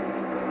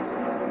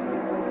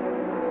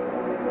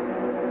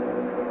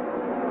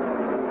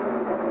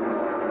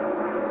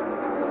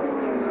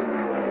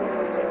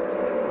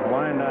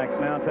 Lyondike's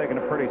now taking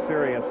a pretty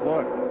serious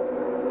look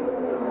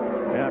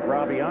at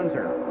Robbie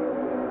Unser,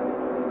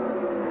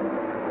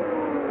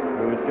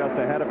 who is just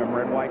ahead of him,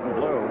 red, white, and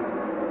blue.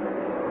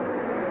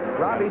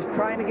 Robbie's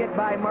trying to get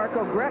by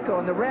Marco Greco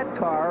in the red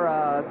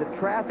car. The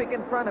traffic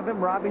in front of him.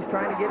 Robbie's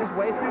trying to get his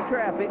way through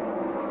traffic.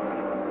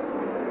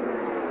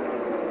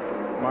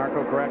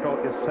 Marco Greco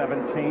is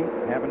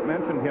 17th. Haven't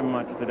mentioned him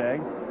much today.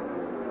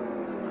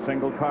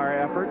 Single car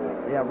effort.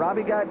 Yeah,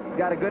 Robbie got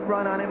a good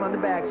run on him on the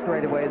back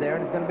straightaway there,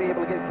 and is going to be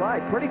able to get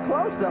by. Pretty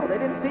close, though. They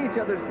didn't see each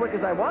other as quick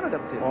as I wanted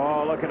them to.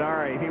 Oh, look at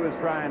Ari. He was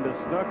trying to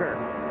snooker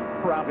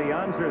Robbie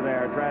Unser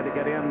there, tried to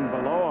get in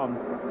below him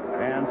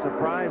and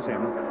surprise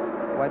him.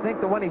 Well, I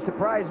think the one he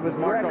surprised was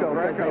Greco,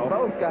 because they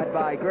both got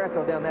by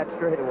Greco down that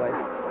straightaway.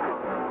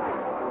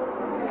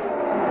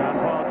 John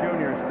Paul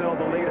Jr. still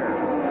the leader.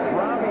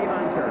 Robbie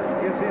Unser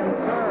is in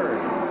 3rd.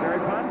 Jerry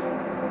Prunch?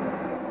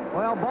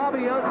 Well,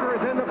 Bobby Unser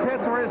is in the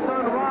pits for his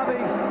son Robbie.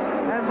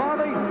 And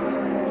Bobby,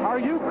 are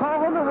you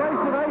calling the race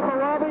today for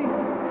Robbie?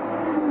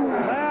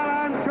 Well,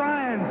 I'm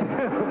trying to.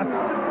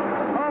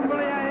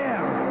 Hopefully I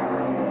am.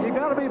 You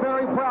got to be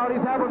very proud.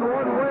 He's having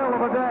one whale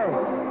of a day.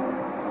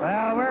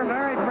 Well, we're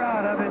very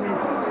proud of him.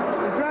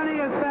 He's running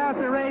as fast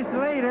as race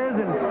leaders,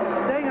 and the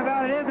thing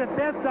about it is that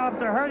pit stops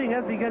are hurting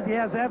us because he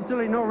has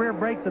absolutely no rear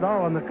brakes at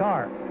all on the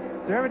car.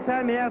 So every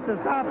time he has to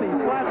stop, he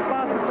flat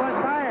spots the front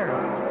tires.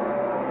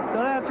 So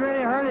that's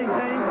really hurting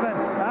things, but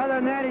other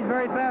than that, he's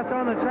very fast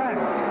on the track.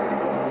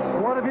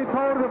 What have you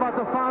told him about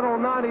the final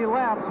 90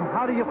 laps?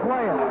 How do you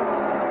play it?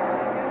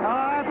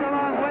 Oh, that's a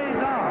long ways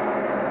off.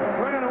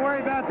 We're going to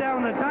worry about that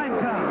when the time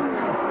comes.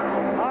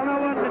 I'll know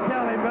what to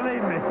tell him,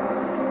 believe me.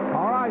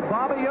 All right,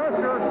 Bobby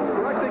Unser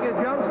directing his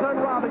young son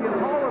Robbie. And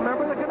Paul,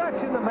 remember the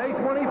connection to May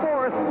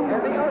 24th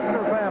and the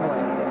Unser family.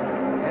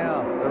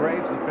 Yeah, the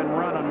race has been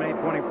run on May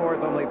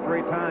 24th only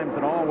 3 times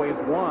and always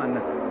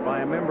won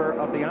by a member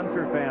of the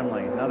Unser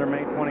family. Another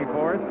May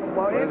 24th.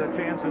 Well, what are the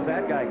chances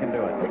that guy can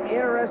do it?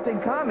 Interesting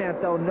comment,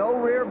 though. No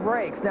rear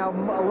brakes. Now,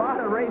 a lot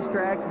of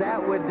racetracks,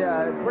 that would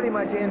pretty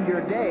much end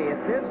your day.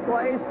 At this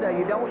place,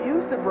 you don't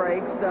use the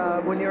brakes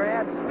when you're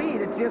at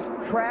speed. It's just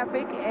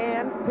traffic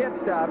and pit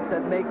stops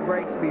that make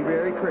brakes be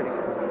very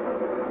critical.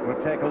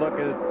 We'll take a look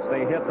as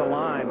they hit the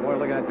line. Boy,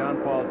 look at John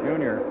Paul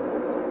Jr.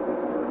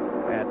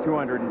 at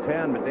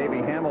 210, but Davey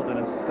Hamilton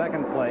in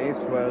 2nd place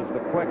was the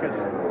quickest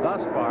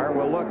thus far.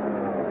 We'll look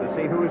to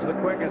see who's the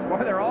quickest. Boy,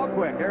 they're all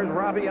quick. There's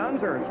Robbie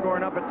Unser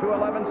scoring up at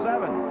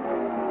 2:11.7.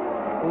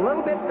 A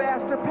little bit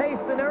faster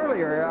pace than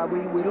earlier.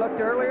 We looked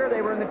earlier,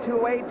 they were in the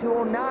 2:08,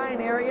 2:09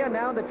 area.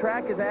 Now the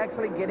track is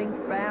actually getting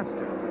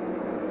faster.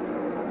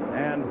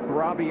 And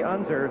Robbie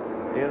Unser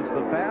is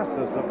the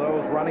fastest of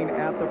those running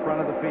at the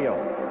front of the field.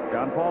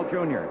 John Paul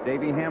Jr.,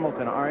 Davey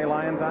Hamilton, Ari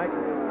Lyondike,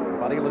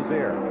 Buddy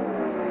Lazier.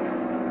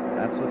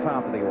 That's the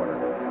top of the order.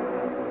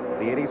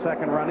 The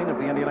 82nd running of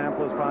the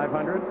Indianapolis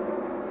 500.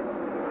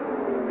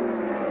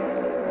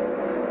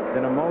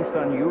 Been a most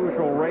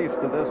unusual race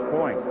to this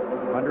point.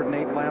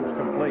 108 laps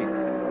complete.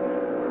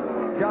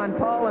 John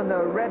Paul in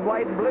the red,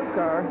 white, and blue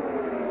car.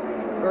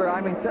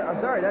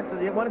 Sorry, that's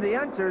one of the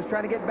Unsers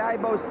trying to get by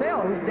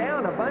Boesel, who's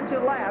down a bunch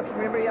of laps.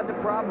 Remember, he had the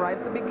problem right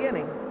at the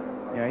beginning.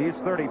 Yeah, he's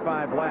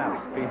 35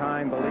 laps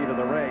behind the lead of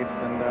the race,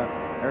 and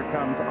there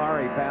comes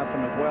Ari past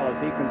him as well as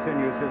he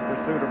continues his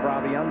pursuit of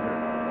Robbie Unser.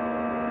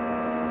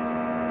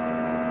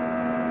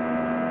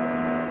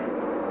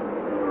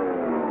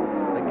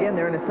 Again,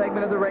 they're in a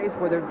segment of the race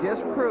where they're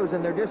just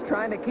cruising. They're just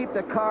trying to keep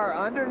the car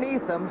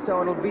underneath them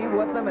so it'll be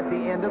with them at the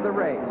end of the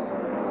race.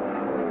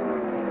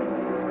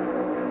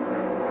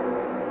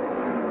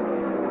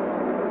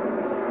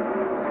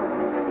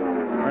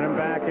 Running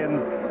back in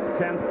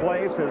 10th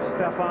place is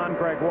Stefan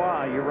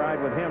Gregoire. You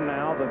ride with him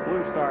now, the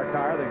Blue Star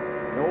car.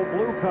 The old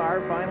blue car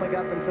finally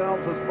got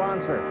themselves a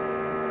sponsor.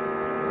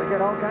 They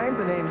got all kinds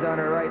of names on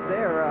her right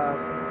there.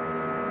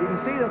 You can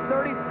see the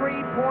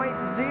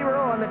 33.0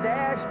 on the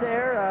dash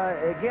there.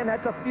 Again,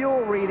 that's a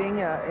fuel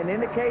reading, an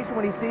indication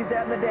when he sees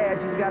that in the dash,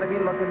 he's got to be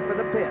looking for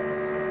the pits.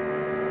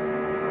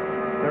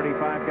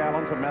 35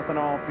 gallons of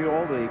methanol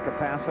fuel, the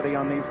capacity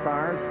on these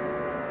cars.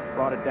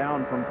 Brought it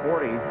down from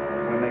 40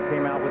 when they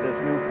came out with this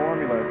new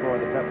formula for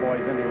the Pep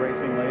Boys Indy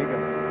Racing League.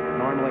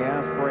 Normally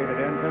aspirated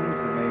engines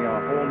and the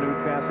whole new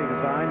chassis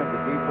design of the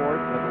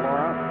G-Force, the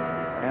Laura,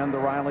 and the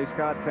Riley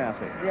Scott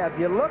chassis. Yeah, if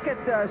you look at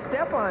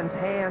Stefan's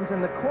hands in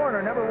the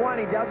corner, number one,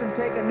 he doesn't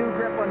take a new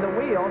grip on the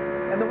wheel,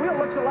 and the wheel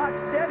looks a lot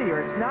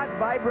steadier. It's not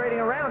vibrating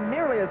around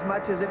nearly as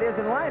much as it is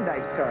in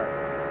Lyondike's car.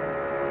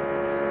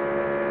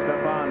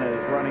 Stefan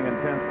is running in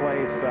 10th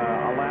place,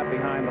 a lap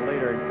behind the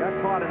leader. Got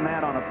caught in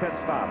that on a pit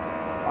stop.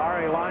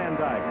 Ari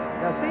Lyondike.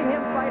 Now, see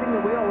him fighting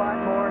the wheel a lot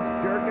more.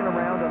 It's jerking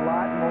around a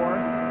lot more.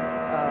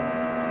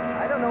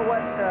 I don't know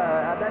what,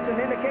 that's an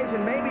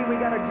indication. Maybe we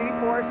got a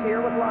G-force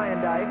here with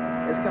Lyondike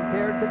as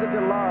compared to the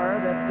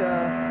Delar that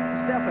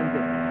Steffen's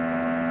in.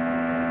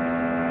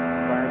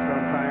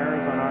 Firestone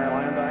tires on our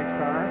Lyondike's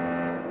car.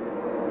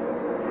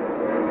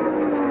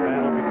 The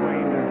battle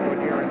between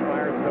Goodyear and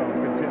Firestone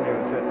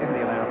continues at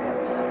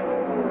Indianapolis.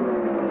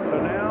 So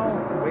now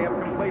we have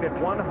completed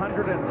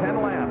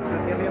 110 laps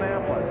at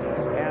Indianapolis,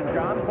 and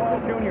John Paul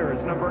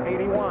Jr.'s number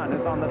 81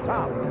 is on the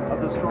top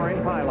of the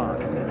scoring pylon.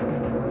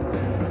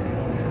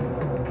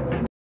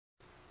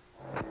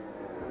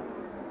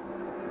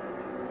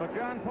 So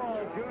John Paul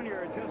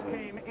Jr. just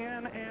came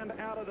in and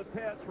out of the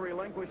pits,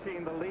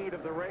 relinquishing the lead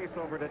of the race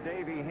over to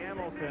Davey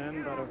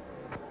Hamilton, but a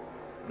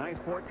nice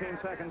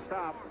 14-second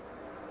stop.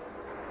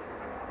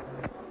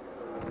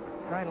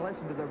 Trying to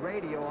listen to the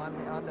radio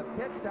on the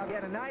pit stop. He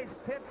had a nice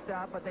pit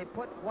stop, but they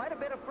put quite a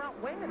bit of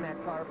front wing in that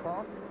car,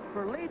 Paul.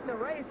 For leading the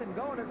race and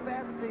going as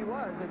fast as he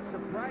was, it's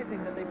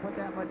surprising that they put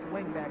that much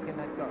wing back in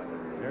that car.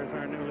 There's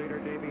our new leader,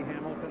 Davey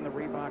Hamilton, the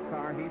Reebok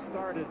car. He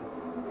started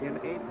in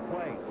 8th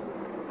place.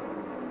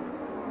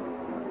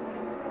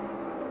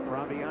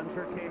 Robbie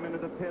Unser came into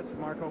the pits.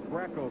 Marco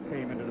Greco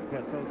came into the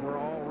pits. Those were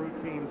all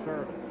routine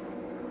service.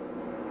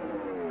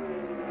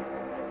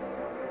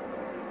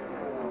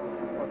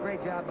 Well,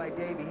 great job by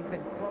Davey. He's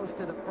been close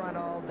to the front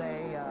all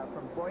day.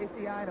 From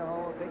Boise,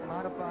 Idaho, a big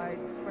modified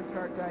sprint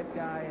car type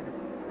guy, and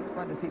it's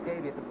fun to see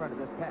Davey at the front of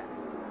this pack.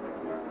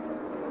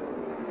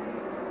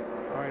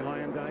 Ari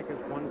Lyondike is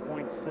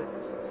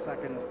 1.6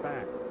 seconds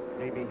back.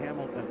 Davey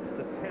Hamilton,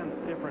 the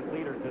 10th different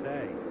leader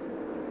today.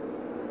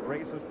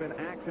 Race has been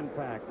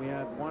action-packed. We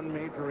had one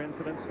major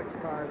incident, 6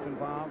 cars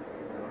involved.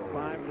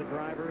 5 of the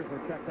drivers were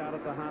checked out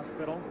at the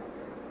hospital.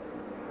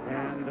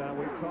 And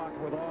we've talked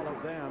with all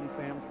of them,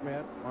 Sam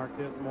Schmidt, Mark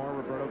Dismore,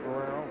 Roberto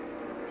Guerrero,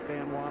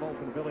 Stan Waddles,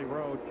 and Billy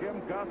Rowe.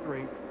 Jim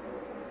Guthrie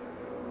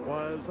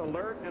was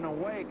alert and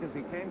awake as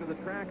he came to the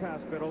track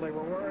hospital. They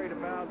were worried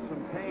about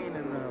some pain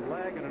in the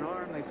leg and an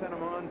arm. They sent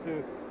him on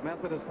to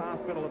Methodist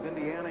Hospital of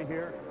Indiana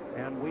here,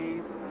 and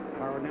we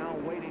are now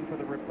waiting for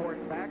the report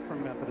back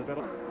from Methodist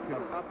to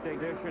update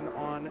edition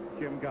on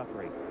Jim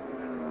Guthrie.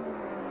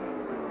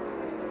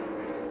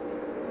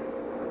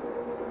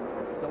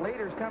 The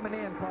leader's coming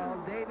in, Paul.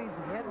 Davey's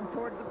heading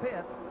towards the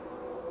pits.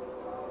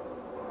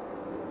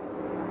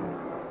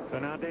 So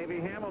now Davey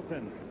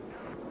Hamilton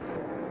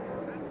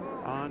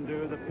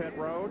onto the pit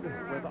road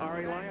with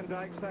Ari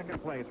Lyondike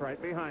second place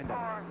right behind him.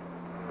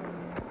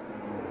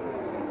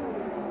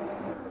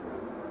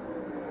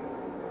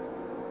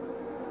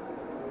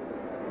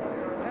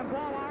 And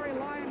while Ari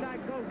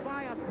Lyondike goes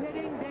by a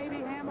pitting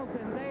Davey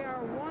Hamilton, they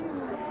are one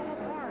stall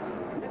apart.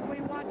 As we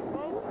watch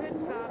both pit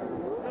stops,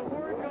 the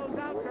word goes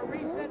out to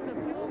reset the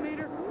fuel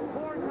meter,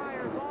 4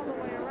 tires all the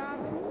way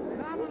around.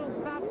 Nominal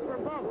stops for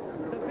both.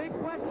 The big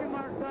question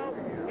mark, though,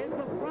 is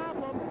the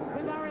problem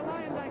with Ari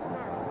Lyondike's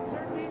car.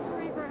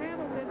 13.3 for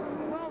Hamilton,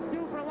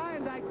 12.2 for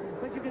Lyondike,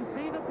 but you can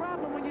see the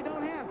problem when you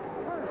don't have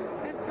first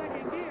and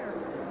second gear.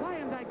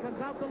 Lyondike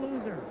comes out the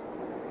loser.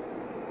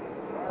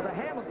 Well, the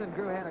Hamilton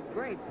crew had a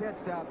great pit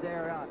stop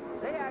there.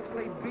 They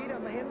actually beat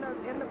him in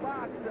the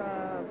box,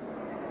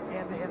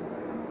 and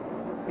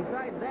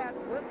besides that,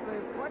 with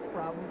the clutch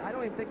problem, I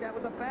don't even think that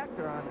was a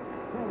factor on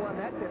who won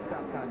that pit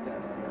stop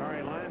contest.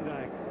 Ari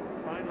Lyondike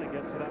finally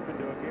gets it up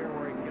into a gear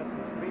where he can get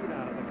some speed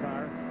out of the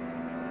car.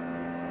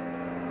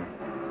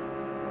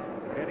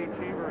 Eddie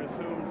Cheever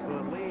assumes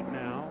the lead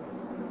now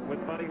with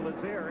Buddy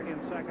Lazier in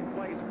second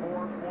place,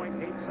 4.8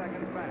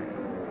 seconds back.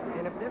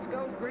 And if this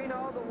goes green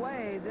all the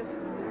way, the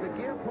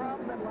gear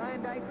problem that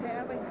Lyondike's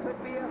having could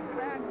be a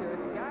factor.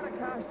 It's got to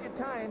cost you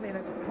time, and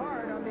it's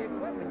hard on the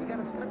equipment. You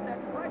got to slip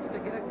that clutch to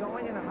get it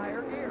going in a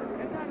higher gear.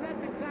 And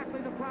that's exactly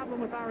the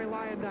problem with Ari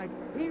Lyondike.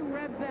 He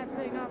revs that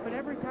thing up, and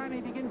every time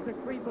he begins to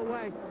creep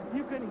away,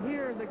 you can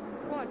hear the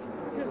clutch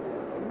just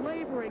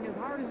laboring as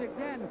hard as it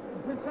can.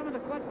 With some of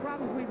the clutch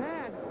problems we've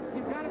had,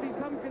 you've got to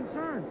become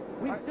concerned.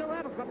 We still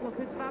have a couple of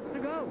pit stops to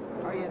go.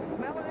 Are you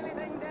smelling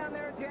anything down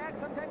there, Jack?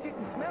 Sometimes you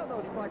can smell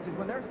those clutches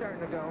when they're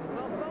starting to go.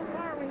 Well, so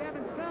far we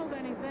haven't smelled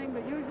anything,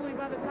 but usually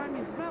by the time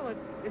you smell it,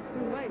 it's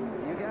too late.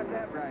 You got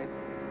that right.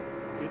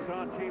 You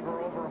saw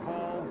Cheever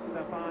overhaul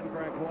Stefan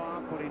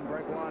Gregoire, putting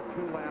Gregoire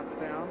 2 laps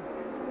down.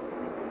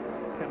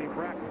 Kenny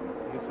Breck,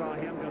 you saw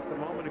him just a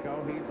moment ago.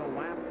 He's a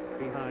lap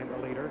behind the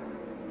leader.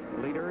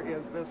 Leader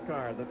is this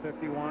car, the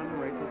 51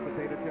 Rachel's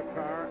Potato Chip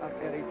car of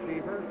Eddie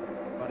Cheever.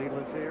 Buddy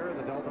Lazier,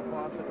 the Delta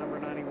Faucet number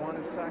 91,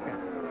 is second.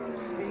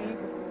 Steve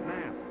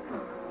Knapp,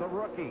 the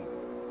rookie,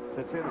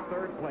 sits in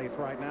third place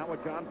right now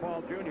with John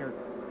Paul Jr.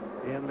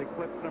 in the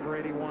Clips number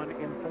 81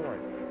 in fourth.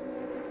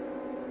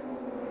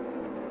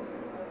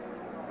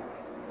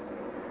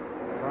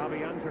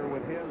 Robbie Unser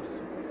with his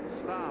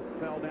stop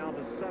fell down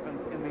to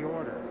 7th in the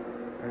order.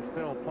 There's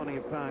still plenty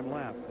of time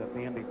left at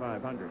the Indy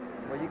 500.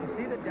 Well, you can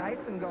see the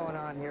Dyson going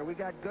on here. We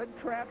got good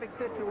traffic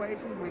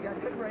situations. We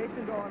got good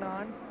racing going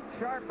on.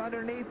 Sharp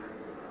underneath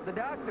the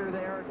doctor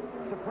there.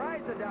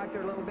 Surprised the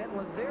doctor a little bit.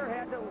 Lazier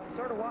had to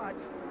sort of watch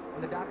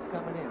when the doc's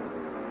coming in.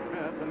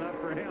 Yeah, that's enough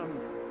for him.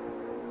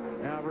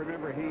 Now,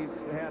 remember, he's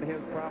had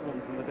his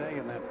problems in the day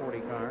in that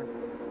 40 car,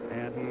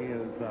 and he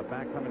is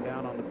back coming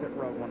down on the pit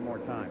road one more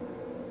time.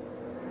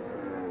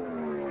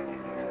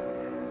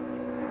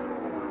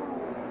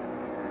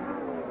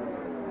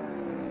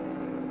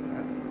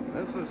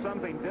 This is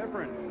something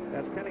different.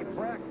 That's Kenny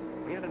Breck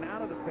in and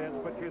out of the pits,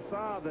 but you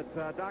saw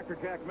that Dr.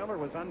 Jack Miller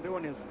was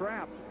undoing his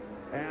straps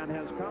and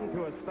has come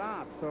to a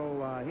stop,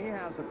 so he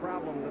has a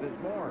problem that is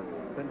more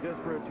than just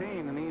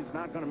routine, and he's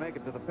not going to make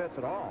it to the pits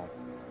at all.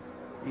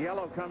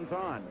 Yellow comes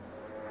on,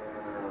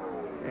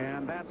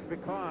 and that's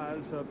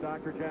because of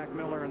Dr. Jack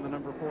Miller in the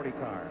number 40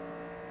 car.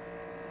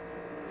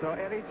 So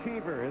Eddie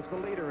Cheever is the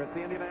leader at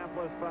the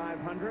Indianapolis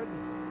 500,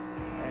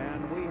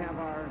 and we have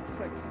our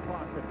 6th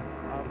caution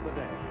of the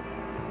day.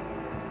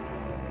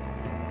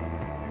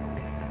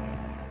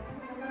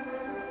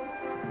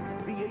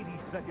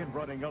 The 82nd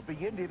running of the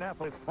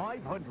Indianapolis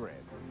 500.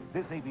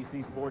 This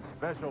ABC Sports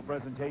special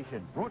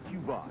presentation brought to you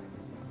by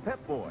Pep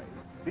Boys,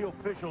 the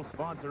official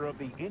sponsor of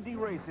the Indy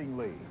Racing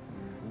League.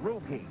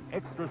 Rogaine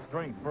Extra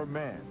Strength for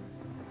Men.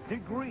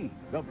 Degree,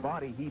 the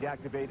body heat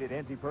activated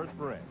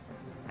antiperspirant.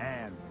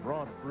 And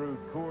Frost Brewed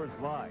Coors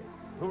Light,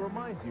 who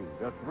reminds you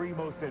the 3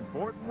 most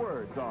important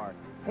words are,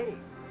 hey,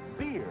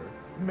 beer,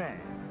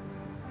 man.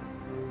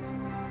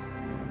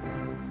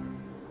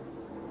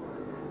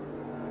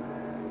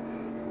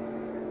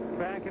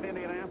 Back in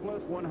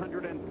Indianapolis,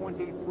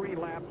 123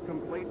 laps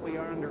complete. We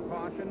are under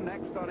caution.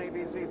 Next on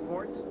ABC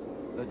Sports,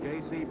 the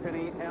J.C.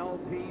 Penney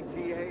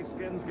LPGA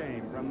Skins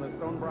Game from the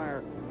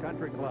Stonebriar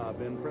Country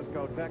Club in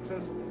Frisco,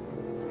 Texas.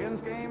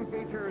 Skins Game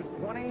features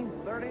 $20,000,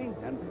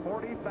 $30,000, and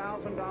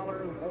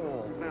 $40,000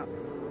 holes. Now,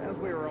 as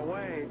we were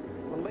away,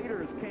 the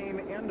leaders came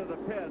into the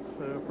pits.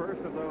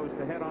 First of those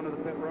to head onto the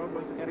pit road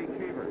was Eddie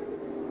Cheever.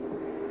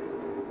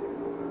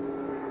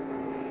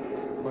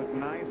 Looked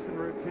nice and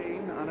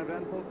routine,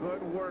 uneventful,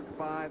 good work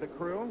by the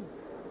crew.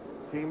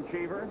 Team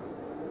Cheever.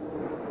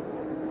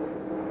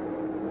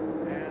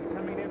 And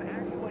coming in,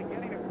 actually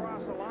getting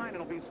across the line,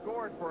 it'll be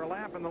scored for a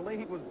lap in the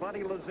lead was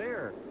Buddy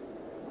Lazier.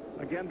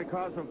 Again,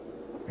 because of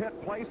pit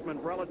placement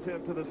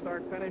relative to the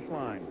start-finish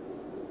line.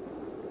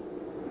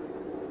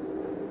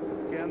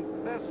 Again,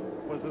 this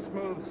was a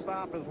smooth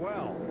stop as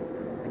well.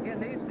 Again,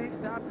 these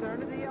stops are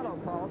under the yellow,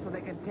 Paul, so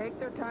they can take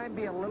their time,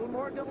 be a little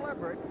more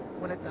deliberate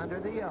when it's under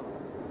the yellow.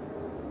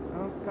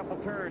 A couple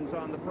turns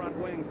on the front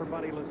wing for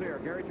Buddy Lazier.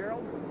 Gary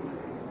Gerould?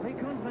 Lee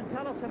Kunzman,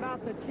 tell us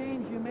about the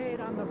change you made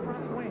on the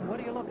front wing.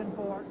 What are you looking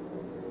for?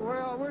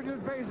 Well, we're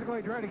just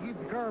basically trying to keep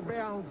the car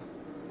balanced.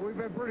 We've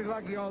been pretty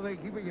lucky all day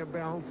keeping it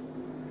balanced.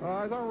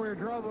 I thought we were in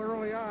trouble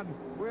early on.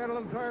 We had a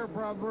little tire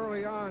problem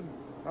early on,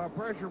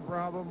 pressure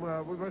problem.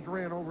 We must have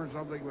ran over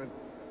something,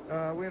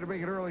 but we had to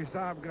make an early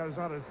stop and got us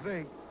out of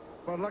sync.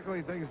 But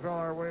luckily things fell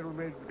our way. We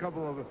made a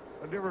couple of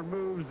different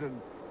moves,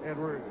 and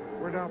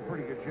we're now in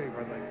pretty good shape,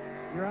 I think.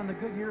 You're on the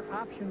Goodyear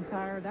option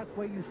tire. That's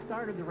where you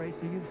started the race,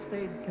 so you've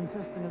stayed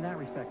consistent in that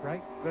respect,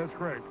 right? That's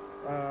correct.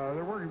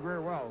 They're working very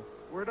well.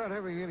 We're not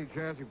having any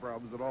chassis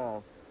problems at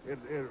all.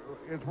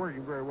 It's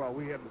working very well.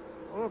 We had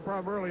a little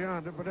problem early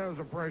on, but that was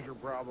a pressure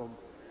problem,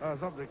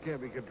 something that can't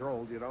be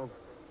controlled, you know.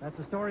 That's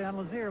the story on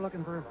Lazier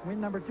looking for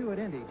win number 2 at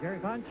Indy. Jerry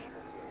Prunch?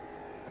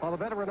 Well, the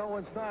veteran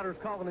Owen Snyder's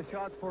calling the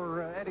shots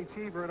for Eddie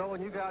Cheever. And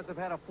Owen, you guys have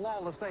had a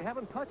flawless day.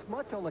 Haven't touched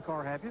much on the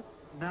car, have you?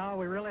 No,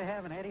 we really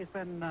haven't. Eddie's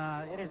been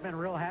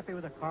real happy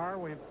with the car.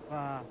 We've,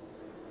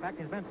 in fact,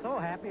 he's been so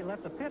happy he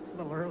left the pits a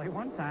little early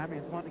one time. He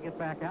just wanted to get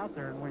back out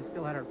there, and we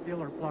still had our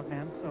fueler plugged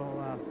in.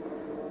 So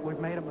we've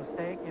made a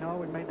mistake. You know,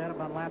 we made that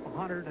about lap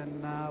 100,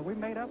 and we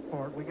made up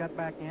for it. We got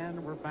back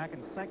in. We're back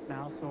in sec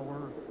now, so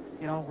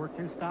we're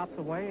 2 stops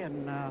away,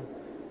 and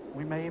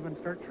we may even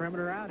start trimming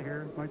her out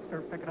here. Might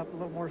start picking up a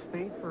little more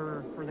speed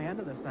for the end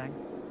of this thing.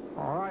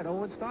 All right,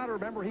 Owen Snyder,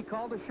 remember he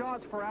called the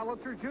shots for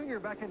Allister Jr.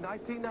 back in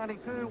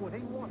 1992 when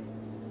he won.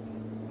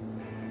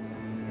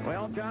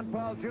 Well, John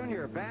Paul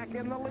Jr. back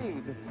in the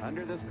lead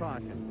under this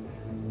caution.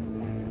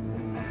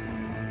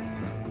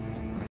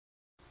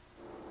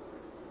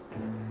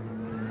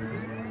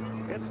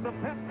 It's the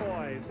Pep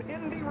Boys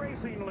Indy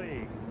Racing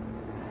League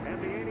and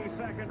the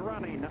 82nd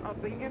running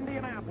of the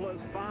Indianapolis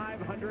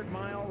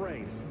 500-mile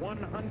race.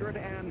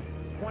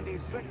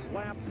 126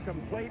 laps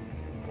complete.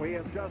 We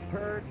have just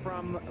heard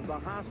from the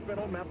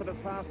hospital,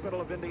 Methodist Hospital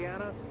of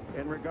Indiana,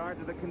 in regard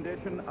to the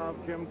condition of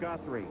Jim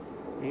Guthrie.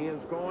 He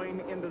is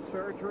going into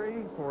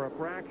surgery for a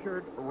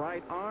fractured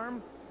right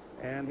arm,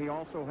 and he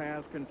also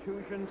has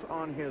contusions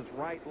on his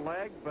right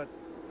leg, but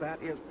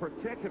that is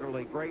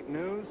particularly great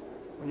news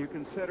when you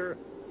consider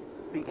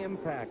the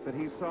impact that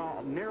he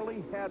saw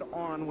nearly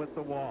head-on with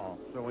the wall.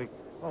 So we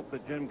hope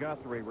that Jim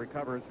Guthrie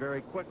recovers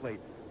very quickly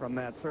from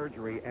that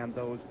surgery and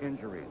those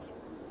injuries.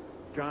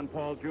 John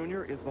Paul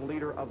Jr. is the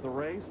leader of the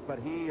race, but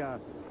he's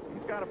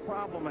got a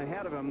problem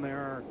ahead of him. There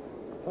are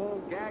a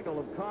whole gaggle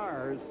of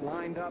cars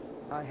lined up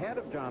ahead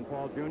of John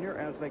Paul Jr.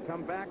 as they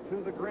come back to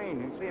the green.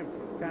 You can see him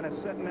kind of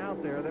sitting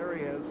out there. There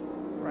he is,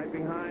 right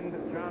behind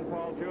John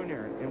Paul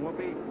Jr. And we'll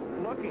be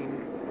looking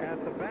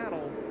at the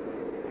battle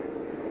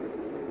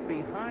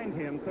behind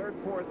him, 3rd,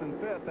 4th, and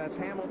 5th. That's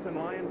Hamilton,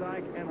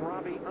 Lyondike, and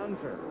Robbie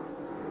Unser.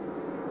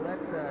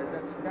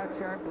 That's Scott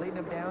Sharp leading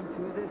them down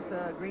to this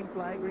green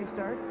flag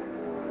restart.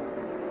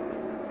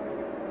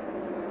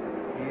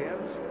 He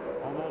is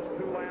almost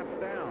 2 laps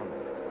down.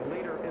 The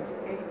leader is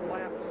 8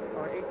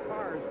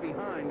 cars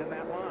behind in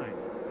that line.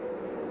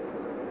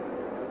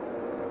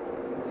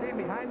 See,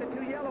 behind the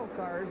 2 yellow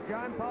cars,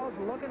 John Paul's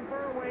looking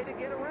for a way to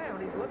get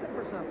around. He's looking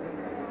for something.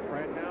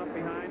 Right now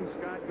behind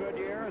Scott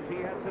Goodyear as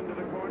he heads into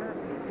the corner,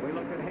 we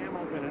look at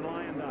Hamilton and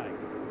Lyondike.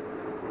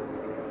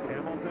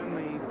 Hamilton,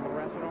 the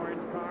fluorescent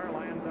orange car,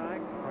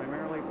 Lyondike,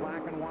 primarily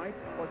black and white.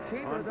 Well,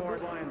 Cheever, on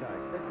board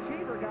Lyondike. The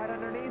Cheever got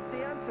underneath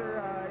the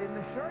answer in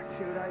the short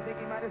shoot. I think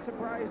he might have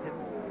surprised him.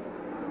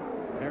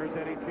 There's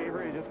Eddie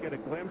Cheever. You just get a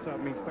glimpse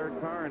of him. He's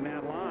 3rd car in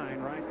that line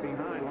right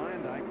behind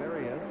Lyondike. There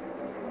he is.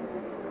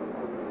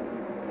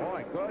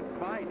 Boy, good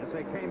fight as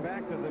they came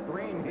back to the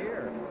green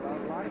here.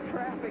 A lot of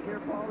traffic here,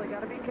 Paul. They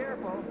got to be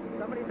careful.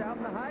 Somebody's out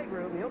in the high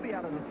groove. He'll be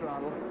out of the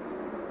throttle.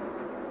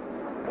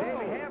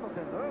 Davey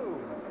Hamilton. Oh.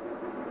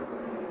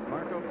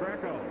 Marco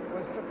Greco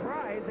was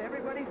surprised.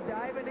 Everybody's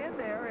diving in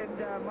there,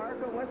 and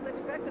Marco wasn't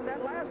expecting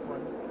that last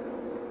one.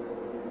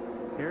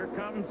 Here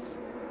comes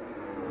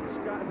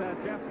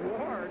Jeff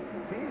Ward.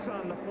 He's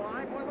on the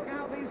fly. Boy, look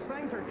how these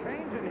things are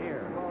changing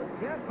here. Well,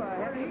 Jeff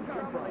had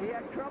trouble. He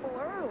had trouble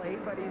early,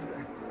 but he's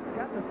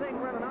got the thing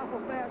running awful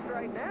fast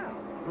right now.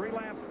 3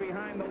 laps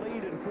behind the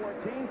lead in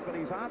 14th, but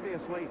he's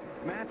obviously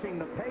matching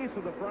the pace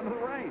of the front of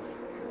the race.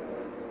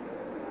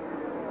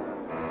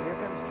 Here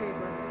comes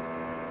Cheever.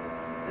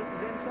 This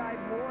is inside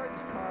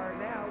Ward's car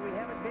now. We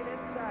haven't been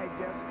inside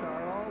Jeff's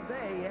car all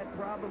day. He had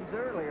problems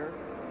earlier.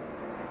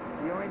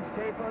 The orange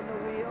tape on the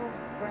wheel,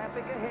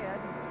 traffic ahead.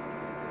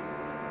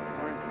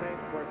 Orange tape,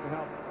 of course, to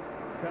help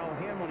tell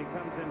him when he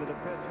comes into the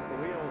pits that the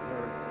wheels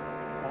are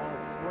all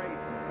straight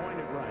and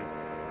pointed right.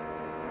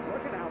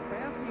 Look at how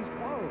fast he's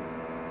closed.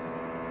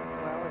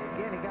 Well,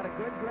 again, he got a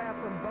good grab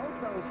from both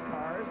those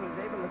cars, was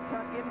able to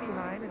tuck in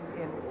behind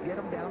and get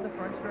them down the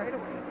front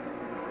straightaway.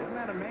 Isn't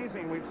that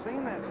amazing? We've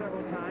seen that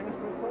several times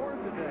before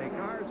today.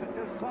 Cars that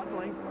just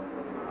suddenly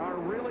are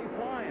really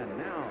flying.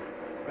 Now,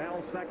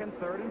 Bell 2nd,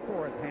 3rd, and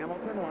 4th.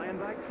 Hamilton,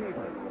 Lyondike,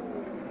 Cheever.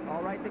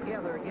 All right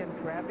together. Again,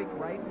 traffic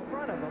right in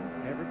front of them.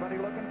 Everybody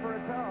looking for a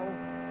tow.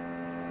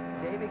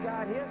 Davey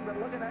got his, but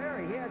look at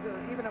there. He has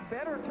even a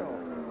better tow.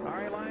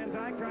 Ari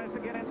Lyondike tries to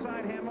get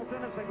inside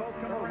Hamilton as they both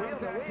come around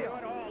to do it.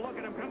 Oh, look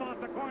at him come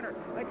off the corner.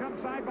 They come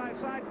side by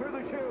side through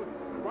the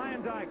chute.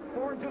 Lyondike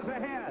forges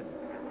ahead.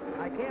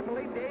 I can't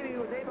believe Davey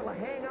was able to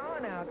hang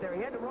on out there.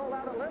 He had to roll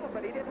out a little,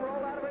 but he didn't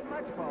roll out of it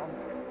much, Paul.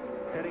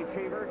 Eddie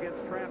Cheever gets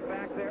trapped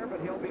back there, but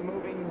he'll be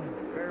moving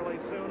fairly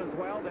soon as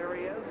well. There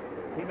he is.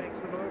 He makes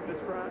the move to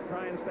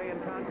try and stay in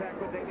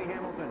contact with Davey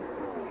Hamilton.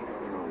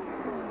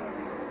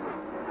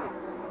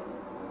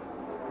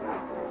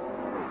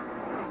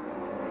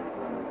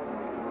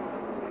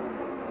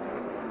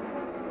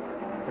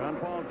 John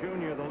Paul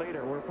Jr., the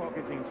leader. We're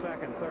focusing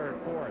 2nd, 3rd,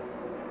 4th.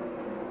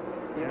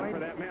 And for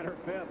that matter,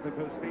 5th,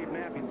 because Steve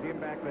Knapp, you can see him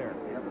back there.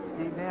 Yep,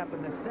 Steve Knapp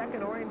in the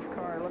 2nd orange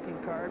car-looking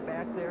car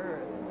back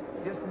there,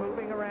 just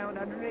moving around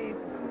underneath.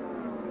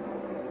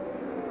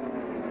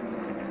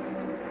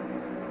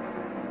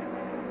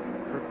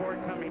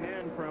 Report coming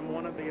in from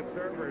one of the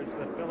observers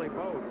that Billy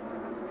Boat,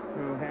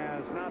 who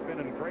has not been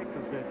in a great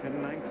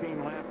position,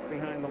 19 laps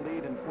behind the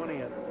lead in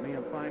 20th, may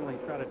have finally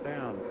shut it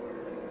down.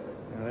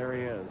 And there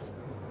he is.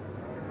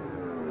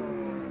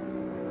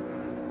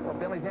 Well,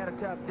 Billy's had a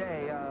tough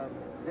day.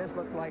 This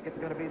looks like it's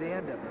going to be the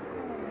end of it.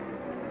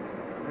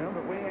 Well,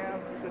 but we have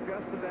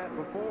suggested that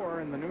before,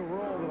 and the new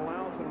rule that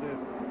allows them to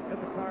get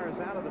the cars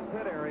out of the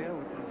pit area,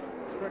 which is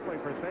strictly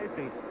for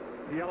safety.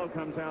 The yellow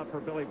comes out for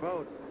Billy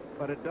Boat,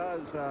 but it does,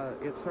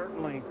 it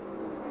certainly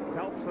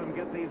helps them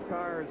get these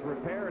cars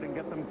repaired and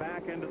get them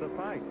back into the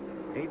fight.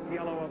 8th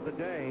yellow of the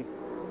day,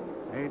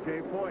 A.J.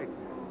 Foyt.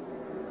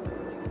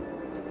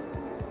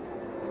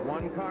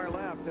 1 car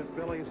left. If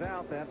Billy's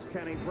out, that's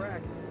Kenny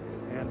Breck,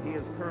 and he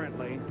is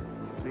currently,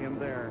 see him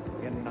there,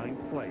 in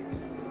 9th place.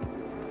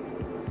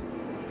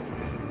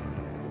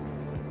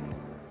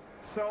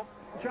 So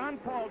John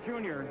Paul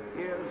Jr.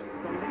 is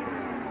the leader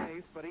in the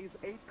race, but he's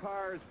 8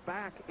 cars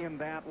back in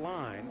that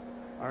line.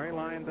 Ari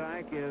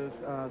Lyondike is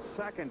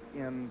 2nd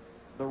in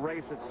the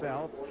race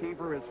itself.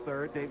 Cheever is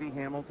 3rd. Davey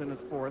Hamilton is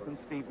 4th, and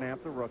Steve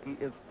Knapp, the rookie,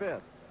 is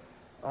 5th.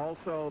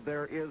 Also,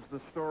 there is the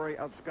story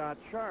of Scott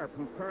Sharp,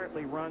 who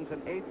currently runs in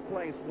 8th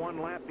place,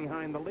 1 lap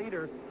behind the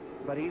leader,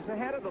 but he's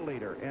ahead of the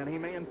leader, and he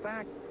may, in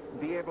fact,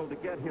 be able to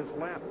get his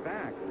lap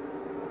back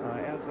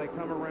as they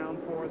come around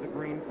for the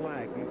green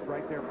flag. He's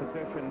right there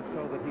positioned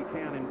so that he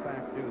can, in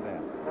fact, do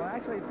that. Well,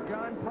 actually, it's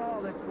John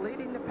Paul that's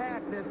leading the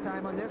pack this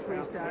time on this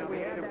restart. We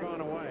had that, gone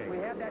away. We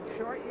had that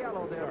short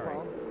yellow there, Sorry.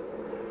 Paul.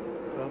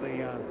 So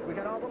we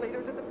got all the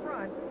leaders at the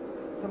front,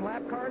 some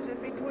lap cars in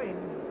between.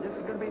 This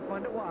is going to be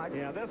fun to watch.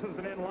 Yeah, this is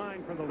an in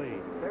line for the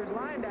lead. There's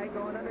Lyondike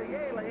going under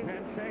Yaley.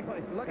 And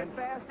Shaley. Look at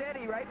Fast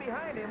Eddie right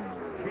behind him.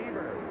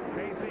 Cheever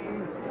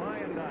chasing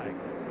Lyondike.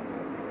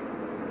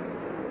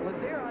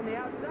 Lazier on the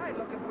outside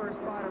looking for a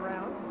spot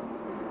around.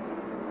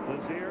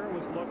 Lazier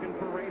was looking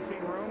for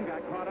racing room,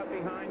 got caught up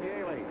behind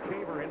Yaley.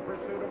 Cheever in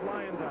pursuit of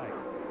Lyondike.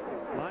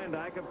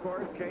 Lyondike, of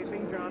course,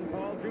 chasing John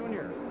Paul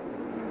Jr.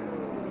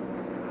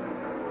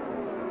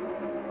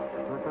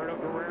 Roberto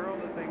Guerrero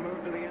that they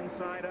moved to the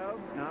inside of,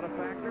 not a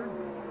factor.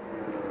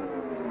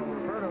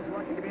 Roberto's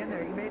lucky to be in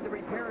there. He made the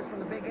repairs from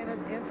the big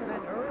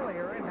incident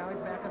earlier, and now he's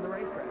back on the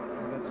racetrack.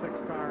 That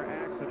 6-car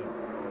accident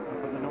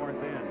up in the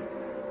north end.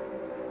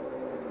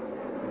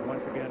 And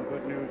once again,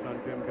 good news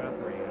on Jim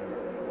Guthrie.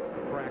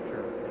 A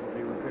fracture will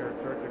be repaired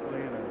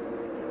surgically and a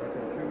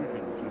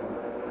contusion. So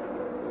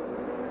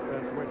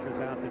best wishes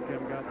out to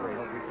Jim Guthrie.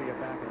 Hope we see you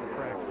back at the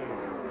track soon.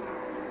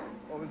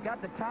 Well, we've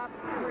got the top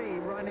 3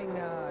 running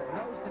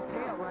nose to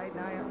tail right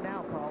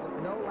now, Paul,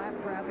 with no lap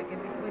traffic in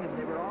between them.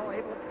 They were all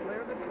able to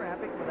clear the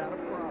traffic without a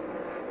problem.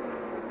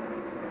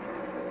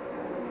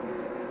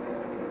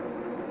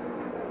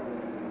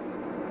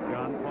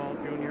 John Paul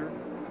Jr.,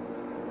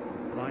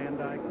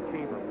 Lyondike,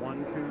 Cheever,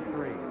 1, 2,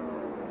 3.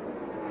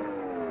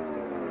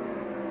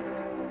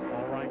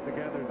 All right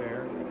together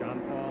there. John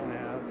Paul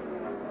has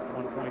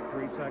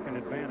 1.3-second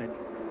advantage.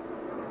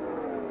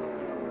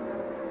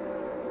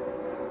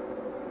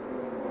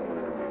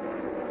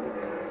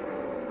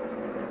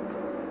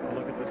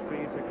 Look at the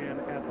speeds again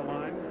at the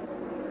line.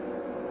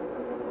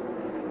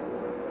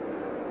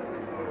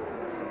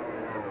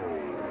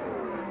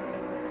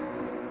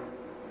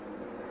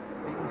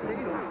 You can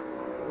see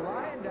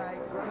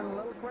Lyondike running a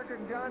little quicker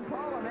than John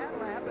Paul on that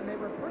lap, and they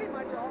were pretty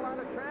much all out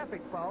of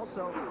traffic, Paul,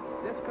 so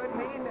this could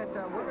mean that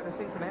we're going to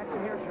see some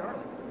action here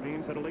shortly.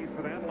 Means that at least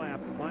for that lap,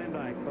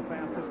 Lyondike, the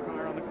fastest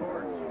car on the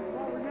course.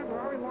 Well, remember,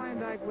 Ari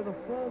Lyondike with a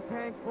full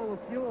tank full of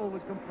fuel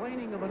was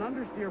complaining of an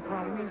understeer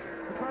problem. Means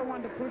the car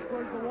wanted to push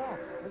towards the wall.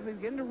 As they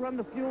begin to run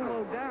the fuel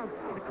load down,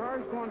 the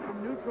car's gone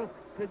from neutral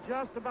to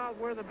just about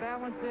where the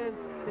balance is,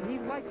 and he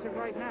likes it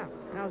right now.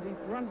 Now, as he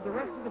runs the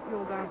rest of the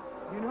fuel down,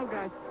 you know,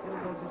 guys, it'll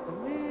go just a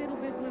little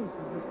bit loose,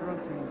 as Mr.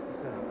 Unser used to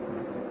say.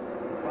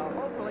 Well,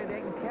 hopefully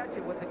they can catch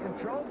it with the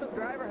controls the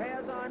driver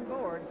has on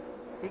board.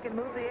 He can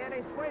move the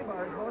anti-sway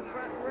bars both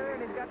front and rear,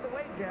 and he's got the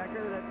weight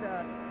jacker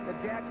that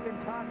Jack's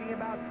been talking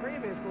about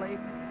previously.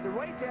 The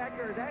weight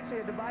jacker is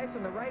actually a device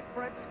on the right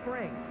front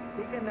spring.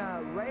 He can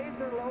raise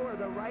or lower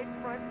the right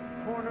front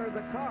corner of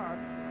the car.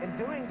 In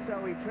doing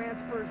so, he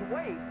transfers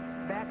weight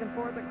back and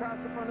forth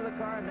across the front of the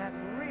car, and that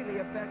really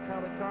affects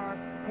how the car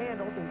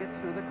handles and gets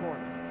through the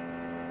corner.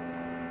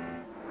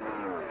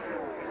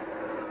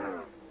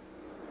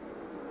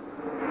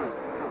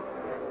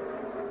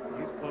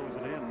 He's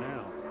closing in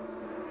now.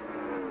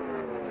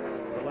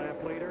 The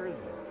lap leaders,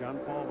 John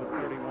Paul with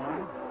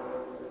 31.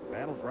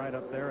 Battle's right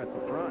up there at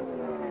the front.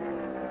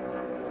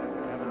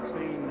 Haven't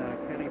seen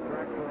Kenny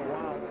Breck for a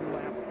while. 2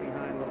 laps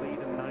behind the lead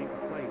in 9th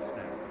place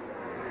now.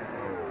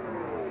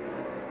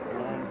 A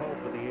long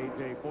hope of the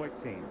A.J. Foyt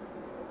team.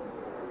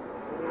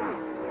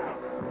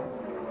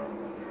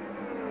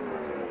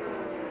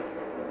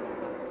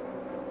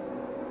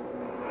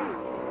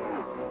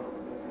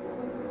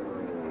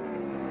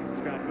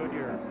 Scott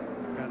Goodyear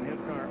got his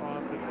car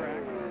off the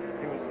track.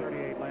 He was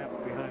 38 laps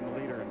behind the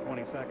leader in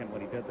 22nd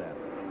when he did that.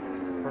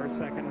 First,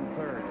 second, and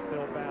third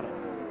still battle.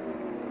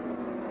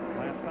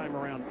 Last time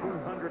around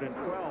 212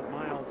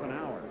 miles an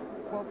hour.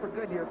 Well, for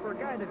Goodyear, for a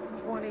guy that's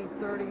 20,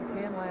 30,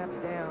 10 laps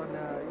down,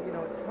 you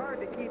know, it's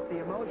hard to keep the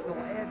emotional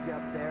edge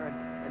up there,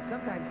 and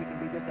sometimes you can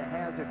be just a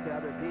hazard to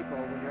other people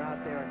when you're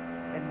out there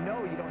and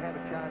know you don't have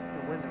a chance to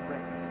win the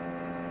race.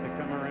 They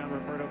come around.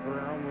 Roberto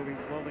Guerrero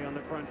moving slowly on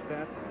the front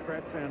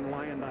stretch, and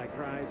Lyondike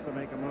tries to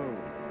make a move.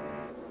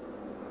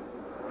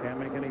 Can't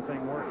make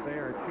anything work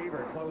there.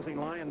 Cheever closing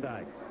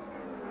Lyondike.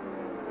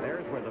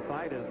 There's where the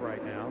fight is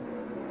right now.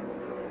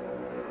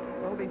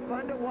 It'll be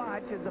fun to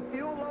watch as the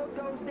fuel load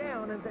goes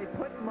down as they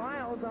put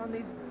miles on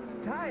these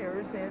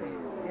tires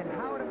and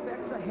how it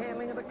affects the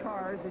handling of the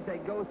cars as they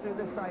go through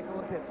the cycle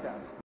of pit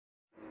stops.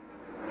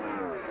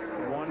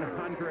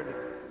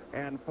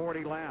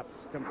 140 laps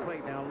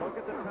complete. Now look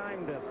at the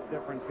time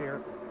difference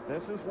here.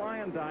 This is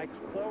Lyondike's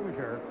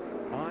closure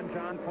on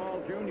John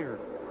Paul Jr.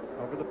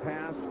 over the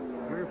past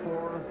 3 or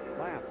 4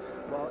 laps.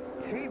 Well,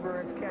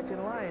 Cheever is catching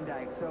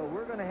Lyondike, so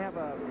we're going to have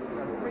a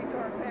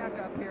 3-car pack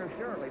up here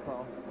shortly,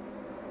 Paul.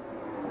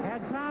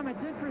 And Tom,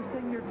 it's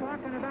interesting you're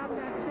talking about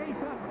that chase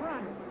up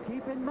front.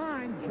 Keep in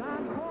mind,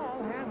 John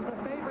Paul has the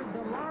favored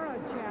Dallara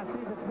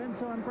chassis that's been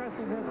so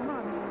impressive this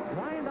month.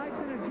 Lyondike's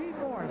in a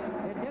G-force.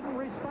 It didn't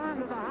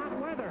respond to the hot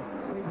weather.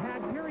 We've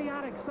had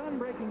periodic sun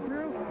breaking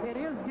through. It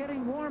is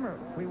getting warmer.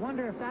 We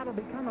wonder if that'll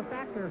become a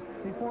factor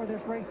before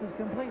this race is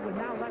complete with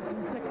now less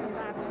than 60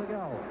 laps to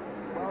go.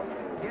 Well,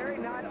 Gary,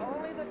 not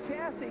only the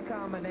chassis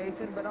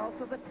combination, but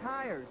also the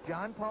tires.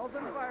 John Paul's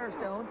on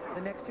Firestone.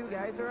 The next 2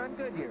 guys are on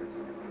Goodyear's.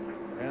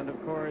 And,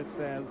 of course,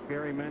 as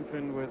Gary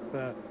mentioned, with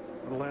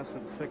less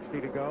than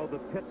 60 to go, the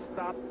pit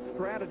stop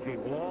strategy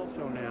will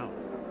also now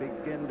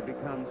begin to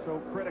become so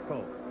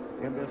critical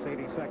in this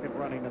 82nd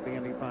running of the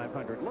Indy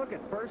 500. Look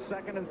at first,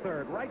 second, and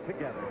third right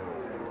together.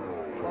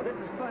 Well, this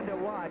is fun to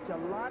watch. A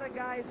lot of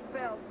guys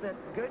felt that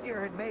Goodyear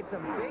had made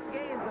some big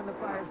gains on the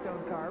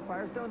Firestone car.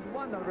 Firestone's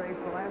won the race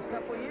the last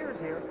couple of years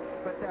here,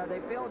 but they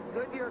felt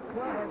Goodyear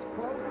has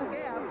closed the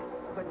gap.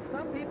 But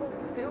some people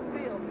still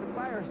feel that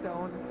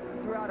Firestone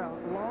throughout a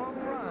long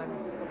run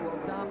will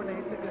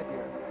dominate the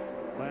Goodyear.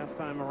 Last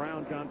time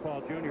around, John Paul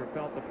Jr.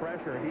 felt the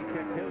pressure. He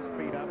kicked his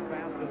speed up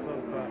fastest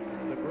of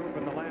the group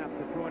in the lap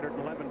to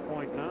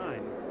 211.9,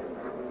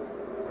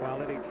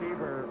 while Eddie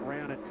Cheever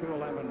ran at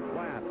 211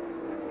 flat,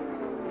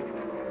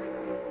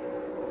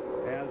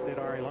 as did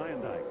Ari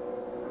Leyendijk.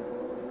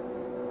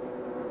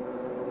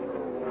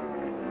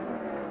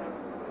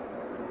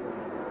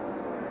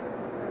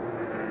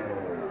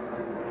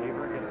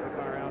 Cheever gets the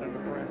car out into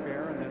fresh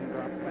air and then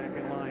drops back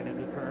in line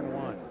into turn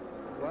 1.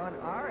 Well, and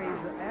Ari's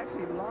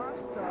actually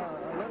lost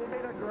a little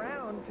bit of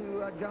ground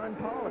to John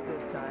Paul at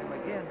this time.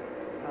 Again,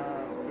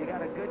 you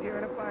got a Goodyear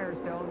and a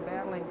Firestone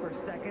battling for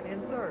second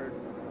and third.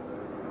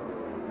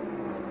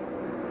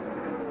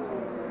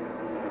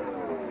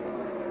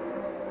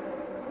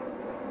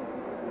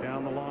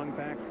 Down the long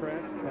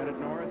backstretch, headed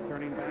north,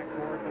 turning back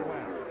toward the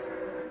west.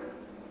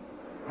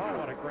 Oh,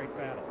 what a great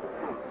battle.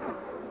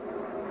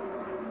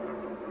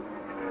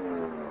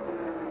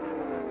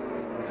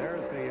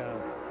 There's the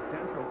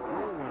potential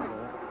fuel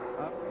window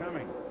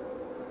upcoming.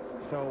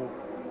 So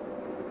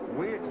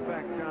we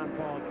expect John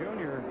Paul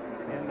Jr.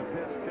 in the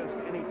pits just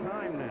any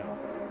time now.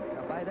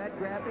 Now, by that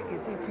graphic, you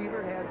see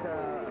Cheever has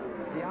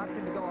the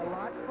option to go a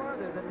lot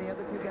farther than the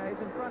other two guys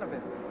in front of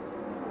him.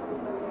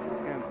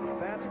 And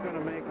that's going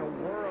to make a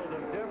world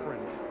of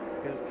difference,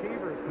 because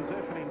Cheever's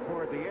positioning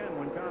toward the end.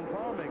 When John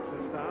Paul makes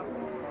his stop,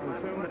 we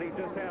assume that he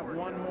just have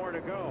one more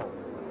to go.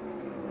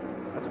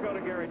 Let's go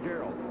to Gary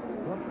Gerould.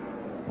 Well,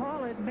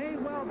 Paul, it may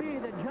well be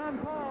that John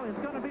Paul is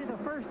going to be the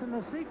first in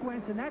the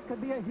sequence, and that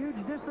could be a huge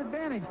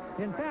disadvantage.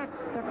 In fact,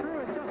 the crew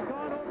has just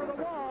gone over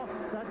the wall.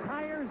 The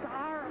tires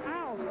are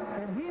out,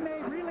 and he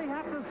may really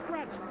have to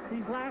stretch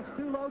these last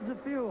 2 loads of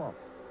fuel.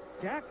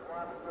 Jack?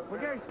 Well,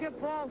 Gary, Skip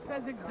Paul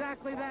says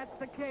exactly that's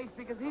the case,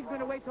 because he's going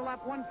to wait till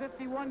lap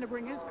 151 to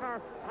bring his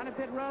car on a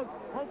pit road.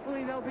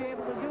 Hopefully they'll be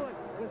able to do it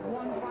with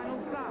one final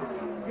stop.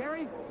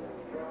 Gary?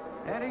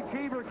 Eddie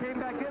Cheever came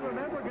back in,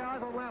 remember,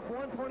 guys, on lap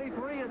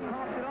 123 and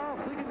topped it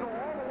off. So he can go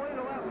all the way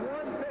to lap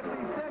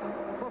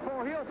 156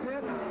 before he'll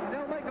pit.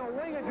 They'll make a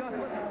wing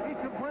adjustment. He's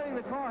complaining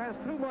the car has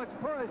too much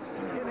punch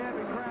in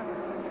heavy traffic.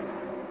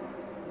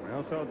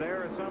 Well, so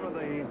there are some of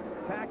the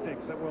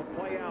tactics that will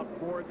play out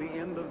toward the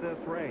end of this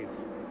race.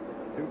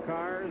 2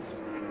 cars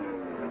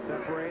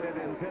separated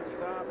in pit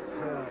stops,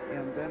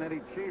 and then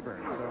Eddie Cheever.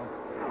 So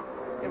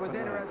it was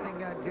interesting,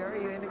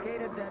 Jerry. You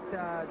indicated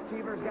that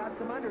Cheever's got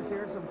some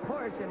understeer, some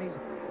push, and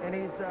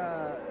he's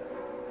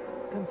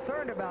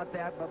concerned about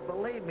that. But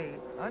believe me,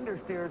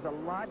 understeer is a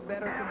lot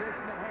better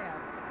condition to have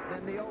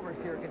than the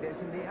oversteer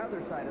condition, the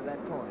other side of that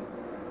coin.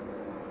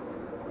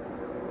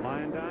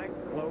 Leyendijk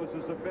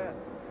closes a bit,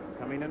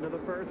 coming into the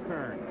first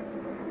turn.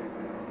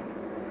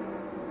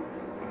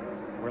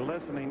 We're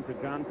listening to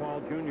John Paul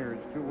Jr.'s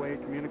two-way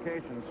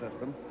communication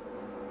system.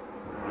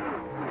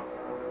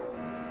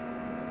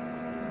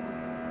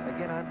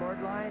 Again on board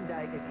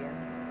Leyendijk again,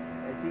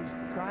 as he's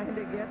trying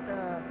to get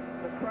the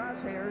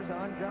crosshairs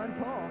on John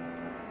Paul.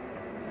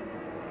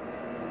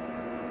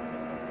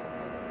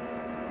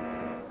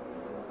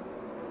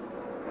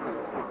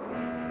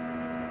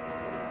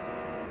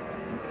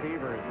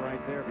 Cheever is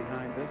right there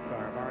behind this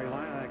car. Ari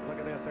Leyendijk, look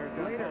at this. There's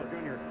John Paul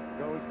Jr.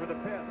 goes for the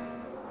pits.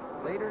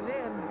 Leader's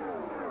in.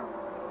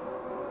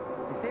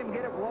 You see him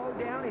get it walled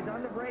down. He's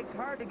on the brakes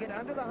hard to get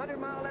under the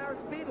 100-mile-an-hour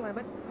speed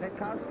limit. That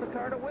causes the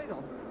car to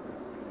wiggle.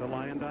 So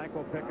Leyendijk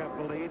will pick up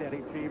the lead.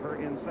 Eddie Cheever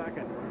in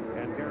second.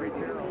 And Gary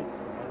Gerould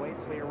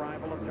awaits the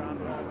arrival of John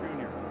Paul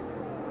Jr.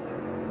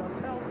 The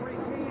Pelfrey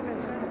team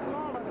has been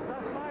flawless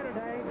thus far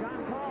today.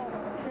 John Paul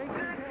shakes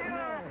his head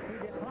no. He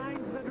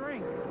declines the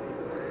drink.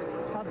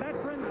 A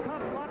veteran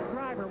tough luck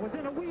driver was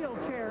in a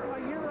wheelchair a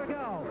year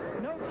ago.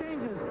 No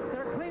changes.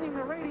 They're cleaning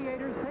the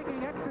radiators,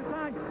 taking extra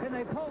time, and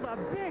they pulled a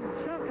big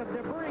chunk of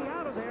debris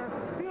out of there.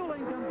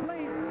 Fueling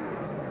complete.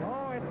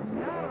 Oh, it's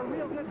not a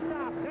real good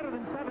stop. Better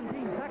than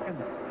 17 seconds.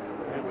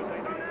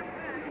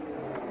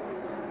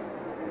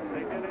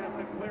 They did have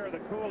to clear the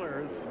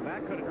coolers.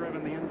 That could have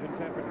driven the engine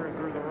temperature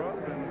through the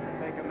roof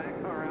and taken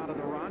that car out of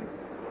the run.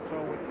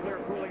 So with clear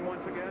cooling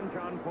once again,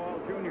 John Paul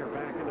Jr.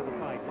 back into the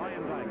fight.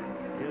 Leyendijk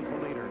is the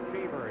leader.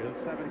 Cheever is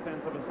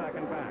 0.7 of a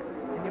second back.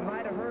 And you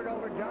might have heard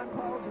over John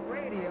Paul's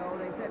radio,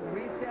 they said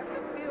reset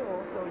the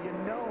fuel so you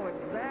know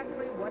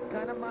exactly what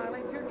kind of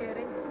mileage you're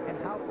getting and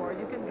how far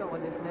you can go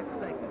in this next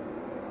segment.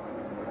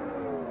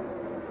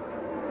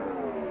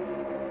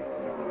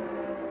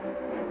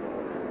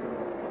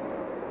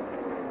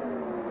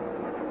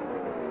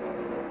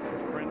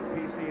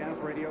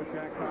 Radio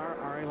Shack car,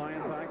 Ari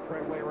Leyendijk,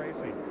 Treadway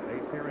Racing,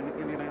 based here in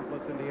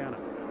Indianapolis, Indiana.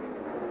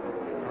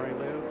 Ari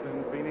lives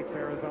in Phoenix,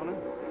 Arizona.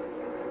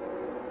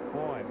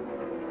 Boy,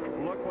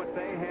 look what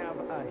they have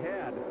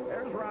ahead.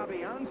 There's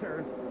Robbie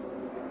Unser.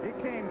 He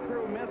came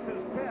through, missed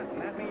his pit,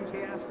 and that means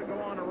he has to go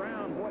on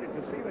around. Boy, did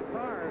you see the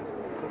cars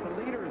that the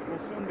leaders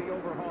will soon be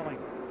overhauling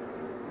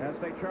as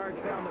they charge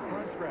down the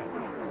front stretch.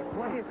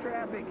 Plenty of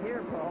traffic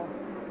here, Paul.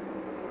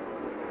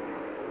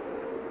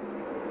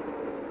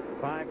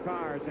 5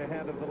 cars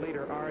ahead of the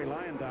leader, Ari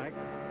Leyendijk.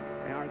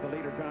 are the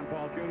leader, John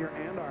Paul Jr.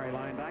 and Ari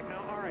Leyendijk.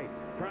 Now Ari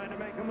trying to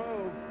make a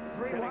move.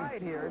 Three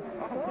wide here.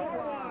 Four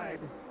wide.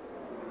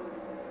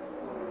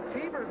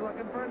 Cheever's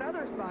looking for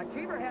another spot.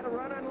 Cheever had a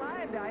run on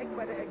Leyendijk,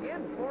 but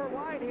again, 4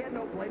 wide, he had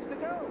no place to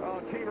go.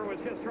 Well, Cheever was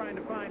just trying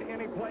to find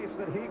any place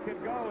that he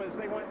could go as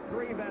they went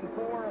 3, then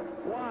 4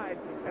 wide,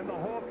 and the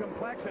whole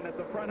complexion at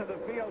the front of the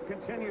field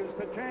continues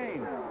to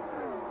change.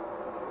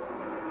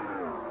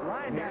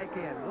 Leyendijk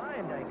in.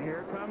 Leyendijk.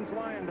 Here comes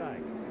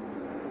Leyendijk.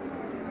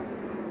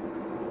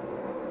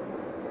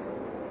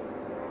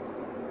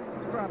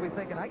 He's probably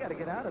thinking, I got to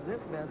get out of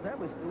this mess. That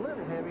was a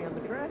little heavy on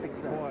the traffic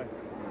side. Boy,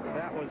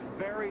 that was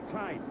very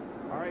tight.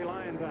 Ari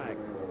Leyendijk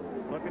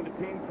looking to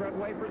team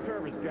Treadway for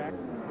service, Jack.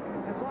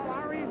 And while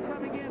Ari is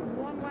coming in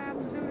 1 lap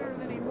sooner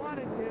than he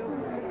wanted to,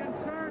 the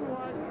concern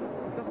was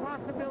the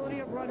possibility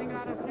of running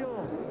out of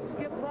fuel.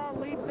 Skip Ball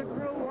leads the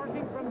crew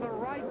working from the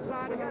right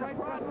side of the right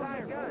front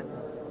tire.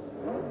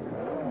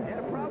 He had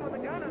a problem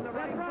with the gun on the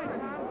right front.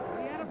 That's right, Tom.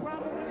 He had a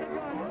problem with the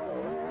gun.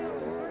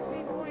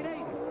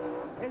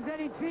 13.8 is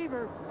Eddie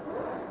Cheever.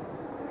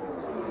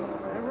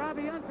 And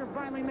Robbie Unser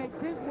finally makes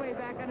his way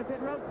back on the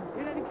pit road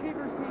in Eddie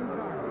Cheever's team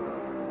car.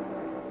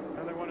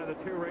 Another one of the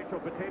 2 Rachel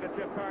potato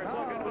chip cars.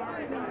 Look at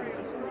Ari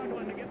is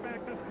struggling to get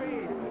back to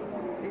speed.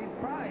 He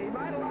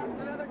might have lost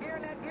another gear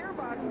in that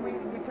gearbox.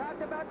 We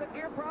talked about the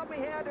gear problem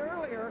he had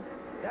earlier.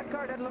 That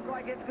car doesn't look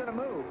like it's going to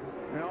move.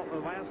 Well, the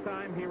last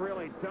time he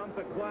really dumped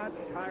the clutch.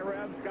 High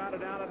revs, got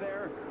it out of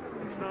there.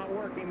 It's not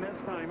working this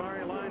time.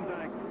 Ari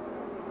Leyendijk.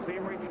 See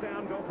him reach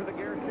down, go for the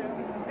gear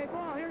shift. Hey,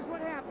 Paul, here's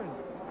what happened.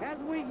 As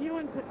you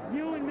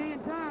and me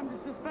and Tom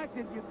just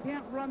suspected, you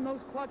can't run those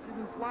clutches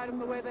and slide them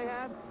the way they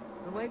have.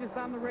 The latest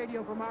on the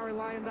radio from Ari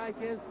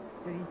Leyendijk is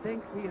that he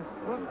thinks he has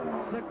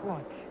cooked the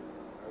clutch.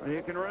 Well,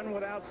 you can run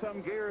without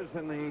some gears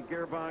in the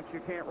gearbox.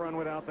 You can't run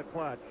without the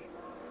clutch.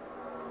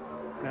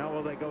 Now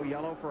will they go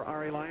yellow for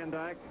Ari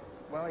Leyendijk?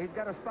 Well, he's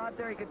got a spot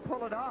there he could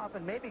pull it off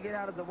and maybe get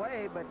out of the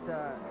way, but...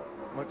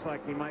 looks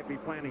like he might be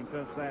planning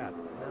just that.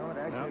 No, it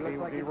actually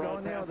looks like he's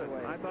going the other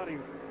way. I thought he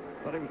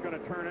was going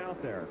to turn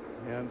out there,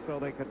 and so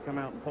they could come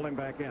out and pull him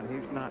back in.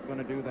 He's not going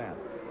to do that.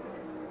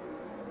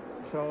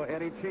 So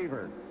Eddie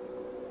Cheever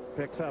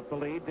picks up the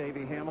lead.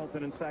 Davey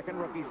Hamilton in second.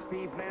 Rookie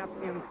Steve Knapp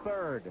in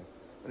third.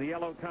 The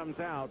yellow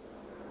comes out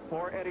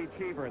for Eddie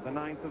Cheever, the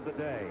 9th of the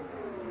day.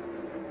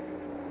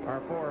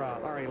 Or for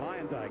Ari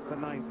Leyendijk, the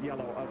 9th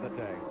yellow of the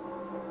day.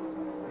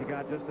 He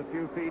got just a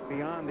few feet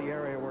beyond the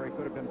area where he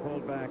could have been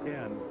pulled back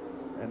in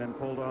and then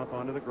pulled off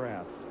onto the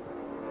grass.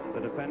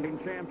 The defending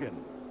champion.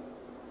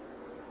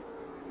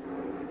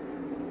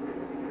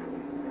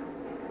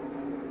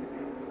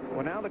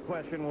 Well, now the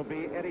question will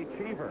be Eddie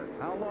Cheever.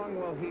 How long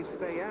will he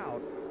stay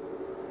out?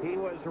 He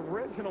was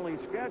originally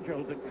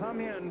scheduled to come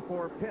in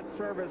for pit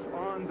service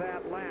on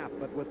that lap,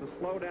 but with the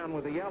slowdown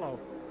with the yellow,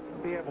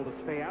 he'll be able to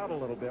stay out a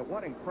little bit.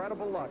 What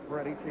incredible luck for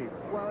Eddie Cheever.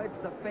 Well, it's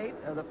the fate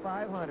of the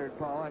 500,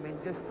 Paul. I mean,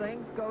 just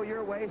things go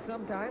your way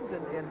sometimes,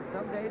 and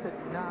some days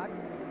it's not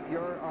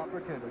your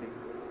opportunity.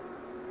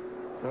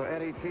 So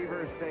Eddie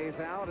Cheever stays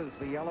out as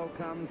the yellow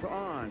comes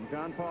on.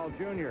 John Paul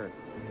Jr.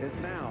 is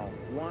now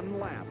 1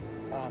 lap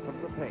off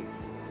of the pace.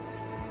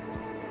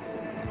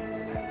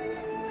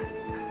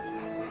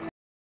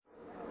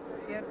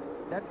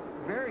 That's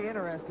very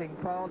interesting,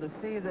 Paul, to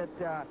see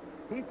that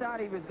he thought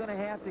he was going to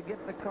have to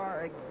get the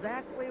car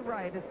exactly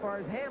right as far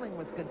as handling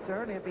was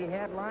concerned if he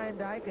had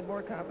Leyendijk and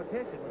more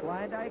competition. With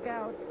Leyendijk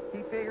out,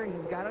 he figures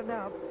he's got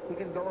enough. He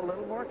can go a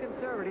little more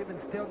conservative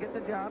and still get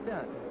the job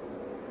done.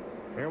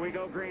 Here we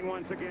go, green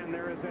once again.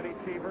 There is Eddie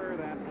Cheever,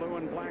 that blue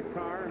and black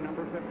car,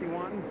 number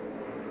 51.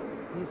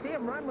 You see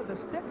him run with the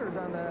stickers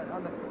on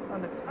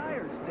the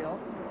tires still.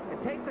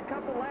 It takes a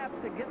couple laps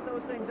to get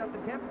those things up to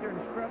temperature and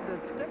scrub the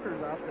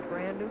stickers off the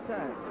brand new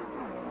tires.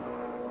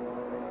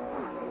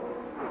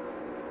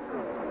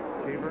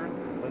 Cheever,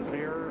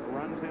 Lazier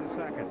runs in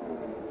second.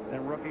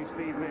 Then rookie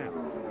Steve Knapp.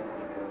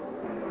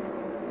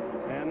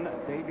 Then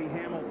Davey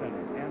Hamilton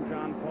and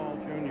John Paul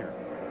Jr.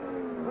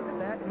 Look at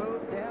that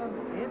move down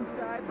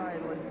inside by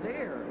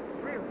Lazier.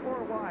 3 or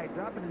 4 wide,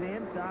 dropping to the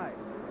inside.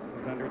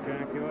 He's under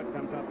Jack Hewitt,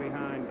 comes up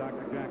behind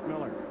Dr. Jack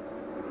Miller.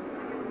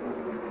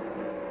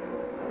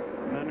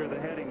 And under the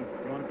heading,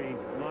 you want to be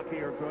lucky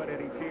or good,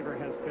 Eddie Cheever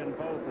has been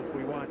both as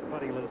we watch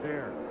Buddy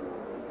Lazier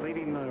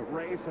leading the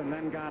race and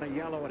then got a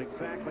yellow at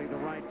exactly the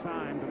right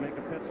time to make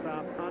a pit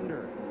stop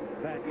under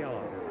that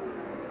yellow.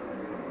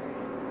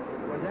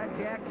 Was that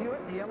Jack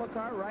Hewitt, the yellow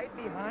car, right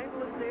behind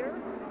Lazier?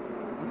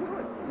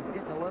 Hewitt is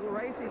getting a little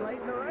racy late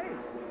in the race.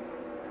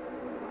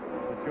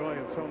 The joy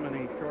of so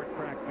many short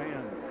track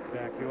fans,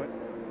 Jack Hewitt.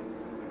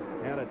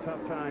 Had a tough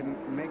time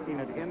making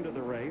it into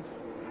the race.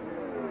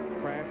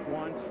 Crashed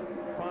once,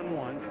 spun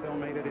once, still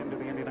made it into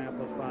the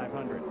Indianapolis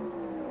 500.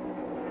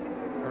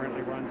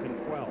 Currently runs in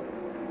 12th.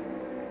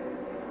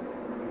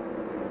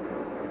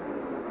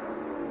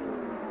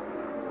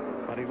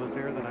 Buddy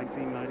Lazier, the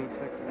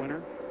 1996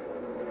 winner,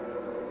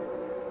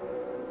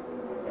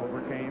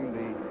 overcame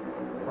the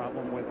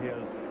problem with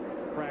his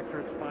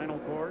fractured spinal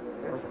cord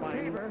or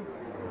spine.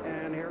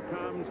 And here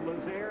comes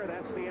Lazier.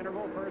 That's the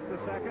interval, first to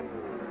second.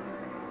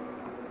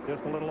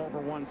 just a little over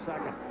 1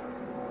 second.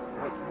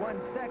 It's 1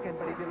 second,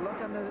 but if you look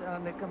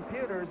on the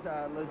computers,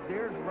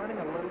 Lazier's running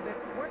a little bit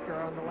quicker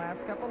on the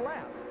last couple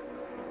laps.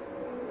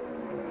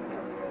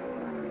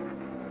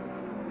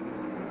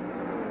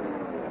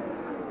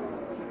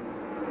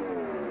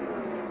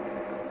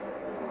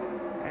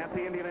 At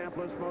the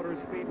Indianapolis Motor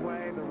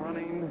Speedway, the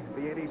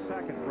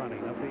 82nd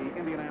running of the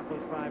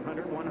Indianapolis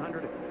 500,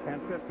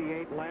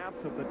 158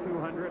 laps of the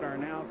 200 are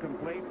now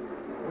complete.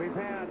 We've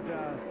had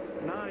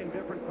 9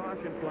 different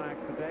caution flags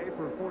today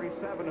for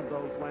 47 of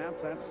those laps.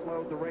 That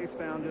slowed the race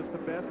down just a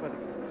bit, but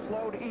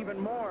slowed even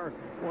more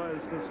was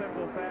the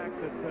simple fact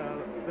that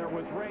there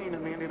was rain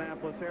in the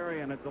Indianapolis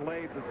area, and it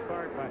delayed the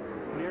start by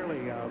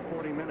nearly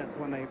 40 minutes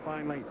when they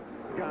finally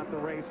got the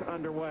race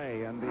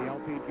underway. And the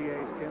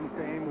LPGA Skims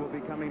game will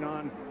be coming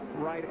on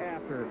right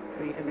after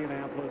the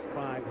Indianapolis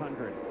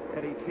 500.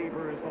 Eddie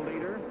Cheever is the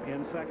leader.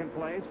 In second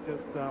place,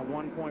 just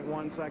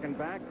 1.1 second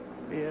back,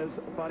 is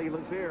Buddy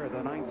Lazier,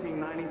 the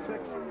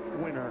 1996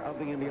 winner of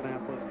the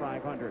Indianapolis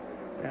 500.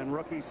 And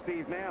rookie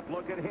Steve Knapp,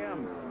 look at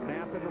him.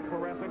 Knapp in the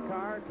fluorescent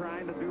car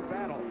trying to do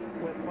battle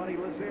with Buddy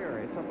Lazier.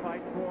 It's a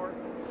fight for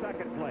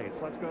second place.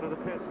 Let's go to the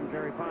pits and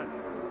Jerry Prunch.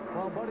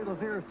 Well, Buddy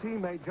Lazier's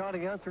teammate,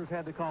 Johnny Unser's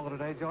had to call it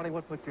today. Johnny,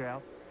 what put you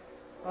out?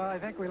 Well, I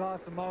think we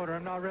lost the motor.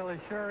 I'm not really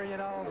sure, you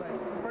know, but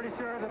I'm pretty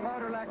sure the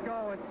motor let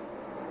go. It's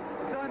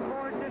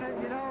unfortunate,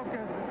 you know,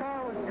 because the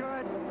car was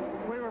good.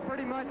 We were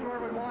pretty much where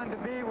we wanted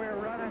to be. We were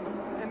running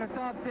in the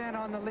top 10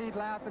 on the lead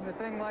lap, and the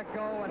thing let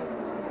go, and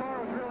the car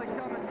was really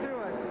coming to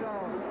us. So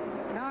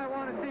now I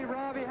want to see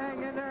Robbie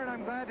hang in there, and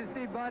I'm glad to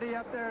see Buddy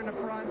up there in the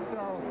front.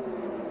 So,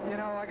 you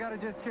know, I got to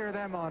just cheer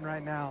them on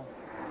right now.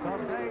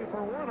 Someday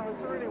for one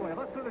answer anyway.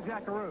 Let's go to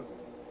Jack Arute.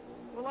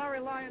 Well, Larry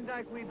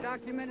Lyondike, we've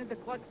documented the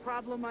clutch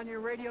problem on your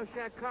Radio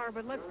Shack car,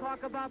 but let's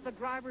talk about the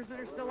drivers that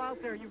are still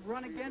out there. You've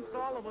run against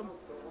all of them.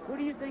 Who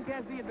do you think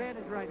has the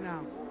advantage right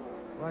now?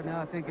 Right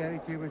now, I think Eddie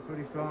Cheever is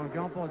pretty strong.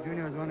 John Paul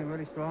Jr. is running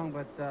really strong,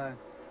 but,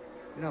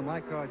 you know,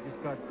 my car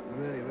just got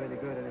really, really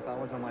good. And if I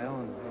was on my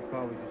own, the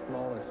car was just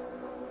flawless.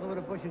 A little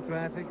bit of pushing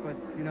traffic, but,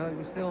 you know, it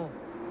was still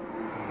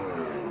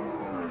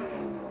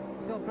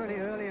pretty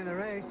early in the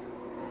race.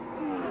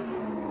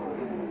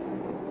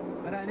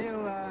 But I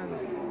knew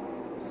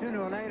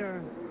sooner or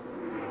later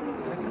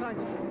the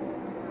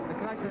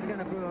clutch was going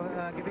to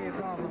be a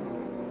problem.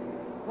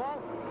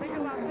 Well, think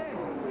about this.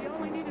 He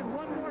only needed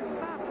one more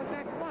stop with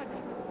that clutch,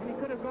 and he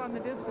could have gone the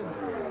distance.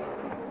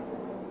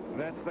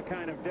 That's the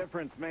kind of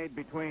difference made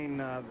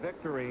between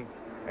victory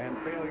and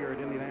failure at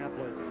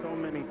Indianapolis so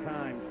many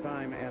times,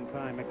 time and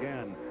time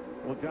again.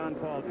 Well, John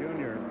Paul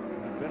Jr.,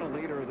 who's been a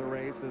leader of the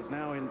race, is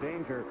now in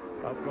danger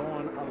of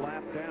going a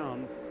lap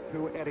down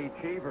to Eddie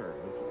Cheever.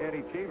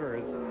 Eddie Cheever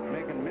is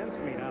making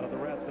mincemeat out of the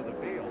rest of the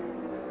field.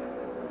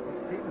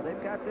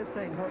 They've got this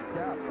thing hooked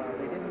up.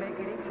 They didn't make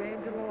any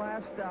change in the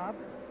last stop.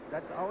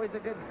 That's always a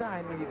good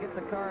sign when you get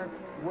the car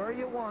where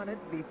you want it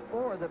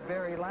before the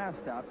very last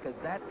stop, because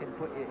that can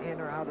put you in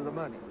or out of the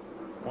money.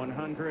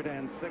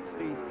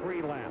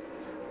 163 laps.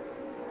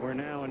 We're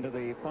now into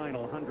the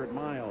final 100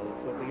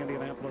 miles of the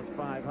Indianapolis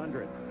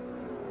 500.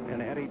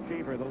 And Eddie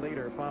Cheever, the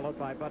leader, followed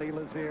by Buddy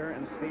Lazier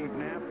and Steve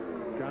Knapp.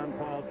 John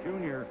Paul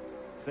Jr.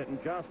 sitting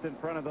just in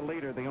front of the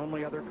leader, the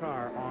only other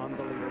car on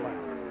the leader lap.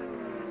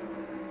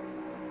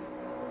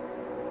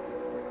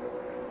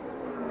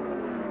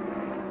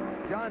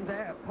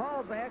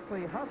 Paul's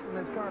actually hustling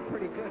this car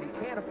pretty good. He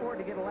can't afford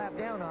to get a lap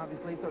down,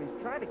 obviously, so he's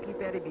trying to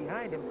keep Eddie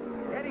behind him.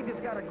 Eddie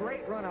just got a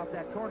great run off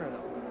that corner,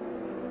 though.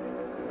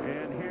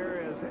 And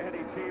here is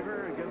Eddie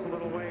Cheever. He gives a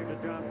little wave to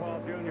John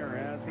Paul Jr.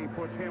 as he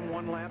puts him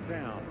one lap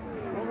down.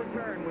 We'll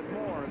return with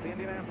more of the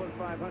Indianapolis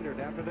 500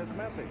 after this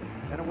message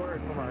and a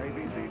word from our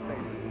ABC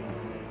station.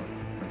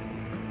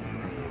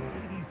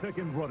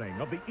 82nd running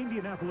of the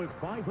Indianapolis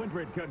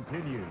 500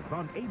 continues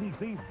on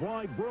ABC's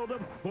Wide World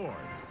of Sports.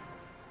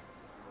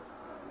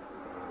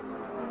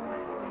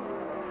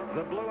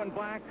 The blue and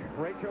black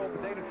Rachel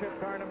potato chip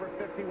car number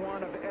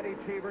 51 of Eddie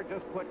Cheever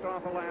just clicked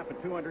off a lap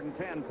at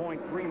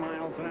 210.3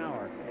 miles an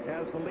hour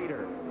as the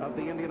leader of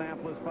the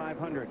Indianapolis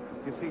 500.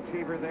 You see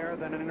Cheever there,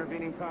 then an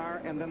intervening car,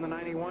 and then the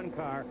 91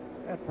 car,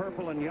 that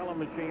purple and yellow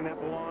machine that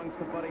belongs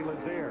to Buddy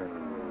Lazier.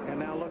 And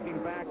now looking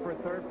back for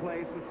third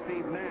place is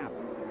Steve Knapp.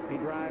 He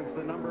drives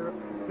the number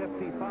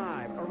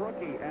 55, a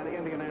rookie at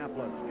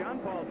Indianapolis. John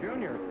Paul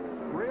Jr.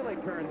 really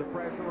turned the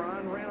pressure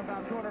on, ran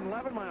about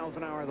 211 miles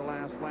an hour the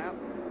last lap,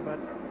 but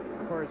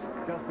of course,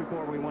 just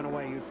before we went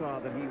away, you saw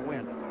that he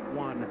went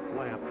one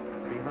lap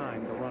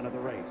behind the run of the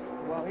race.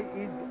 Well,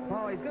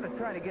 he's going to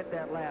try to get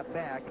that lap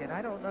back, and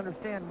I don't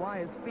understand why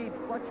his speed's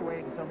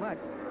fluctuating so much.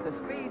 The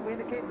speed, we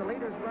indicate the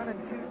leader's running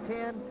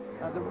 210.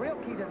 The real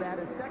key to that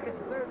is second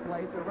and third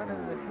place are running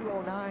in the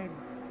 209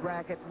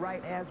 bracket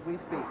right as we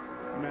speak.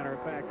 Matter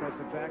of fact, that's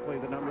exactly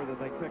the number that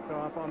they ticked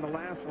off on the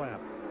last lap.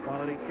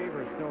 While Eddie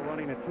Cheever is still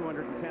running at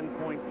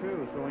 210.2,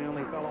 so he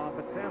only fell off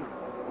a tenth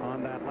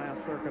on that last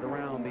circuit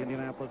around the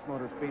Indianapolis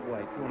Motor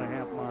Speedway,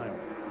 2.5 miles.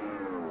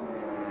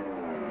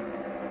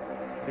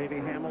 Davey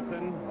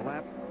Hamilton, a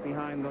lap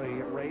behind the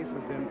race,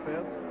 is in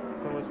fifth.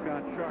 So is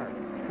Scott Sharp,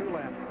 2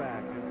 laps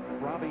back.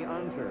 Robbie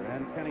Unser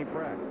and Kenny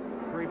Breck.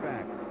 3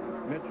 back,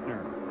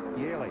 Michener,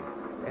 Yaley,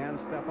 and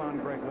Stefan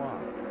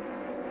Gregoire.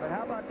 But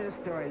how about this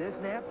story? This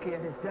Knapp kid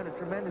has done a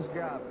tremendous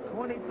job.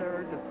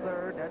 23rd to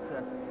 3rd.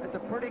 That's a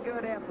pretty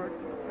good effort.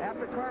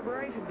 After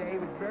carburation day, he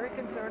was very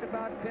concerned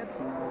about pits.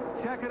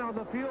 Checking on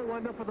the fuel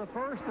window for the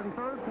first and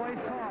third place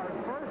cars.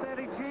 First,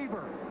 Eddie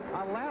Cheever.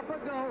 A lap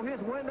ago,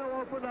 his window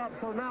opened up.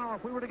 So now,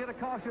 if we were to get a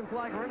caution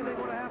flag or anything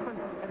were to happen,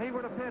 and he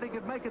were to pit, he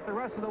could make it the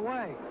rest of the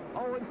way.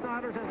 Owen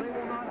Snyder says they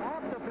will not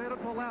opt to pit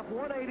until lap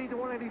 180 to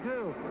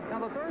 182. Now,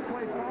 the third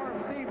place car,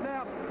 Steve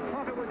Knapp,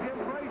 talking with Jim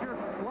Frazier,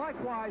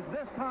 likewise,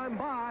 this time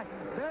by,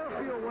 their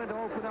fuel window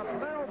opened up.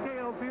 They're okay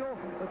on fuel,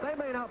 but they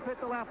may not pit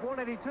the lap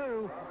 182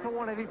 to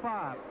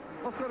 185.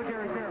 Let's go to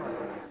Gary Gerould.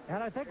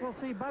 And I think we'll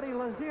see Buddy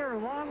Lazier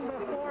long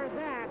before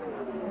that.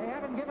 They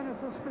haven't given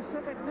us a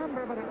specific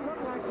number, but it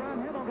looked like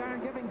John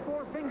Himmelgarn giving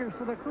 4 fingers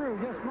to the crew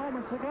just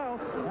moments ago.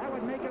 That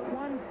would make it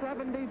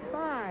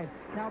 175.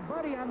 Now,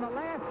 Buddy, on the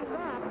last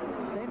stop,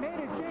 they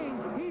made a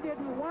change. He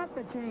didn't want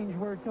the change,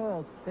 we're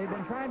told. They've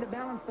been trying to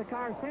balance the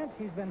car since.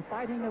 He's been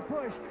fighting the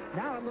push.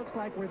 Now it looks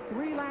like we're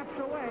 3 laps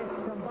away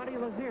from Buddy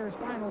Lazier's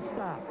final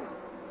stop.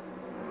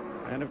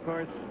 And, of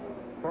course,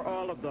 for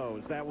all of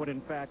those, that would in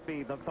fact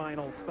be the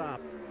final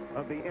stop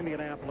of the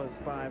Indianapolis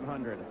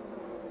 500.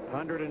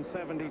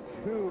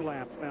 172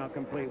 laps now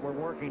complete. We're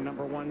working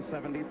number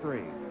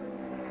 173.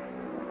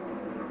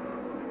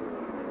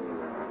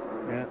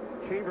 Yeah,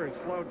 Cheever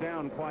slowed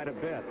down quite a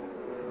bit.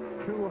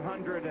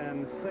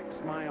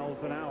 206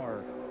 miles an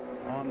hour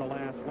on the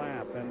last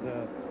lap. And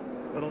a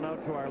little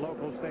note to our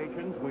local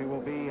stations, we will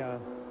be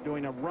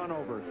doing a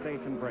run-over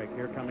station break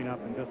here coming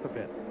up in just a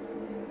bit.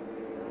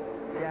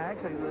 Yeah,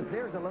 actually,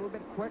 Lazier's a little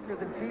bit quicker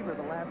than Cheever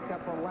the last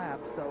couple of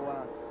laps,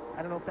 so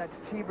I don't know if that's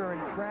Cheever in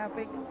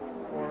traffic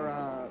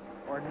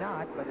or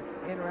not, but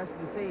it's interesting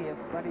to see if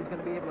Buddy's going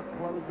to be able to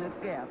close this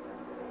gap.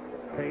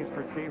 Pace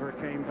for Cheever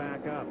came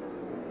back up,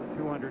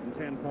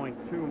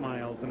 210.2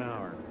 miles an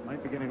hour.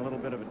 Might be getting a little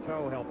bit of a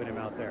tow helping him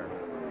out there.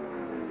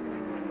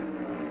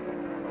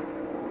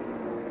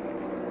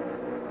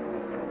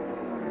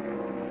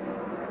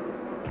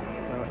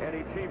 So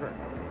Eddie Cheever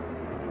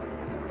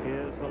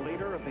is the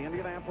leader of the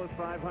Indianapolis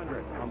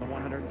 500 on the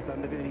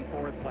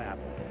 174th lap.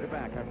 We're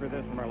back after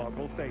this from our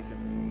local station.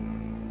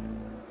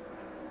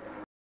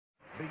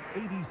 The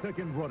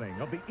 82nd running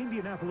of the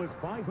Indianapolis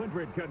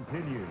 500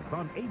 continues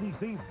on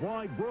ABC's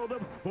Wide World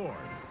of Sports.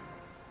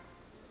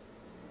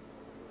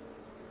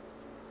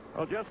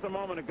 Well, just a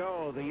moment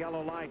ago, the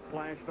yellow light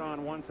flashed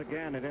on once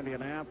again at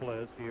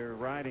Indianapolis. You're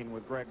riding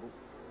with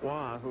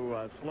Gregoire, who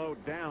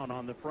slowed down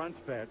on the front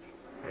stretch.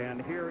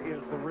 And here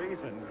is the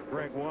reason.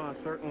 Gregoire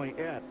certainly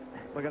it.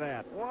 Look at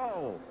that.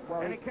 Whoa.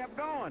 Well, and he kept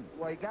going.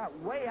 Well, he got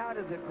way out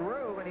of the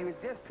groove, and he was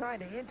just trying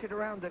to inch it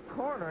around the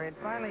corner, and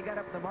finally got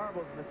up the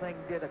marbles, and the thing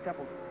did a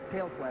couple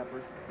tail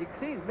slappers. You can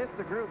see he's missed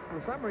the groove.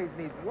 For some reason,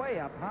 he's way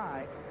up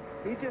high.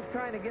 He's just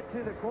trying to get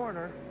to the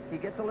corner. He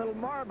gets a little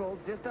marbles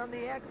just on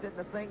the exit, and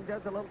the thing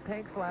does a little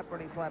tank slapper,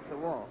 and he slaps the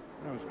wall.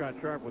 You know, Scott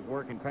Sharp was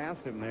working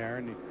past him there,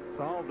 and he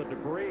saw all the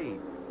debris,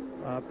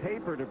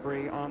 paper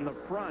debris on the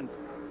front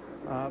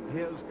of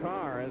his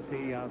car as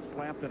he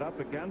slapped it up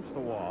against the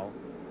wall.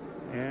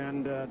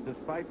 And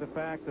despite the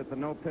fact that the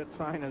no pit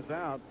sign is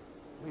out,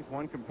 at least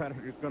one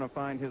competitor is going to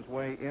find his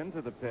way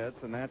into the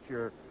pits, and that's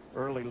your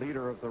early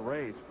leader of the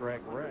race,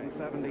 Greg Ray.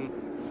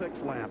 76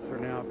 laps are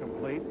now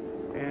complete,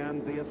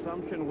 and the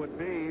assumption would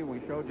be, we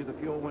showed you the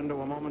fuel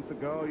window a moment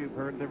ago, you've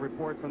heard the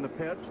report from the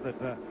pits, that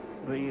the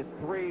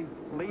 3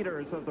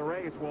 leaders of the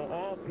race will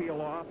all peel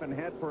off and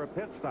head for a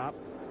pit stop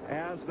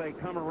as they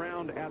come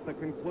around at the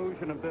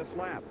conclusion of this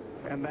lap.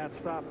 And that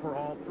stop for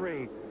all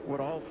 3 would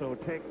also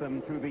take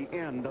them to the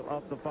end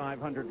of the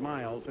 500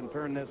 miles and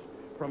turn this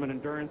from an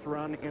endurance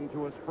run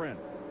into a sprint.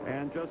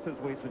 And just as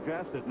we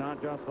suggested,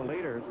 not just the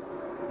leaders,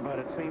 but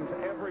it seems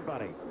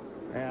everybody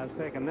has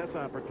taken this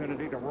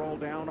opportunity to roll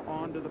down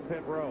onto the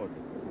pit road.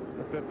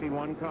 The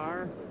 51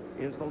 car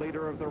is the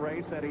leader of the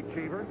race, Eddie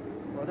Cheever.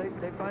 Well, they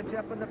bunch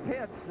up in the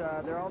pits.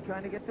 They're all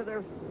trying to get to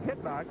their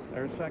pit box.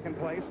 There's second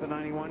place, the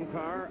 91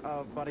 car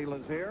of Buddy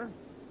Lazier.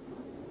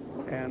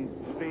 And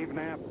Steve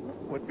Knapp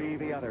would be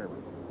the other.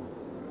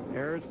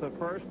 Here's the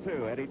first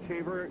 2. Eddie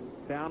Cheever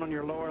down on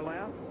your lower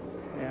left,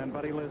 and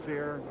Buddy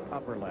Lazier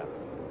upper left.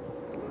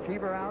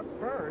 Cheever out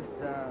first.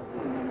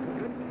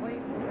 Good,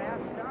 clean,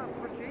 fast stop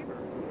for Cheever.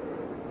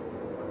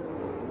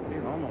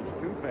 He's almost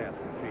too fast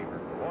for Cheever.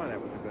 Boy, that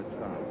was a good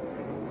stop.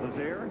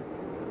 Lazier.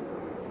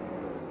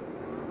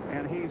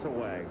 And he's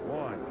away.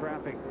 Boy,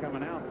 traffic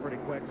coming out pretty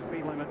quick.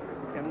 Speed limit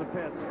in the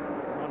pits,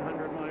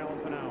 100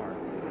 miles an hour.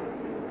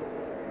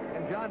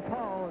 And John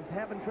Paul is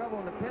having trouble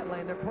in the pit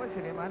lane. They're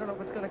pushing him. I don't know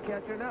if it's going to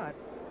catch or not.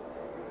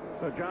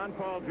 So John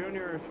Paul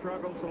Jr.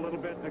 struggles a little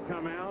bit to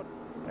come out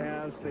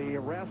as the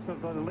rest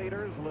of the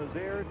leaders,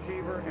 Lazier,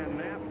 Cheever, and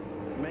Knapp,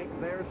 make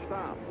their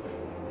stops.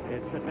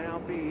 It should now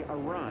be a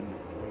run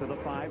to the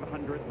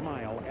 500th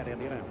mile at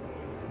Indianapolis.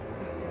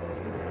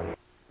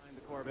 Behind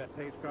the Corvette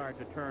pace car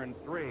to turn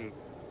 3.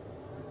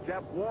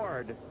 Jeff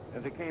Ward,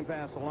 as he came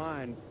past the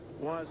line,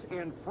 was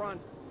in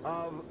front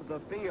of the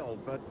field,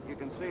 but you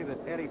can see that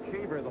Eddie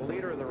Cheever, the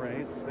leader of the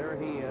race, there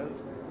he is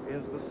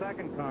the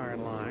second car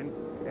in line.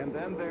 And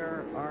then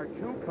there are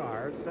 2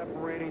 cars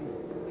separating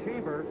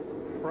Cheever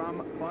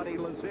from Buddy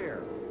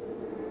Lazier.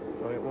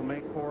 So it will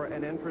make for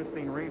an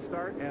interesting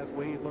restart as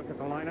we look at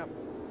the lineup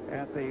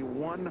at the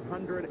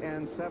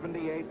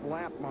 178th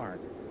lap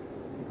mark.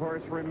 Of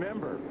course,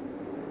 remember,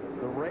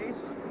 the race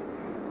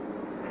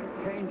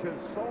changes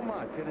so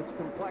much in its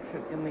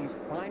complexion in these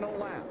final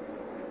laps.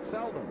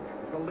 Seldom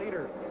the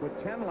leader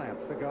with 10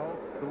 laps to go,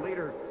 the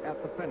leader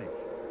at the finish.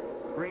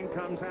 Green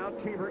comes out.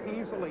 Cheever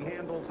easily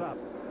handles up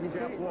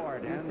Jeff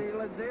Ward. You see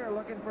Lazier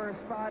looking for a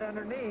spot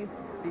underneath.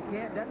 He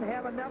doesn't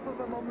have enough of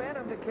a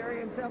momentum to carry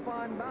himself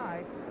on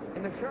by.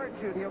 In the short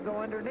shoot, he'll go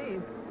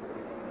underneath.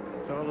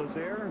 So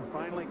Lazier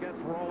finally gets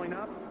rolling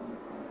up.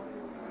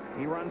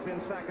 He runs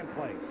in second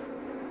place.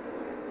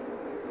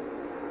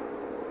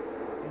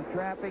 In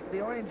traffic,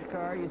 the orange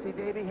car, you see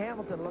Davey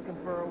Hamilton looking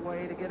for a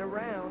way to get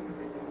around.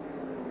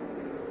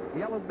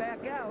 Yellow's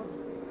back out.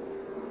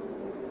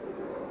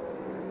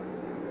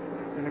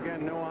 And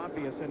again, no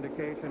obvious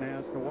indication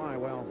as to why.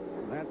 Well,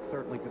 that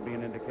certainly could be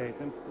an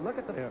indication. Look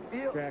at the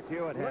field. Jack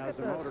Hewitt has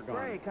the motor gone. Look at the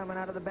spray coming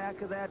out of the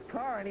back of that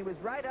car, and he was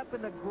right up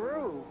in the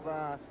groove.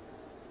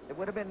 It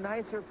would have been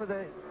nicer for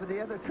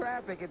the other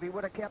traffic if he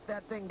would have kept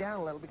that thing down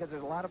a little, because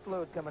there's a lot of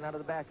fluid coming out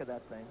of the back of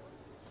that thing.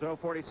 So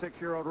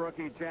 46-year-old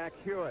rookie Jack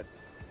Hewitt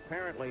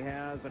apparently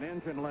has an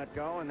engine let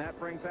go, and that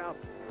brings out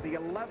the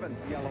 11th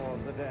yellow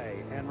of the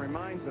day and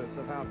reminds us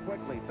of how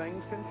quickly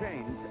things can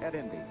change at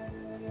Indy.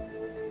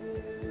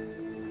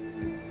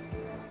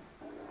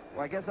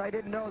 Well, I guess I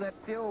didn't know that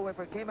fuel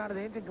whipper came out of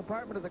the engine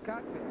compartment of the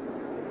cockpit.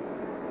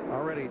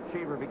 Already,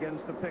 Cheever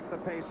begins to pick the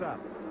pace up.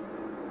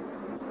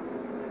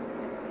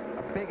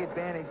 A big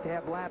advantage to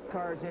have lap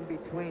cars in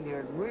between you.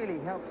 It really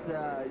helps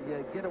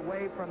you get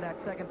away from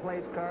that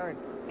second-place car and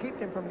keeps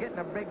him from getting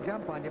a big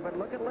jump on you. But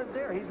look at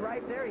Lazier. He's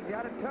right there. He's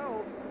got a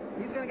toe.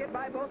 He's going to get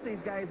by both these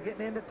guys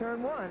getting into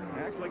turn 1.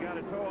 Actually got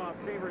a toe off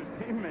Cheever's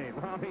teammate,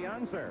 Bobby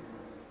Unser.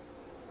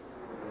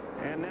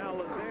 And now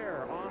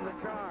Lazier on the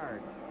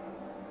charge.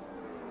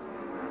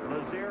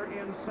 Lazier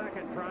in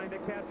second, trying to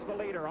catch the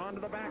leader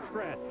onto the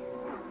backstretch.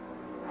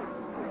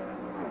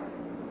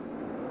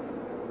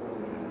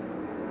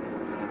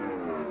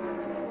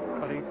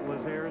 Buddy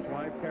Lazier's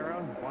wife,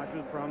 Kara,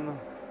 watches from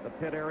the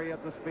pit area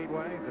at the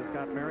Speedway. Just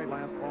got married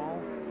last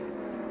fall.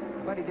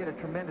 Buddy did a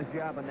tremendous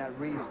job on that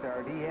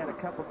restart. He had a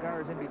couple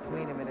cars in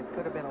between him, and it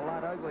could have been a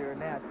lot uglier than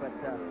that, but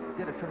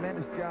did a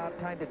tremendous job,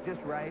 timed it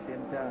just right,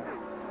 and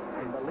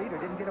the leader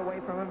didn't get away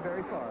from him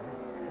very far.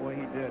 Well,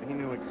 he did. He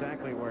knew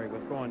exactly where he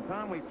was going.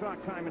 Tom, we've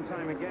talked time and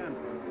time again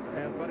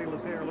as Buddy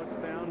Lazier looks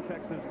down,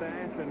 checks his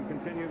dash, and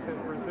continues his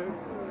pursuit.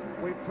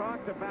 We've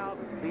talked about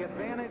the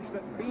advantage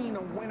that being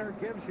a winner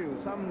gives you,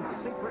 some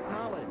secret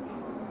knowledge.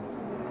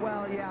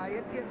 Well, yeah,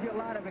 it gives you a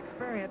lot of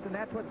experience, and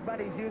that's what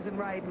Buddy's using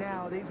right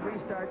now. These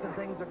restarts and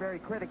things are very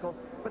critical.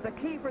 But the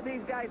key for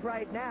these guys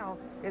right now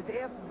is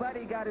if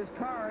Buddy got his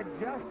car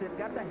adjusted,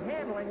 got the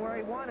handling where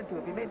he wanted to,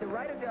 if he made the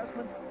right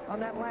adjustments on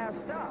that last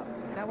stop.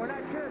 Now, we're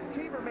not sure if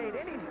Cheever made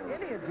any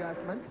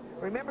adjustments.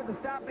 Remember the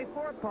stop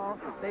before, Paul?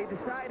 Eddie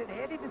decided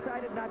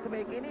not to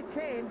make any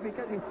change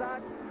because he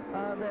thought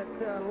that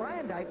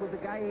Landike was the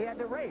guy he had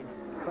to race.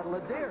 But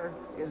Lazier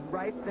is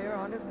right there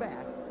on his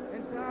back.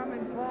 And Tom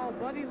and Paul,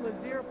 Buddy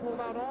Lazier pulled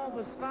out all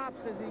the stops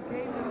as he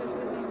came to this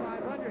Indy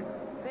 500.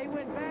 They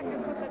went back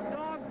and put the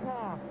dog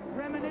paw,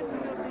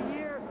 reminiscent of the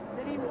year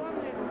that he won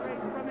this race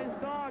from his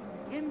dog,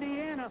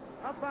 Indiana,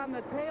 up on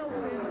the tail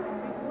fin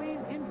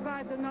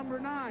inside the number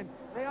 9.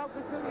 They also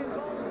took his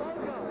old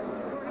logo,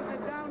 sort of the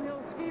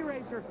downhill ski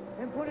racer,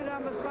 and put it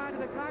on the side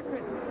of the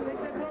cockpit. They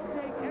said, we'll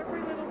take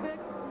every little bit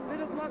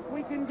of luck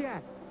we can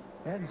get.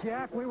 And,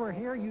 Jack, we were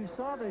here. You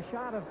saw the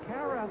shot of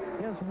Kara,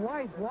 his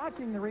wife,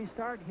 watching the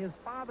restart. His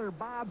father,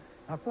 Bob,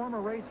 a former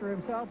racer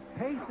himself,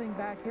 pacing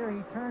back here.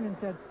 He turned and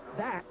said,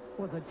 that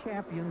was a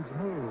champion's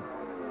move.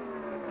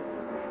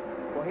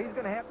 Well, he's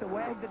going to have to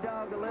wag the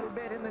dog a little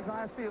bit in these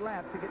last few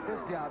laps to get this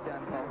job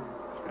done, Paul.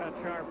 Scott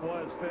Sharp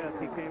was 5th.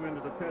 He came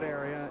into the pit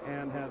area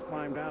and has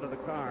climbed out of the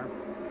car.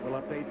 We'll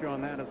update you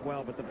on that as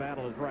well, but the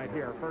battle is right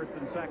here. First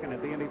and second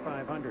at the Indy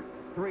 500.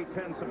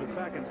 0.3 of a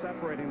second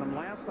separating them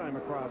last time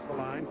across the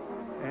line,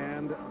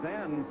 and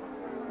then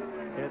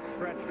it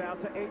stretched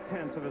out to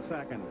 0.8 of a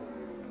second.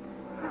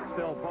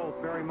 Still both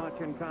very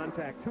much in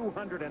contact.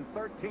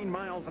 213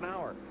 miles an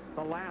hour,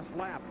 the last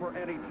lap for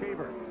Eddie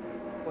Cheever.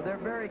 Well, they're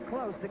very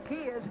close. The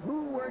key is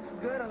who works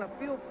good on a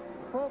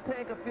full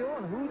tank of fuel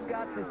and who's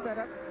got the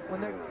setup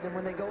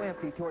when they go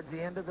empty towards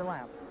the end of the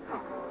lap.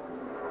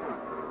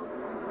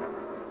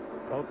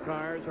 Both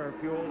cars are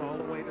fueled all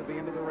the way to the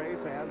end of the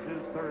race, as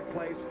is third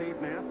place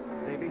Steve Knapp.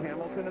 Davey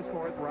Hamilton is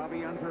 4th.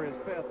 Robbie Unser is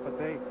 5th, but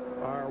they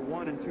are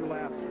 1 and 2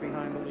 laps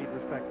behind the lead,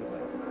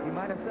 respectively. You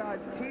might have saw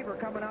Cheever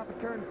coming off of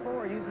turn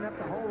 4, using up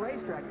the whole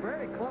racetrack,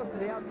 very close to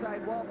the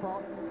outside wall,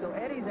 Paul. So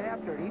Eddie's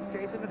after it. He's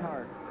chasing it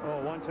hard.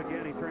 Oh, once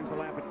again, he turns the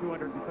lap at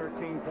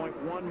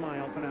 213.1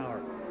 miles an hour,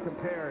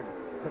 compared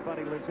to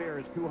Buddy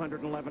Lazier's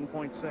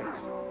 211.6.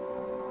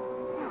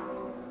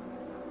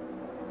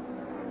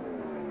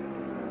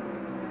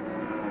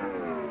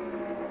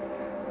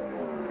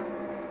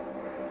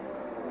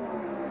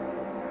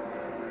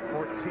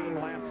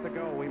 19 laps to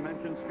go. We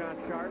mentioned Scott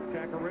Sharp,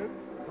 Jack Arute.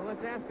 Well,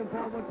 let's ask him,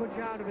 Paul, what put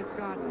you out of it,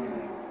 Scott?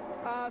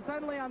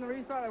 Suddenly on the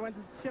restart, I went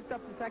to shift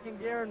up to second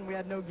gear, and we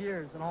had no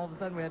gears. And all of a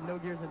sudden, we had no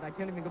gears, and I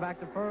couldn't even go back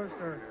to first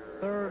or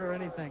third or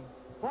anything.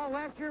 Well,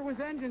 last year it was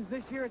engines.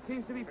 This year it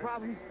seems to be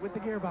problems with the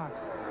gearbox.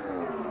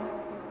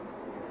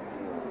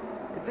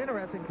 It's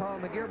interesting, Paul,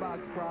 in the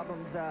gearbox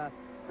problems.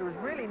 There was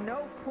really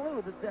no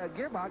clue that the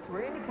gearbox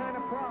were any kind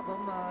of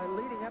problem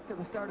leading up to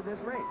the start of this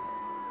race.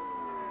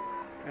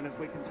 And as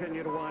we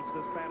continue to watch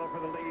this battle for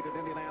the lead at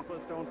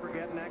Indianapolis, don't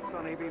forget next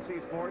on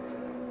ABC Sports,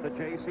 the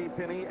J.C.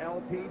 Penney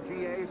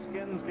LPGA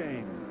Skins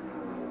Game,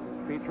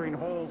 featuring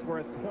holes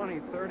worth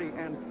 $20,000, $30,000,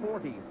 and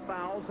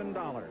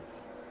 $40,000.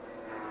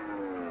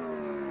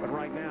 But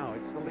right now,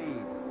 it's the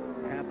lead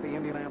at the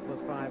Indianapolis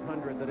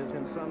 500 that is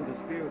in some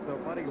dispute, though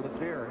Buddy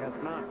Lazier has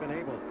not been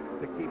able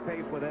to keep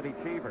pace with Eddie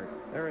Cheever.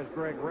 There is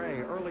Greg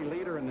Ray, early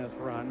leader in this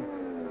run,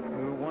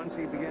 who once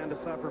he began to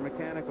suffer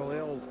mechanical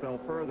ills, fell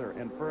further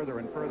and further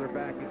and further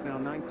back. He's now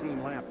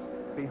 19 laps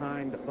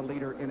behind the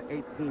leader in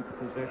 18th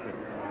position.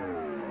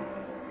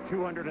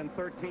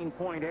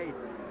 213.8.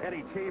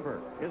 Eddie Cheever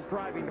is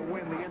driving to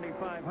win the Indy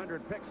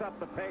 500, picks up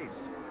the pace.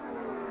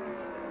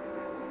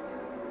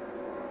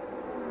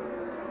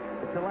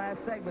 It's the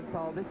last segment,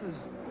 Paul. This is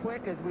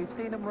quick as we've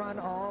seen him run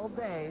all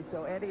day,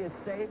 so Eddie has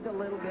saved a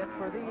little bit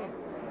for the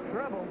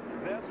trouble.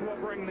 This will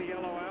bring the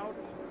yellow out.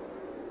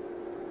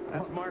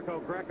 That's Marco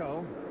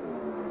Greco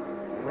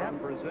from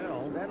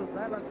Brazil.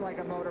 That looks like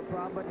a motor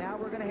problem, but now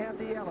we're going to have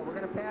the yellow. We're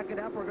going to pack it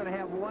up. We're going to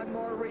have one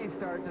more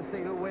restart to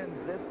see who wins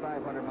this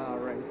 500-mile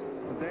race.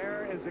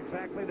 There is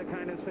exactly the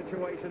kind of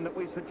situation that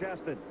we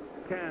suggested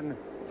can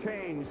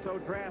change so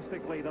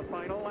drastically the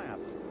final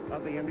laps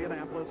of the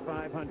Indianapolis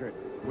 500.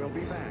 We'll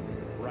be back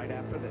right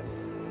after this.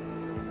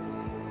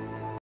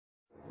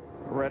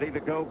 Ready to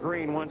go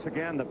green once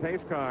again. The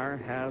pace car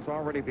has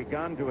already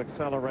begun to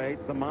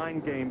accelerate. The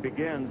mind game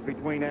begins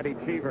between Eddie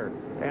Cheever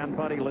and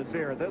Buddy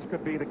Lazier. This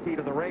could be the key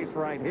to the race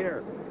right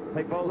here.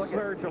 They both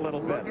surge a little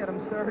bit. Look at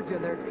them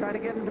surging. They're trying to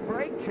get him to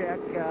brake check.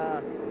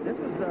 This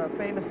was a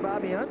famous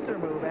Bobby Unser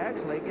move,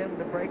 actually. Get him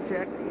to brake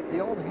check. The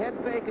old head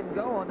fake and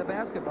go on the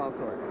basketball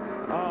court.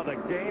 Oh, the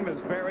game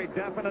is very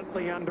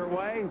definitely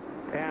underway,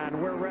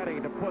 and we're ready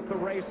to put the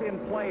race in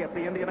play at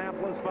the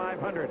Indianapolis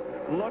 500.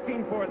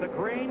 Looking for the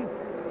green.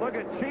 Look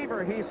at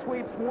Cheever. He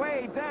sweeps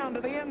way down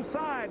to the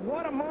inside.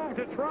 What a move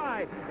to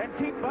try and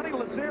keep Buddy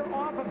Lazier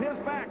off of his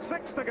back.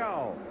 6 to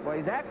go. Well,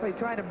 he's actually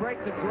trying to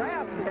break the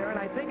draft there, and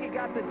I think he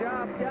got the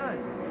job done.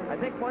 I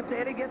think once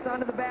Eddie gets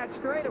onto the back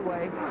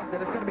straightaway,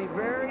 that it's going to be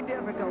very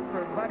difficult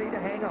for Buddy to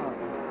hang on.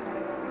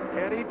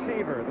 Eddie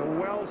Cheever, the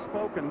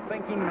well-spoken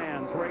thinking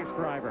man's race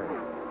driver.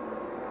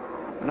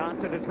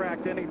 Not to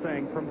detract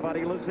anything from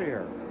Buddy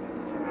Lazier.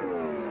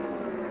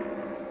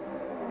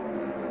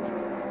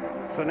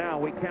 So now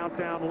we count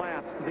down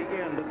laps to the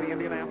end of the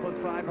Indianapolis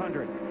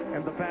 500.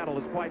 And the battle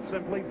is quite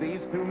simply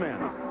these two men.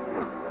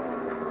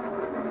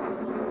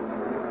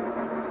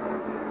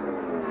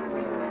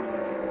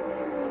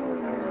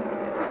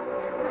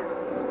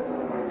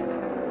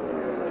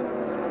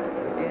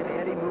 Again,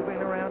 Eddie moving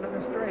around in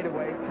the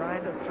straightaway,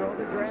 trying to throw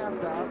the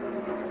draft out.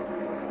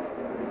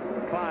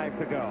 5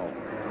 to go.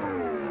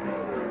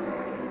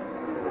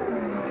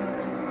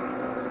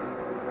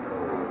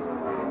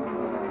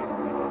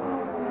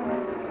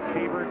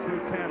 Cheever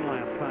 210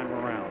 last time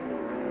around.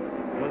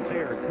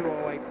 Lazier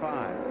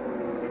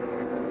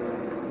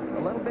 208.5. A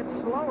little bit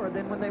slower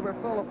than when they were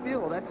full of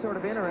fuel. That's sort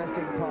of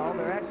interesting, Paul.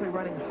 They're actually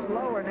running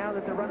slower now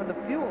that they're running the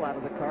fuel out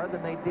of the car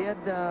than they did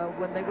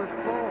when they were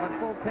on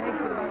full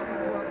tanks at about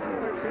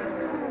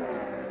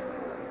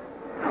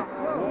 213.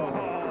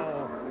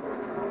 Whoa!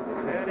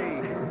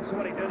 Eddie, that's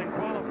what he did in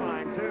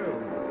qualifying, too.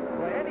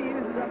 Well, Eddie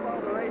uses up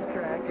all the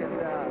racetrack, and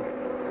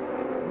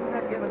he's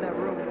not giving that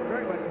room,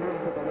 very much room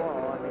to the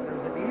wall. I mean,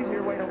 there's an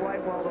easier way to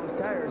white wall those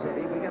tires,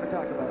 Eddie. We got to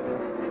talk about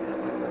this.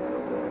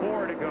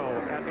 4 to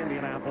go at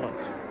Indianapolis.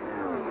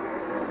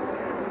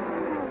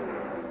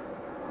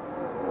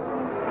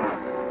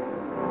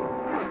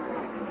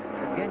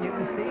 Again, you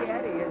can see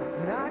Eddie is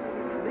not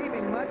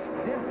leaving much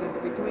distance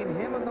between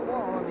him and the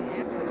wall on the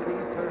exit of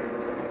these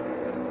turns.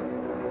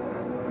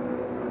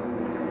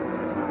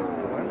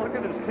 Well, look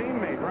at his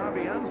teammate,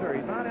 Robbie Unser.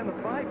 He's not in the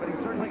fight, but he's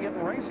certainly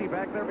getting racy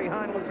back there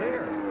behind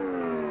Lazier.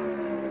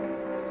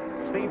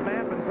 Steve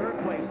Knapp in third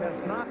place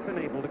has not been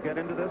able to get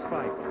into this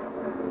fight.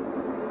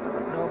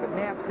 No, but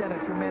Knapp's done a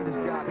tremendous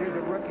job. Here's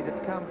a rookie that's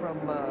come from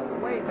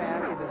way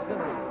back and is going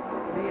to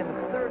be in the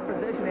third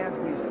position as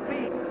we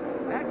speak.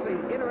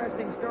 Actually,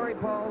 interesting story,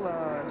 Paul.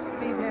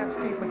 Steve Knapp's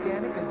chief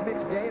mechanic is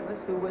Mitch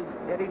Davis, who was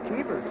Eddie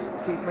Cheever's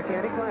chief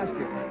mechanic last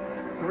year.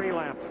 3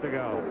 laps to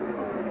go.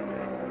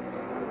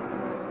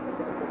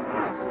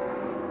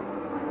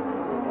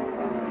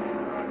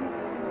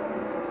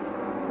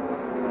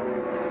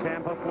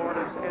 Tampa,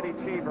 Florida's Eddie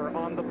Cheever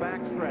on the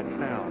backstretch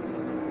now.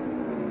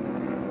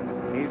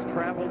 He's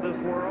traveled this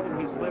world.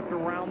 He's lived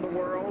around the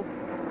world.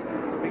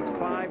 Speaks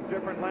 5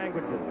 different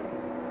languages.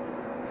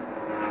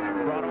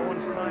 Brought Owen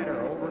Snyder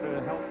over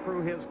to help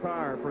crew his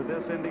car for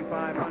this Indy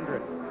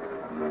 500.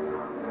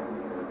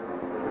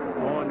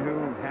 Owen,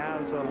 who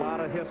has a lot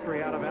of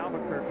history out of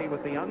Albuquerque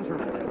with the Unser.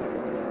 2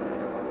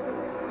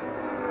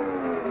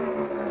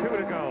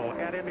 to go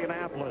at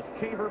Indianapolis.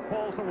 Cheever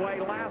pulls away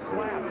last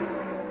lap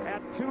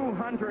at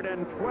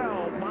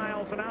 212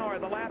 miles an hour.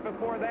 The lap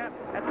before that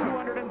at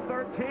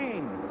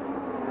 213.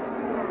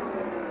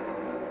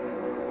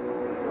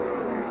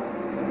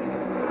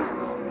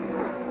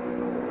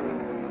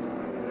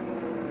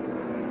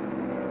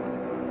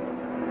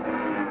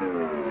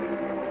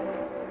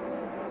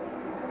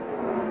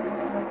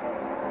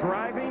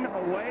 Driving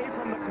away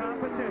from the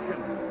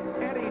competition,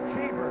 Eddie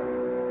Cheever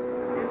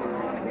is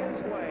on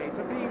his way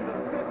to being the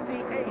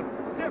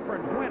 58th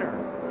different winner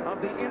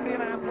of the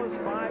Indianapolis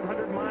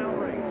 500-mile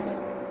race.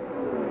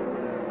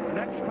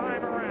 Next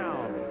time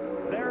around,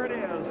 there it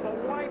is, the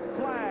white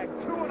flag,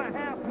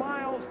 2.5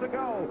 miles to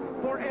go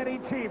for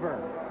Eddie Cheever.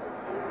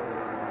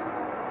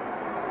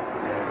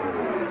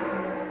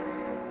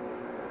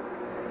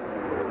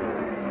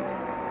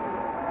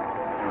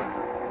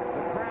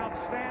 The crowd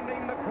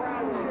standing, the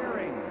crowd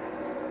cheering.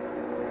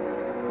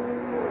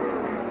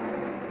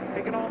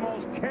 He can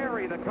almost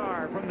carry the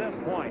car from this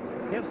point.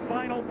 His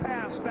final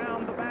pass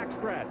down the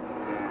backstretch.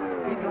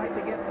 He'd like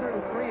to get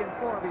through 3 and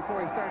 4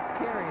 before he starts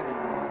carrying it.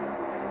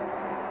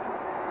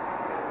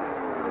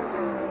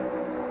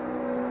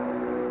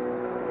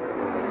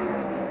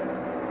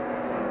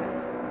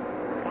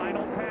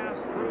 Final pass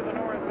through the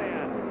north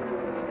end.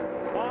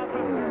 Off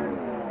of turn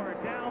 4,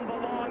 down the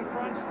long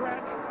front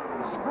stretch,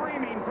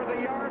 screaming for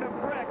the yard of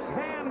bricks,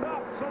 hand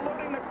up,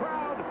 saluting the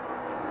crowd.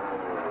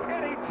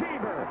 Eddie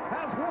Cheever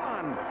has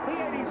won the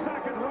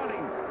 82nd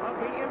running of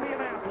the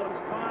Indianapolis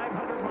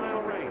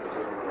 500-mile race.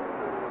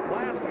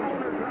 Last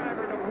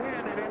owner-driver to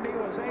win at Indy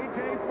was A.J.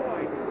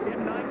 Foyt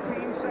in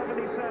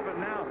 1977.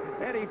 Now,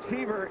 Eddie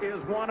Cheever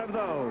is one of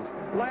those.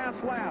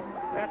 Last lap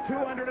at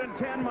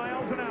 210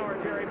 miles an hour,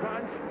 Jerry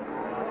Prunch.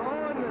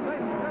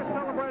 They're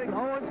celebrating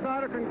Owen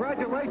Snyder.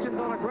 Congratulations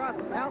on a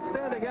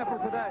outstanding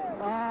effort today.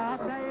 I'll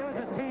tell you, it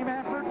was a team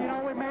effort. You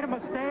know, we made a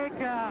mistake.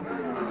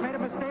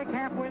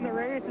 Halfway in the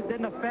race. It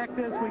didn't affect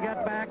us. We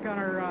got back on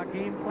our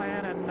game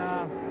plan, and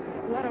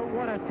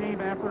what a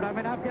team effort. I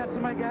mean, I've got so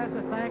many guys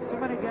to thank. So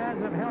many guys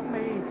have helped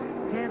me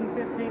 10,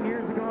 15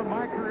 years ago in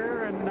my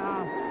career, and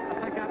I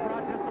think I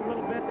brought just a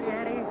little bit to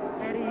Eddie.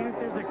 Eddie used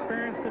his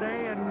experience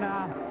today, and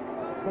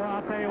well,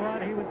 I'll tell you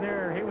what, he was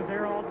there. He was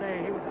there all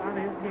day. He was on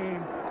his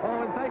game.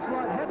 Oh, and thanks a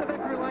lot. Head to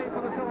victory lane for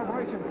the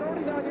celebration.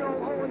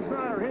 39-year-old Owen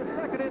Snyder, his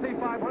second Indy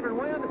 500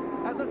 win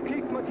as a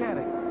chief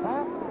mechanic.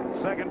 Huh?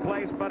 Second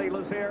place, Buddy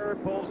Lazier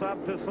pulls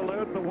up to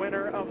salute the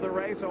winner of the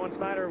race. Owen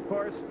Snyder, of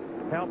course,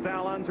 helped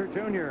Al Unser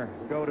Jr.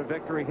 go to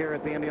victory here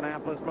at the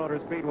Indianapolis Motor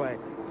Speedway.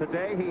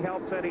 Today, he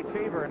helps Eddie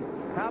Cheever. And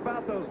how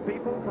about those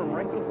people from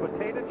Wrinkles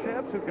Potato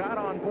Chips who got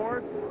on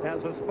board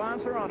as a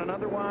sponsor on an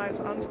otherwise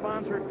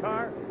unsponsored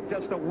car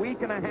just a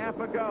week and a half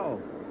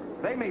ago?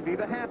 They may be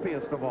the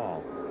happiest of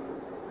all.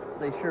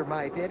 They sure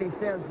might. Eddie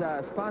says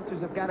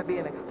sponsors have got to be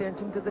an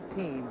extension to the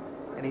team,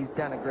 and he's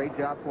done a great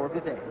job for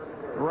him today.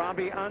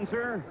 Robbie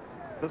Unser,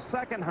 the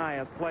second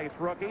highest place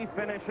rookie,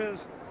 finishes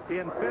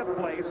in 5th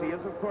place. He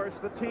is, of course,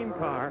 the team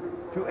car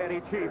to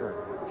Eddie Cheever.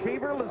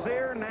 Cheever,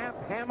 Lazier, Knapp,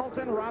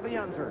 Hamilton, Robbie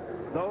Unser.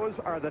 Those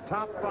are the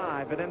top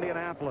 5 at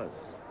Indianapolis.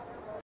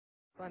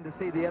 Fun to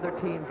see the other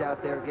teams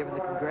out there giving the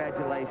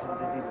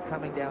congratulations as he's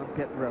coming down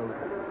pit road.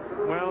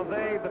 Well,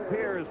 the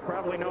peers,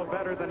 probably know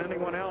better than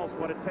anyone else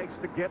what it takes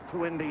to get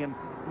to Indy, and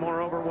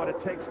moreover, what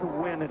it takes to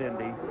win at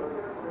Indy.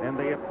 And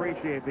they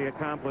appreciate the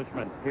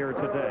accomplishment here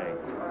today.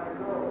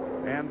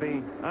 And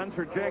the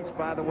Unser jinx,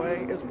 by the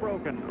way, is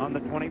broken on the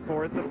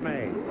 24th of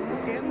May.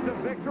 Into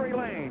victory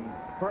lane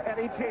for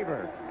Eddie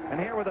Cheever. And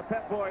here with the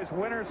Pep Boys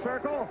winner's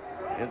circle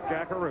is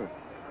Jack Arute.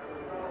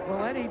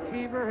 Well, Eddie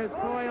Cheever has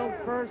toiled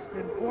first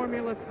in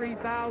Formula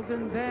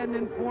 3000, then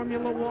in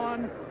Formula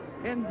 1,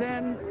 and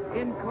then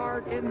in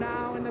kart, and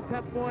now in the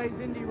Pep Boys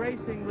Indy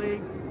Racing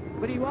League.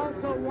 But he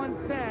also once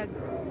said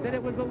that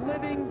it was a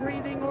living,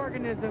 breathing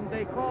organism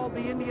they called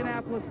the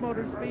Indianapolis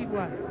Motor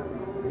Speedway.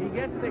 He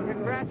gets the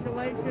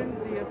congratulations.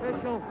 The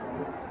official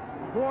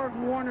Borg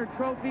Warner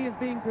trophy is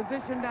being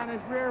positioned on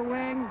his rear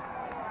wing.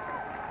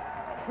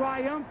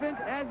 Triumphant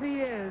as he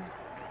is,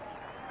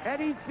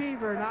 Eddie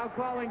Cheever, now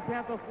calling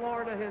Tampa,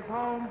 Florida his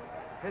home,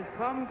 has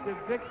come to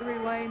victory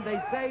lane. They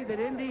say that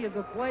Indy is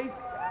a place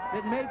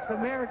that makes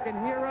American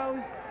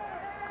heroes.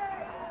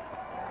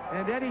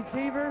 And Eddie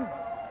Cheever,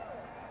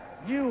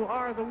 you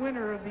are the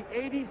winner of the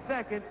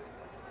 82nd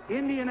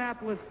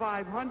Indianapolis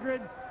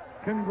 500.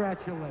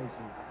 Congratulations.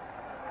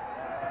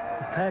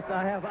 Heck,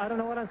 I don't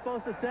know what I'm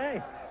supposed to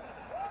say.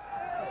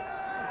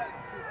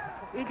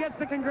 He gets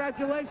the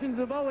congratulations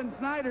of Owen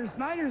Snyder.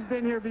 Snyder's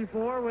been here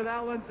before with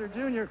Al Unser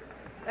Jr.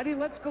 Eddie,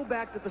 let's go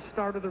back to the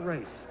start of the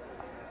race.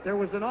 There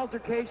was an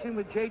altercation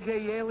with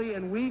J.J. Yaley,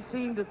 and we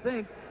seem to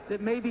think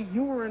that maybe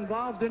you were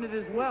involved in it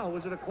as well.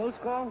 Was it a close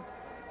call?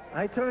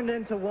 I turned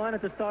into one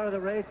at the start of the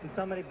race, and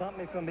somebody bumped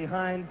me from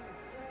behind.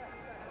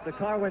 The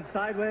car went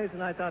sideways,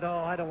 and I thought,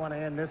 oh, I don't want to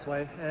end this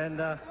way.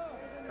 And I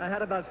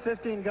had about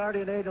 15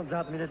 guardian angels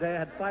up me today. I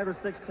had 5 or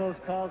 6 close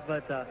calls,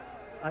 but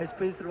I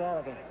squeezed through all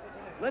of them.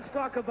 Let's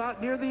talk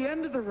about near the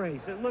end of the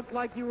race. It looked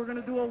like you were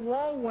going to do a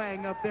wall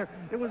wang up there.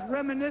 It was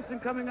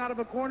reminiscent coming out of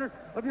a corner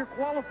of your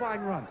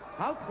qualifying run.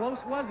 How close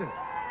was it?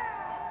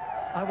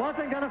 I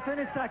wasn't going to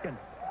finish second.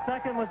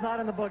 Second was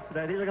not in the books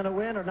today. Either going to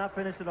win or not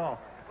finish at all.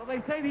 Well, they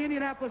say the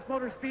Indianapolis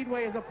Motor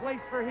Speedway is a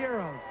place for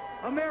heroes,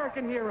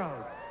 American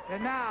heroes.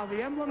 And now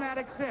the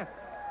emblematic sip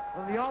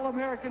of the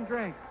All-American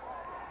drink.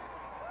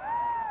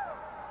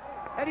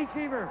 Eddie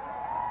Cheever,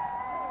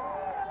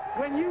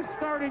 when you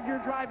started your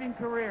driving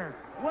career,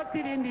 what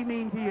did Indy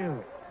mean to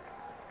you?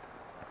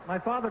 My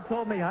father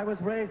told me I was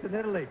raised in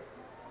Italy.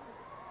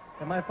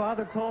 And my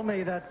father told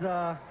me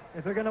that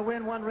if you're going to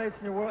win one race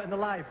in the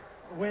life,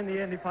 win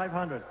the Indy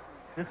 500.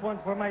 This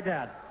one's for my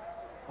dad.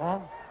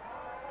 Paul?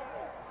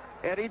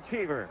 Eddie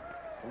Cheever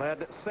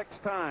led 6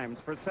 times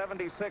for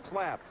 76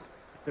 laps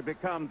to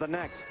become the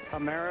next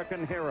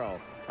American hero.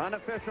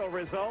 Unofficial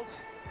results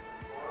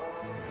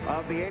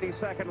of the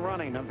 82nd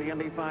running of the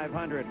Indy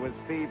 500 with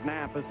Steve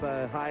Knapp as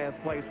the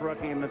highest placed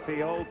rookie in the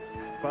field.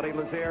 Buddy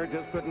Lazier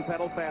just couldn't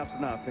pedal fast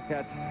enough to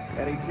catch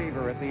Eddie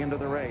Cheever at the end of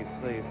the race.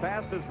 The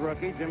fastest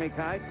rookie, Jimmy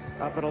Kite,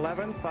 up at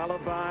 11th,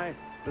 followed by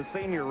the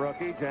senior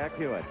rookie, Jack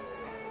Hewitt.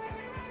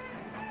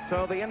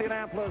 So the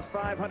Indianapolis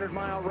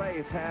 500-mile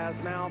race has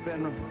now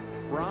been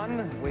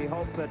run. We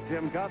hope that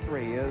Jim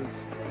Guthrie is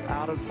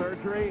out of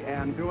surgery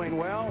and doing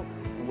well.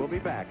 We'll be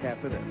back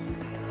after this.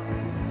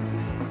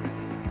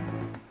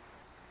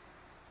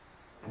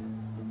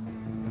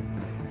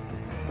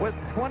 With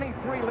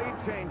 23 lead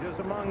changes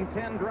among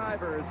 10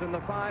 drivers in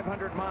the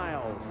 500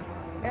 miles,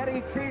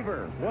 Eddie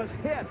Cheever was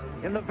hit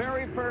in the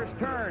very first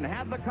turn,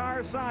 had the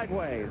car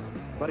sideways,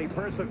 but he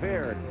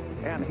persevered,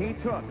 and he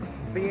took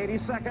the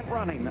 82nd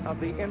running of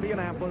the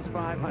Indianapolis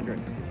 500.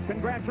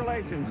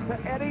 Congratulations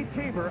to Eddie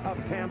Cheever of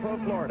Tampa,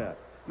 Florida.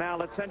 Now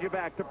let's send you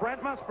back to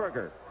Brent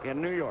Musburger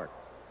in New York.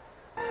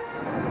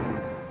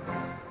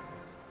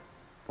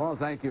 Well,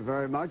 thank you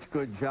very much.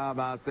 Good job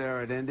out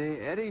there at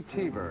Indy. Eddie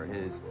Cheever,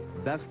 his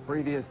best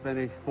previous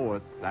finish,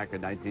 4th back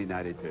in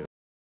 1992.